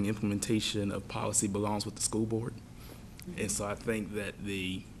monitoring implementation of policy belongs with the school board. And so I think that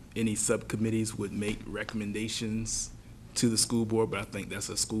any subcommittees would make recommendations to the school board, but I think that's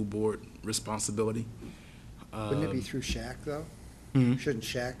a school board responsibility. Wouldn't it be through SHAC, though? Mhm. Shouldn't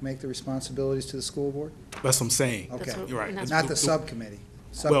SHAC make the responsibilities to the school board? That's what I'm saying. Okay. You're right. Not the subcommittee.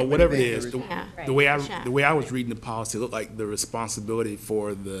 Well, whatever it Subcommittee is, make the the way SHAC. the way I was reading the policy, it looked like the responsibility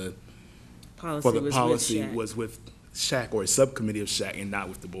for the Policy policy SHAC. was with SHAC or a subcommittee of SHAC and not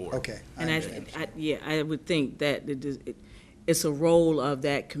with the board. Okay. And understand. I would think that it's a role of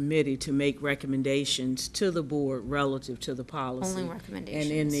that committee to make recommendations to the board relative to the policy. Only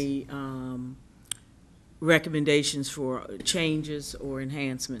recommendations. And in the recommendations for changes or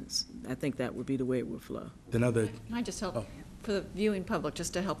enhancements, I think that would be the way it would flow. Then other, Can I just help, Oh. for the viewing public,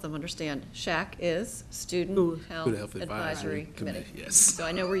 just to help them understand, SHAC is Student School Health Advisory Committee. Yes, So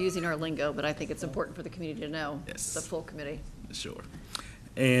I know we're using our lingo, but I think it's important for the community to know. Yes. It's the full committee. sure.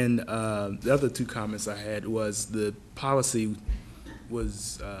 And the other two comments I had was the policy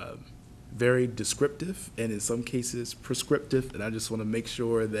was very descriptive and in some cases prescriptive, and I just want to make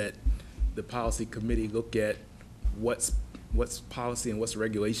sure that the policy committee look at what's policy and what's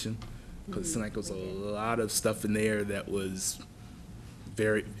regulation, because it seemed like there was a lot of stuff in there that was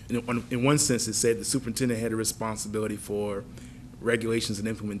very, in one sense, it said the superintendent had a responsibility for regulations and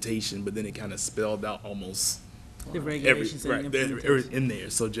implementation, but then it kind of spelled out almost The regulations and implementation. in there.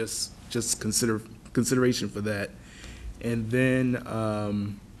 So just consideration for that. And then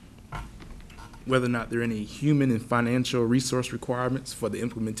whether or not there are any human and financial resource requirements for the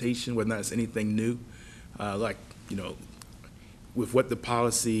implementation, whether or not it's anything new, like, with what the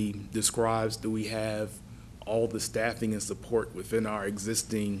policy describes, do we have all the staffing and support within our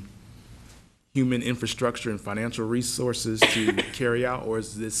existing human infrastructure and financial resources to carry out, or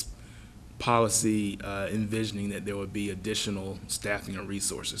is this policy envisioning that there would be additional staffing and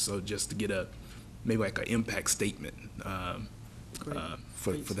resources? So just to get maybe like an impact statement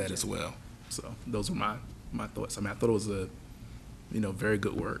for that as well. So those are my thoughts. I mean, I thought it was very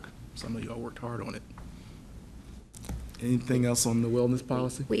good work. So I know you all worked hard on it. Anything else on the wellness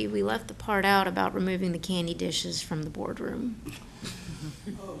policy? We left the part out about removing the candy dishes from the boardroom.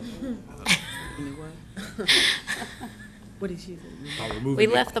 What did she say? We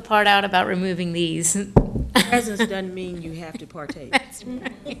left the part out about removing these. Presence doesn't mean you have to partake.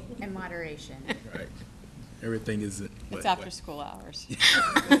 In moderation. Right. Everything is It's after school hours.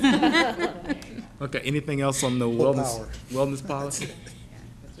 Okay, anything else on the Full power. wellness policy?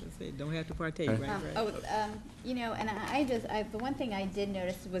 Don't have to partake, Okay. right? And the one thing I did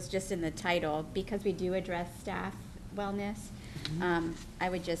notice was just in the title, because we do address staff wellness, I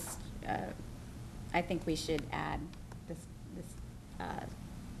would just, I think we should add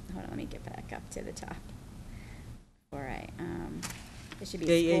hold on, let me get back up to the top. All right, it should be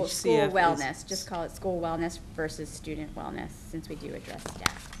JHCF school is- wellness, just call it school wellness versus student wellness, since we do address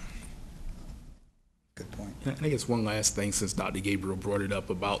staff. Good point. I think it's one last thing, since Dr. Gabriel brought it up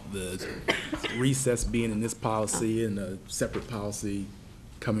about the recess being in this policy and a separate policy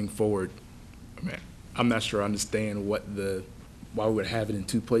coming forward. I mean, I'm not sure I understand why we would have it in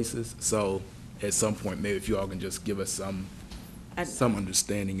two places. So at some point, maybe if you all can just give us some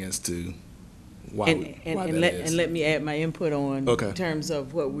understanding as to why that is. And let me add my input on Okay. in terms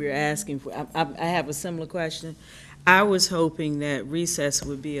of what we're asking for. I have a similar question. I was hoping that recess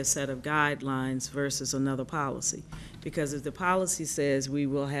would be a set of guidelines versus another policy. Because if the policy says we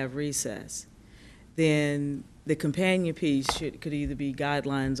will have recess, then the companion piece could either be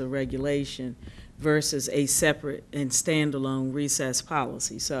guidelines or regulation versus a separate and standalone recess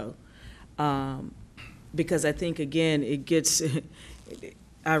policy. So, because I think, again, it gets,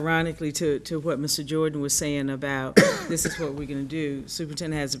 ironically, to what Mr. Jordan was saying about this is what we're going to do.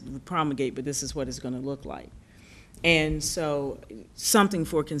 Superintendent has to promulgate, but this is what it's going to look like. And so, something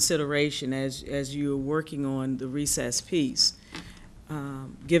for consideration as you're working on the recess piece,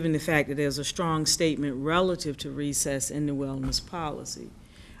 given the fact that there's a strong statement relative to recess in the wellness policy.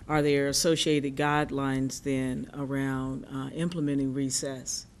 Are there associated guidelines then around implementing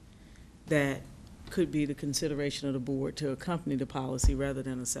recess that could be the consideration of the board to accompany the policy rather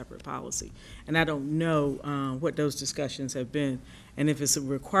than a separate policy? And I don't know what those discussions have been and if it's a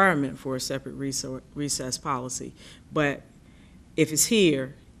requirement for a separate recess policy. But if it's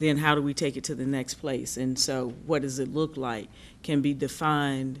here, then how do we take it to the next place? And so what does it look like? Can be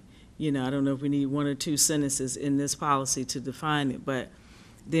defined, I don't know if we need one or two sentences in this policy to define it, but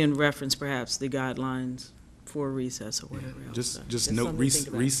then reference perhaps the guidelines for recess or whatever else. Just note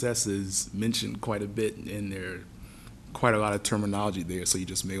recess is mentioned quite a bit in there, quite a lot of terminology there, so you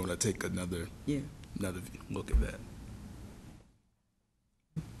just may want to take another look at that.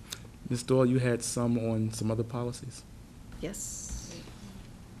 Ms. Doyle, you had some on some other policies? Yes.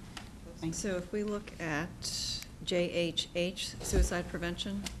 So if we look at JHH, suicide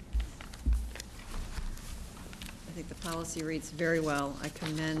prevention, I think the policy reads very well. I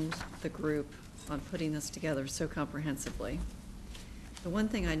commend the group on putting this together so comprehensively. The one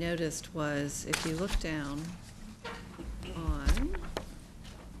thing I noticed was if you look down on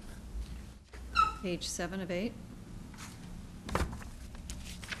page 7 of 8,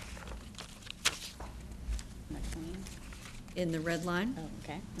 in the red line. Oh,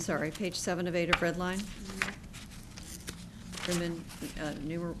 okay. Sorry, page 7 of 8 of red line. Roman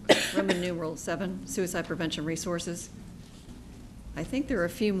numeral 7, suicide prevention resources. I think there are a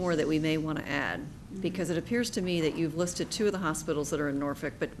few more that we may want to add, because it appears to me that you've listed 2 of the hospitals that are in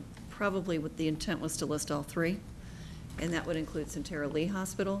Norfolk, but probably what the intent was to list all 3. And that would include Centera Lee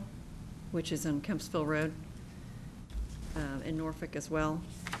Hospital, which is on Kempsville Road, in Norfolk as well.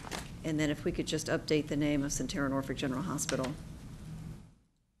 And then if we could just update the name of Centera Norfolk General Hospital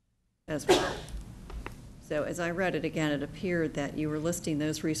as well. So as I read it again, it appeared that you were listing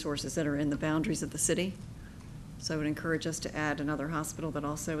those resources that are in the boundaries of the city. So I would encourage us to add another hospital that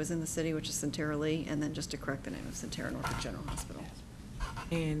also is in the city, which is Centera Lee, and then just to correct the name of Centera Norfolk General Hospital.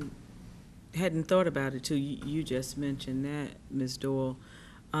 And hadn't thought about it till you just mentioned that, Ms. Doyle.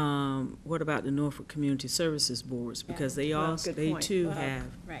 What about the Norfolk Community Services Boards? Because they too have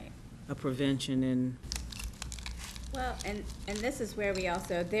a prevention and. Well, and this is where we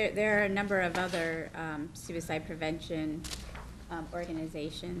also, there are a number of other suicide prevention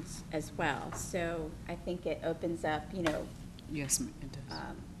organizations as well. So I think it opens up, Yes, it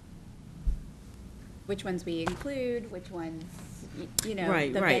does. which ones we include, which ones,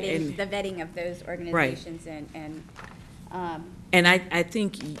 Right, the right, vetting of those organizations And I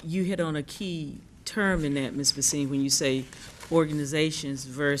think you hit on a key term in that, Ms. Basine, when you say organizations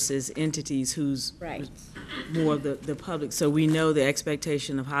versus entities who's Right. more of the public. So we know the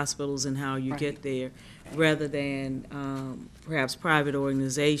expectation of hospitals and how you get there, rather than perhaps private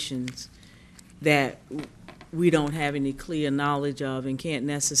organizations that we don't have any clear knowledge of and can't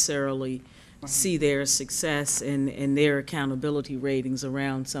necessarily see their success and their accountability ratings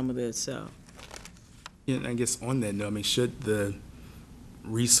around some of this, so. Yeah, and I guess on that note, should the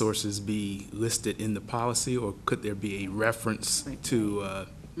resources be listed in the policy, or could there be a reference to a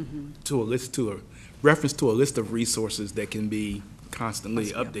list of resources that can be constantly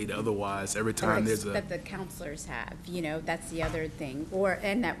updated? Otherwise, every time there's that the counselors have, that's the other thing,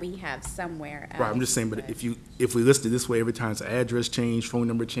 and that we have somewhere else. Right, I'm just saying, but if we list it this way, every time it's an address change, phone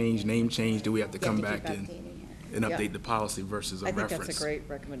number change, name change, do we have to come back and update the policy versus a reference? I think that's a great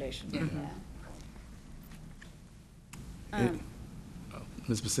recommendation.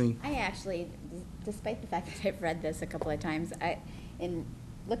 Ms. Basine? I actually, despite the fact that I've read this a couple of times, in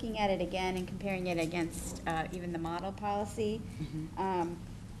looking at it again and comparing it against even the model policy, I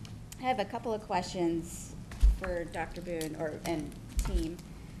have a couple of questions for Dr. Boone and team.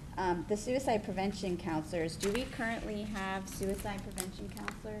 The suicide prevention counselors, do we currently have suicide prevention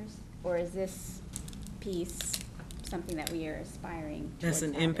counselors? Or is this piece something that we are aspiring towards That's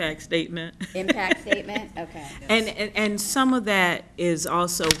an having? impact statement. Impact statement, okay. And some of that is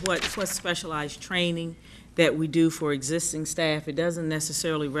also what specialized training that we do for existing staff. It doesn't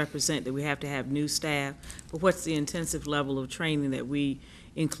necessarily represent that we have to have new staff, but what's the intensive level of training that we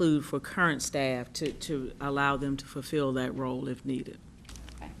include for current staff to allow them to fulfill that role if needed.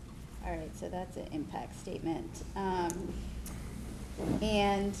 Okay. All right, so that's an impact statement.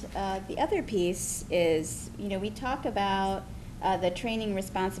 And the other piece is, we talk about the training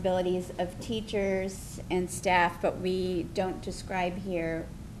responsibilities of teachers and staff, but we don't describe here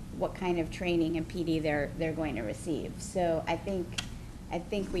what kind of training and PD they're going to receive. So I think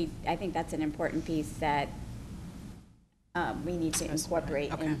that's an important piece that we need to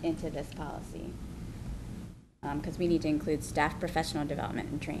incorporate into this policy. Because we need to include staff professional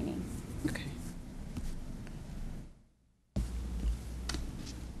development and training. Okay.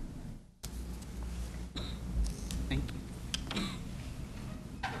 Thank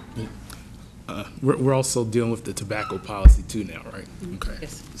you. We're also dealing with the tobacco policy too now, right? Okay.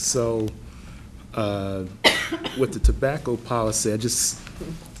 Yes. So, with the tobacco policy, I just,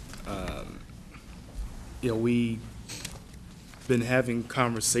 we've been having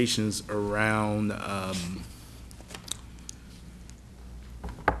conversations around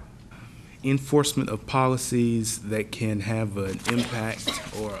enforcement of policies that can have an impact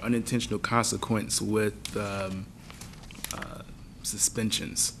or unintentional consequence with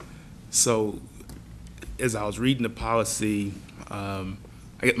suspensions. So as I was reading the policy,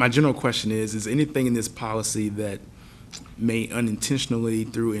 my general question is anything in this policy that may unintentionally,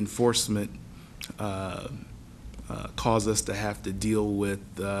 through enforcement, cause us to have to deal with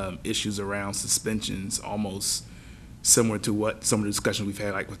issues around suspensions, almost similar to what some of the discussions we've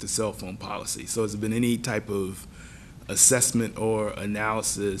had, like with the cell phone policy. So has there been any type of assessment or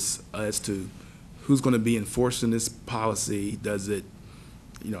analysis as to who's going to be enforcing this policy? Does it,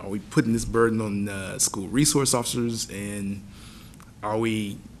 are we putting this burden on school resource officers, and are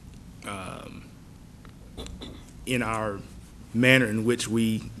we, in our manner in which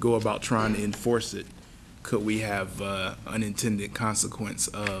we go about trying to enforce it, could we have unintended consequence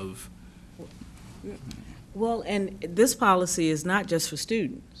of? Well, and this policy is not just for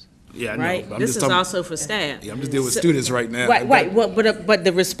students. Yeah, I know, right? but I'm This just is talking- also for staff. Yeah, I'm just dealing with students right now. Right. Well, but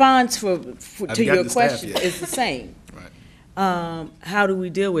the response to gotten your to staff question yet. is the same. Right. How do we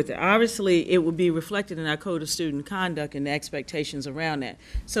deal with it? Obviously, it would be reflected in our code of student conduct and the expectations around that.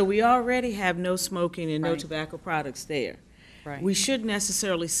 So we already have no smoking and no Right. tobacco products there. Right. We shouldn't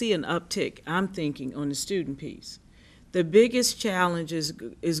necessarily see an uptick, I'm thinking, on the student piece. The biggest challenge is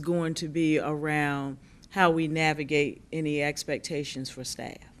going to be around how we navigate any expectations for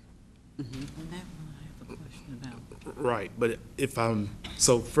staff. And that one I have a question about. Right, but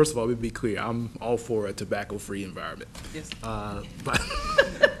so first of all, let me be clear, I'm all for a tobacco-free environment. Yes. But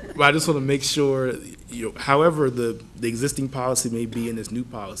I just want to make sure, however the existing policy may be and this new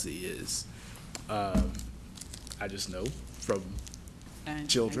policy is, I just know from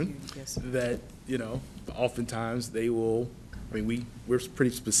children that, oftentimes they will, we're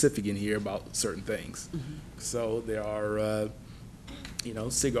pretty specific in here about certain things. So there are,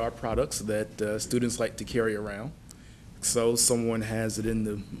 cigar products that students like to carry around. So someone has it in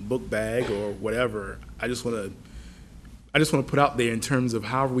the book bag or whatever. I just want to put out there in terms of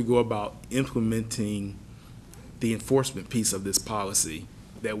how we go about implementing the enforcement piece of this policy,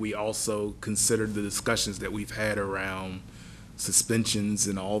 that we also consider the discussions that we've had around suspensions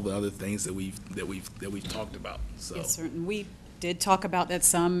and all the other things that we've talked about. So. Yes, sir. And we did talk about that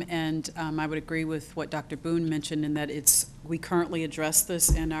some, and I would agree with what Dr. Boone mentioned in that we currently address this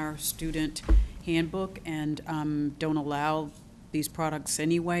in our student handbook and don't allow these products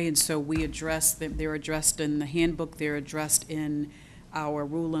anyway, and so we address them. They're addressed in the handbook, they're addressed in our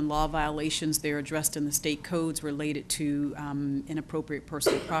rule and law violations, they're addressed in the state codes related to inappropriate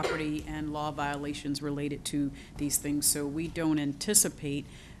personal property and law violations related to these things. So we don't anticipate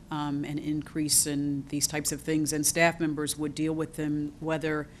an increase in these types of things, and staff members would deal with them,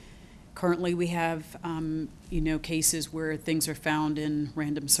 whether currently we have, cases where things are found in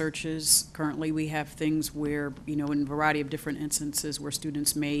random searches. Currently we have things where, in a variety of different instances where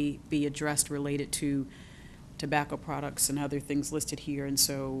students may be addressed related to tobacco products and other things listed here, and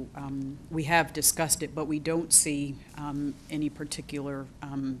so we have discussed it, but we don't see any particular,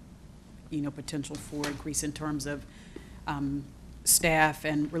 potential for increase in terms of staff,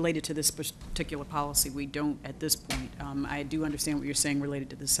 and related to this particular policy, we don't at this point. I do understand what you're saying related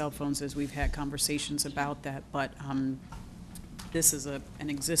to the cell phones, as we've had conversations about that, but this is an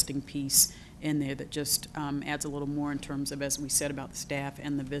existing piece in there that just adds a little more in terms of, as we said, about the staff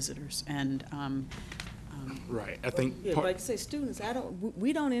and the visitors. And Right, I think. Yeah, like I say, students,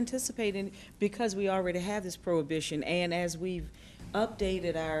 we don't anticipate any, because we already have this prohibition, and as we've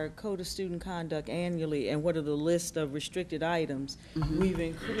updated our Code of Student Conduct annually, and what are the list of restricted items, we've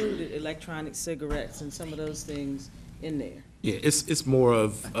included electronic cigarettes and some of those things in there. Yeah, it's more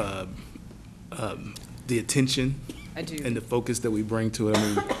of the attention I do. and the focus that we bring to it. I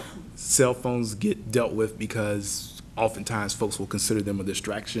mean, cell phones get dealt with because oftentimes folks will consider them a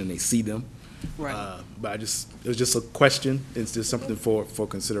distraction, and they see them. Right. But it was just a question. It's just something for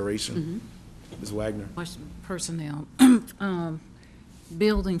consideration. Ms. Wagner. Question, personnel,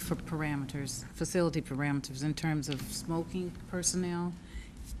 building for parameters, facility parameters in terms of smoking personnel,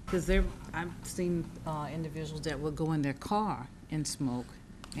 because I've seen individuals that will go in their car and smoke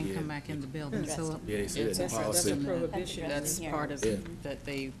and come back in the building. So Yeah, they said it's a That's policy. a prohibition. That's part of it, that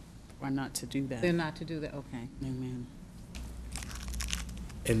they are not to do that. they're not to do that, okay. Amen.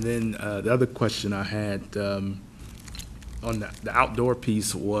 And then the other question I had on the outdoor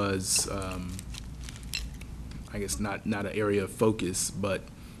piece was, I guess not an area of focus, but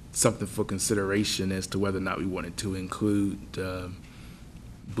something for consideration as to whether or not we wanted to include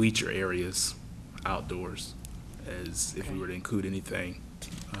bleacher areas outdoors, as if we were to include anything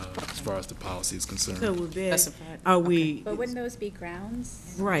as far as the policy is concerned. So with that, Specified. are we, But wouldn't those be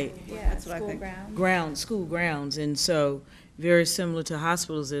grounds? right, Yeah, That's what I school think. grounds. school grounds, and so very similar to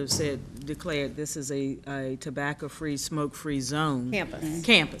hospitals that have declared this is a tobacco-free, smoke-free zone. Campus.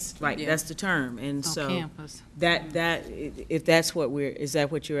 Campus, right, Yeah. that's the term, and On so. campus. If that's what is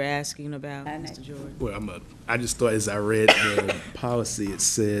that what you're asking about, And Mr. Jordan? Well, I just thought as I read the policy, it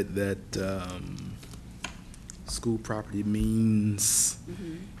said that school property means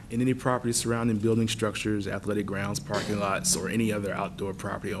in any property surrounding building structures, athletic grounds, parking lots, or any other outdoor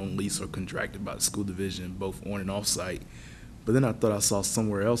property owned, leased, or contracted by the school division, both on and off site. But then I thought I saw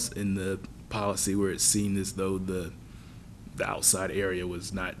somewhere else in the policy where it seemed as though the outside area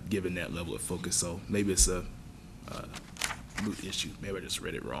was not given that level of focus. So maybe it's a moot issue. Maybe I just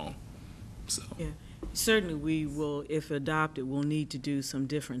read it wrong. So. Yeah, certainly we will, if adopted, we'll need to do some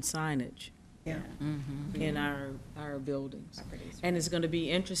different signage Yeah. in our buildings. And it's going to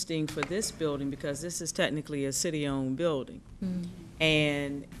be interesting for this building, because this is technically a city-owned building.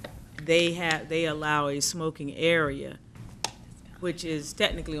 And they allow a smoking area, which is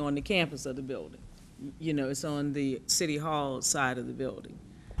technically on the campus of the building. You know, it's on the city hall side of the building.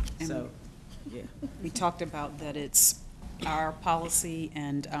 So, yeah. We talked about that it's our policy,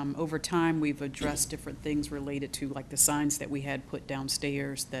 and over time, we've addressed different things related to, like the signs that we had put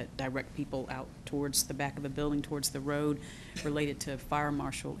downstairs that direct people out towards the back of the building, towards the road, related to fire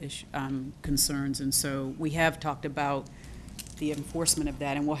marshal concerns. And so we have talked about the enforcement of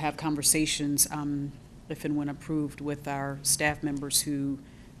that, and we'll have conversations, if and when approved, with our staff members who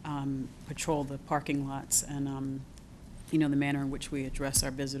patrol the parking lots, and the manner in which we address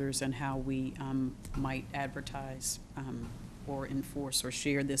our visitors, and how we might advertise or enforce or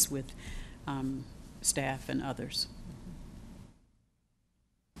share this with staff and others.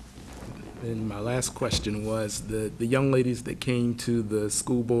 And my last question was, the young ladies that came to the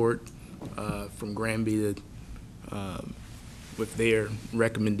school board from Granby with their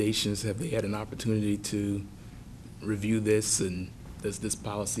recommendations, have they had an opportunity to review this, and does this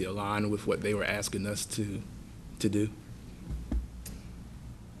policy align with what they were asking us to do?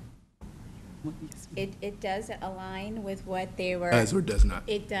 It does align with what they were. Does or does not?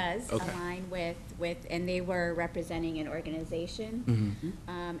 It does Okay. align with, and they were representing an organization,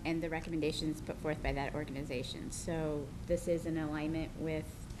 and the recommendations put forth by that organization. So this is in alignment with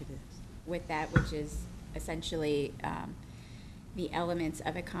that, which is essentially the elements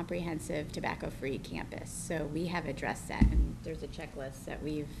of a comprehensive tobacco-free campus. So we have addressed that, and there's a checklist that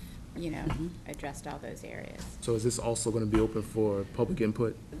we've, addressed all those areas. So is this also going to be open for public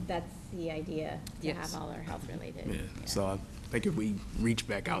input? That's the idea, to Yes. have all our health-related. Yeah, so I think if we reach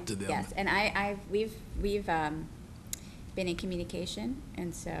back out to them. Yes, and we've been in communication,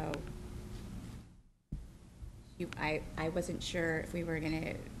 and so I wasn't sure if we were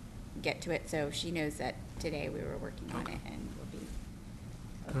gonna get to it, so she knows that today we were working on it, and we'll be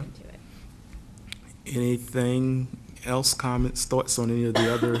open to it. Anything else, comments, thoughts on any of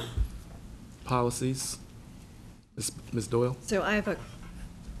the other policies? Ms. Doyle? So I have a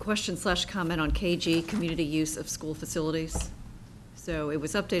question/comment on KG, community use of school facilities. So it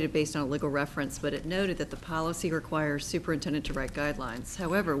was updated based on a legal reference, but it noted that the policy requires superintendent to write guidelines.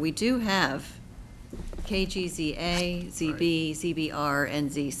 However, we do have KGZA, ZB, ZBR, and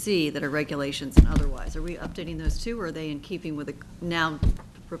ZC that are regulations and otherwise. Are we updating those too, or are they in keeping with the now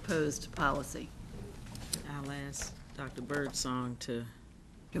proposed policy? I'll ask Dr. Birdsong to Do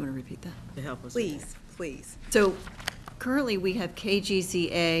you want to repeat that? help us with that. Please, please. So currently, we have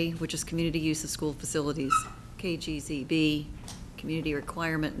KGZA, which is community use of school facilities, KGZB, community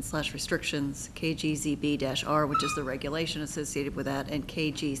requirement and slash restrictions, KGZB-R, which is the regulation associated with that, and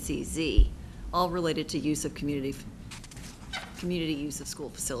KGCZ, all related to use of community use of school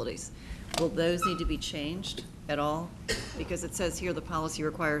facilities. Will those need to be changed at all? Because it says here the policy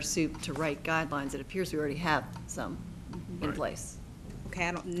requires SUP to write guidelines. It appears we already have some in place. Okay,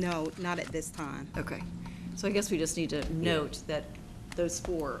 I don't know, not at this time. Okay, so I guess we just need to note that those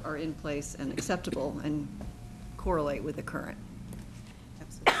four are in place and acceptable and correlate with the current.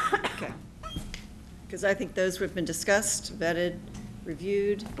 Absolutely. Okay. Because I think those have been discussed, vetted,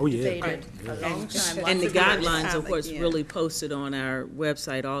 reviewed, Oh, yeah. debated a long time. And the lots of years. guidelines, of course, Yeah. really posted on our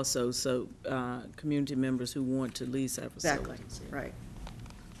website also, so community members who want to lease our Exactly, facilities. right.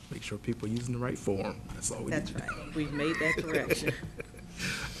 Make sure people are using the right form. That's all we need That's to do. right. We've made that correction.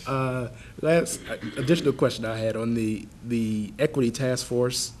 Last additional question I had on the equity task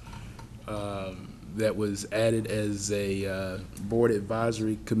force that was added as a board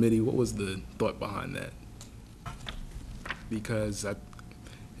advisory committee. What was the thought behind that? Because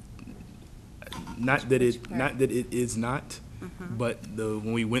not that it is not, but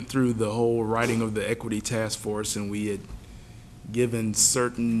when we went through the whole writing of the equity task force and we had given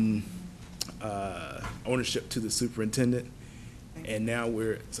certain ownership to the superintendent, and now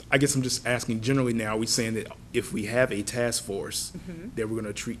I guess I'm just asking generally now, are we saying that if we have a task force, that we're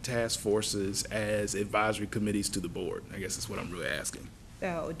gonna treat task forces as advisory committees to the board? I guess that's what I'm really asking.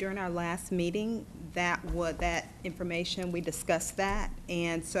 So during our last meeting, that information, we discussed that,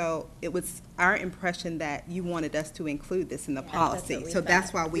 and so it was our impression that you wanted us to include this in the Yeah, that's what policy. we So that's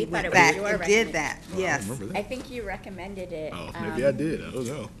thought. why we We thought went it was back your and did that, Oh, I yes. remember I that. think you recommended it. Oh, maybe I did, I don't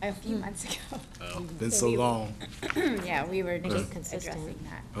know. A few months ago. Oh, been so long. Yeah, we were just Consistent. addressing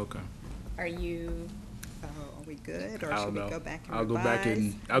that. Okay. Are you, So are we good, or I should don't we know. go back and I'll go back revise?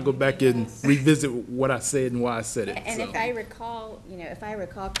 and, I'll go back and revisit what I said and why I said it, and so. if I recall, if I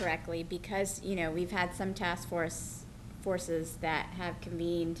recall correctly, because, we've had some forces that have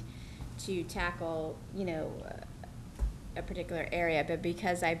convened to tackle, a particular area, but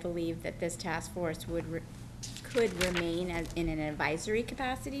because I believe that this task force could remain in an advisory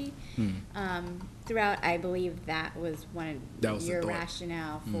capacity throughout, I believe that was one That of was the your thought.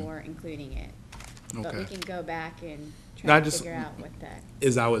 rationale for including it. But we Okay. can go back and No, try I to just- figure out what that.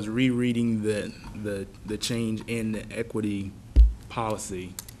 As I was rereading the change in the equity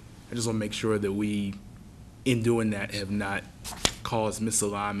policy, I just want to make sure that we, in doing that, have not caused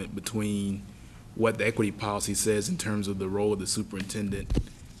misalignment between what the equity policy says in terms of the role of the superintendent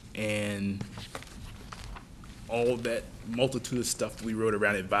and all that multitude of stuff we wrote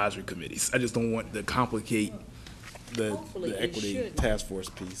around advisory committees. I just don't want to complicate Hopefully the it equity shouldn't. task force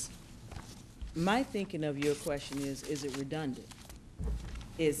piece. My thinking of your question is it redundant?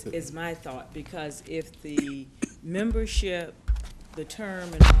 Is my thought, because if the membership, the term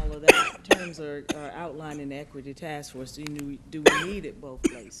and all of that, terms are outlined in the equity task force, do we need it both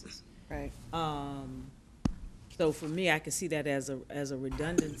places? Right. So for me, I can see that as a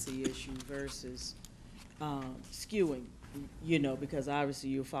redundancy issue versus skewing, because obviously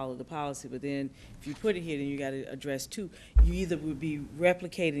you'll follow the policy, but then if you put it here, then you gotta address two. You either would be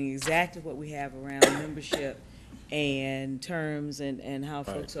replicating exactly what we have around membership and terms and how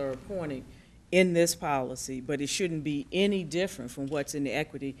folks are appointed in this policy, but it shouldn't be any different from what's in the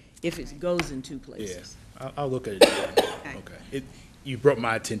equity if it goes in two places. Yeah, I'll look at it again. Okay. You brought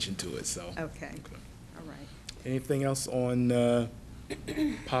my attention to it, so. Okay, all right. Anything else on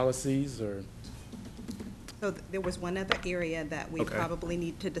policies or? So there was one other area that we Okay. probably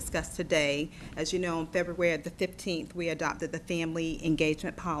need to discuss today. As you know, on February the 15th, we adopted the family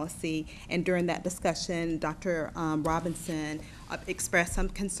engagement policy, and during that discussion, Dr. Robinson expressed some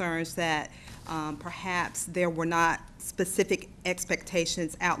concerns that perhaps there were not specific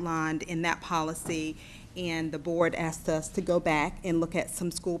expectations outlined in that policy, and the board asked us to go back and look at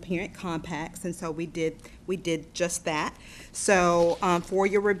some school parent compacts, and so we did just that. So for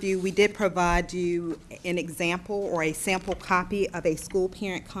your review, we did provide you an example or a sample copy of a school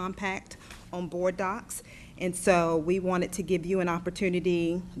parent compact on board docs, and so we wanted to give you an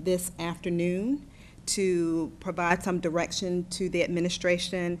opportunity this afternoon to provide some direction to the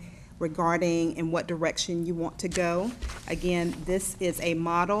administration regarding in what direction you want to go. Again, this is a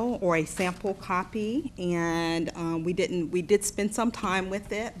model or a sample copy, and we did spend some time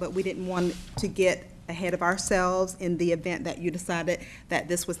with it, but we didn't want to get ahead of ourselves in the event that you decided that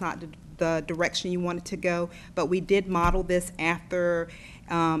this was not the direction you wanted to go. But we did model this after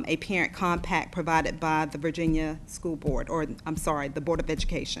a parent compact provided by the Virginia School Board, or I'm sorry, the Board of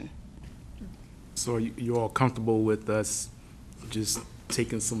Education. So you all comfortable with us just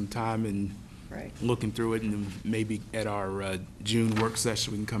taking some time and Right. looking through it, and then maybe at our June work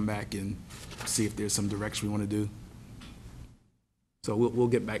session, we can come back and see if there's some direction we want to do? So we'll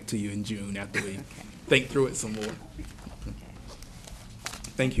get back to you in June after we think through it some more.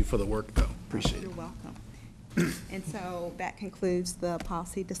 Thank you for the work, though. Appreciate it. You're welcome. And so that concludes the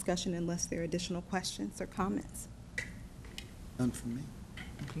policy discussion unless there are additional questions or comments. None from me.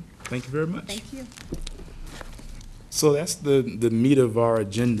 Thank you very much. Thank you. So that's the meat of our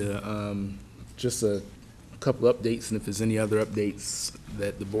agenda. Just a couple updates, and if there's any other updates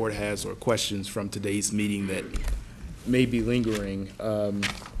that the board has or questions from today's meeting that may be lingering.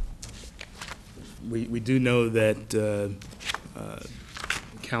 We do know that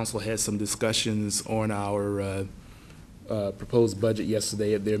council had some discussions on our proposed budget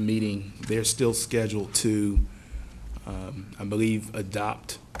yesterday at their meeting. They're still scheduled to, I believe,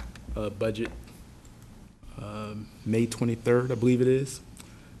 adopt a budget May 23rd, I believe it is.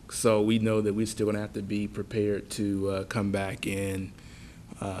 So we know that we're still going to have to be prepared to come back and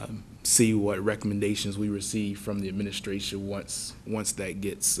see what recommendations we receive from the administration once that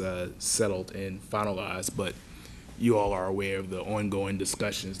gets settled and finalized. But you all are aware of the ongoing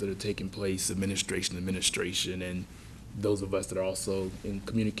discussions that are taking place, administration, and those of us that are also in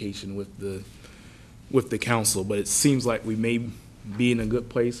communication with the council. But it seems like we may be in a good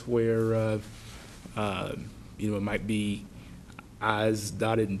place where it might be I's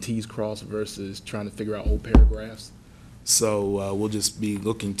dotted and T's crossed versus trying to figure out whole paragraphs. So we'll just be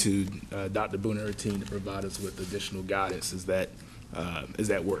looking to Dr. Boone and her team to provide us with additional guidance as that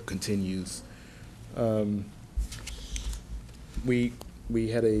work continues. We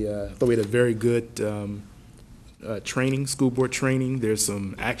had I thought we had a very good training, school board training. There's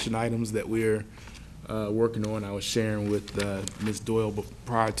some action items that we're working on. I was sharing with Ms. Doyle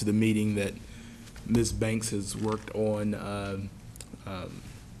prior to the meeting that Ms. Banks has worked on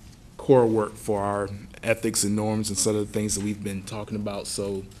core work for our ethics and norms and some of the things that we've been talking about.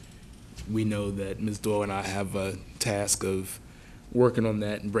 So we know that Ms. Doyle and I have a task of working on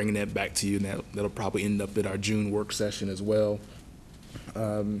that and bringing that back to you, and that'll probably end up at our June work session as well.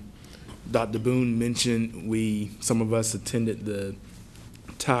 Dr. Boone mentioned some of us attended the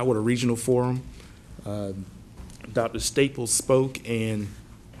Tidewater Regional Forum. Dr. Staples spoke, and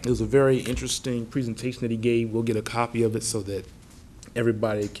it was a very interesting presentation that he gave. We'll get a copy of it so that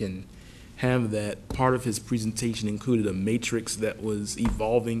everybody can have that. Part of his presentation included a matrix that was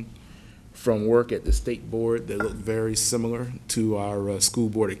evolving from work at the state board that looked very similar to our school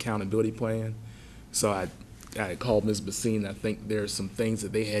board accountability plan. So I called Ms. Bassine. I think there are some things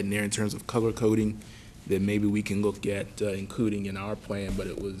that they had in there in terms of color coding that maybe we can look at including in our plan, but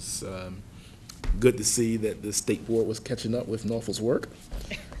it was good to see that the state board was catching up with Norfolk's work.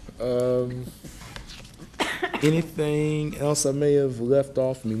 Anything else I may have left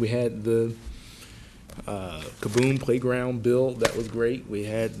off? I mean, we had the Kaboom Playground bill. That was great. We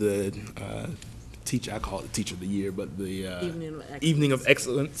had the I call it the Teacher of the Year, but the Evening of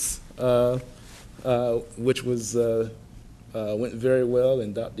Excellence, which was went very well,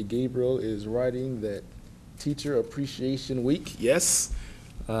 and Dr. Gabriel is writing that Teacher Appreciation Week. Yes.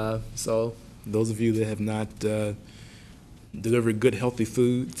 So those of you that have not delivered good, healthy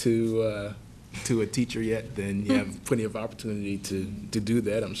food to a teacher yet, then you have plenty of opportunity to do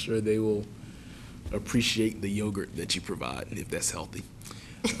that. I'm sure they will appreciate the yogurt that you provide, if that's healthy.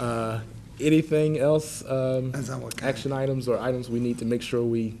 Anything else, action items or items we need to make sure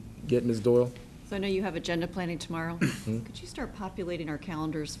we get, Ms. Doyle? So I know you have agenda planning tomorrow. Could you start populating our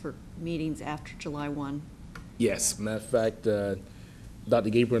calendars for meetings after July 1? Yes. Matter of fact, Dr.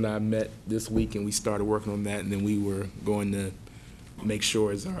 Gabriel and I met this week, and we started working on that, and then we were going to make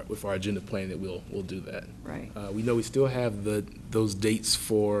sure with our agenda plan that we'll do that. Right. We know we still have those dates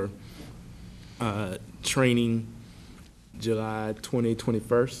for training July 20,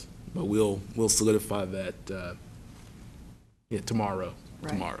 21st, but we'll solidify that tomorrow. Right.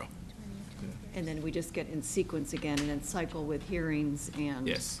 Tomorrow. And then we just get in sequence again and then cycle with hearings and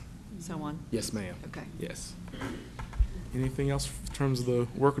Yes. so on? Yes, ma'am. Okay. Yes. Anything else in terms of the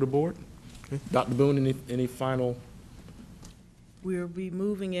work of the board? Okay. Dr. Boone, any final? We'll be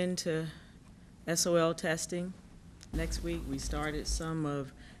moving into SOL testing next week. We started some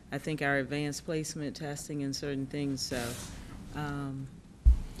of, I think, our advanced placement testing and certain things, so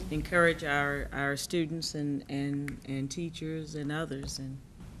encourage our students and teachers and others, and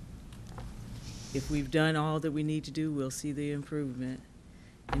if we've done all that we need to do, we'll see the improvement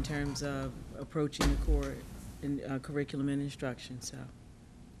in terms of approaching the core and curriculum and instruction, so.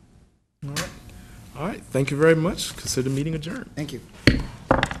 All right. All right, thank you very much. Consider the meeting adjourned. Thank you.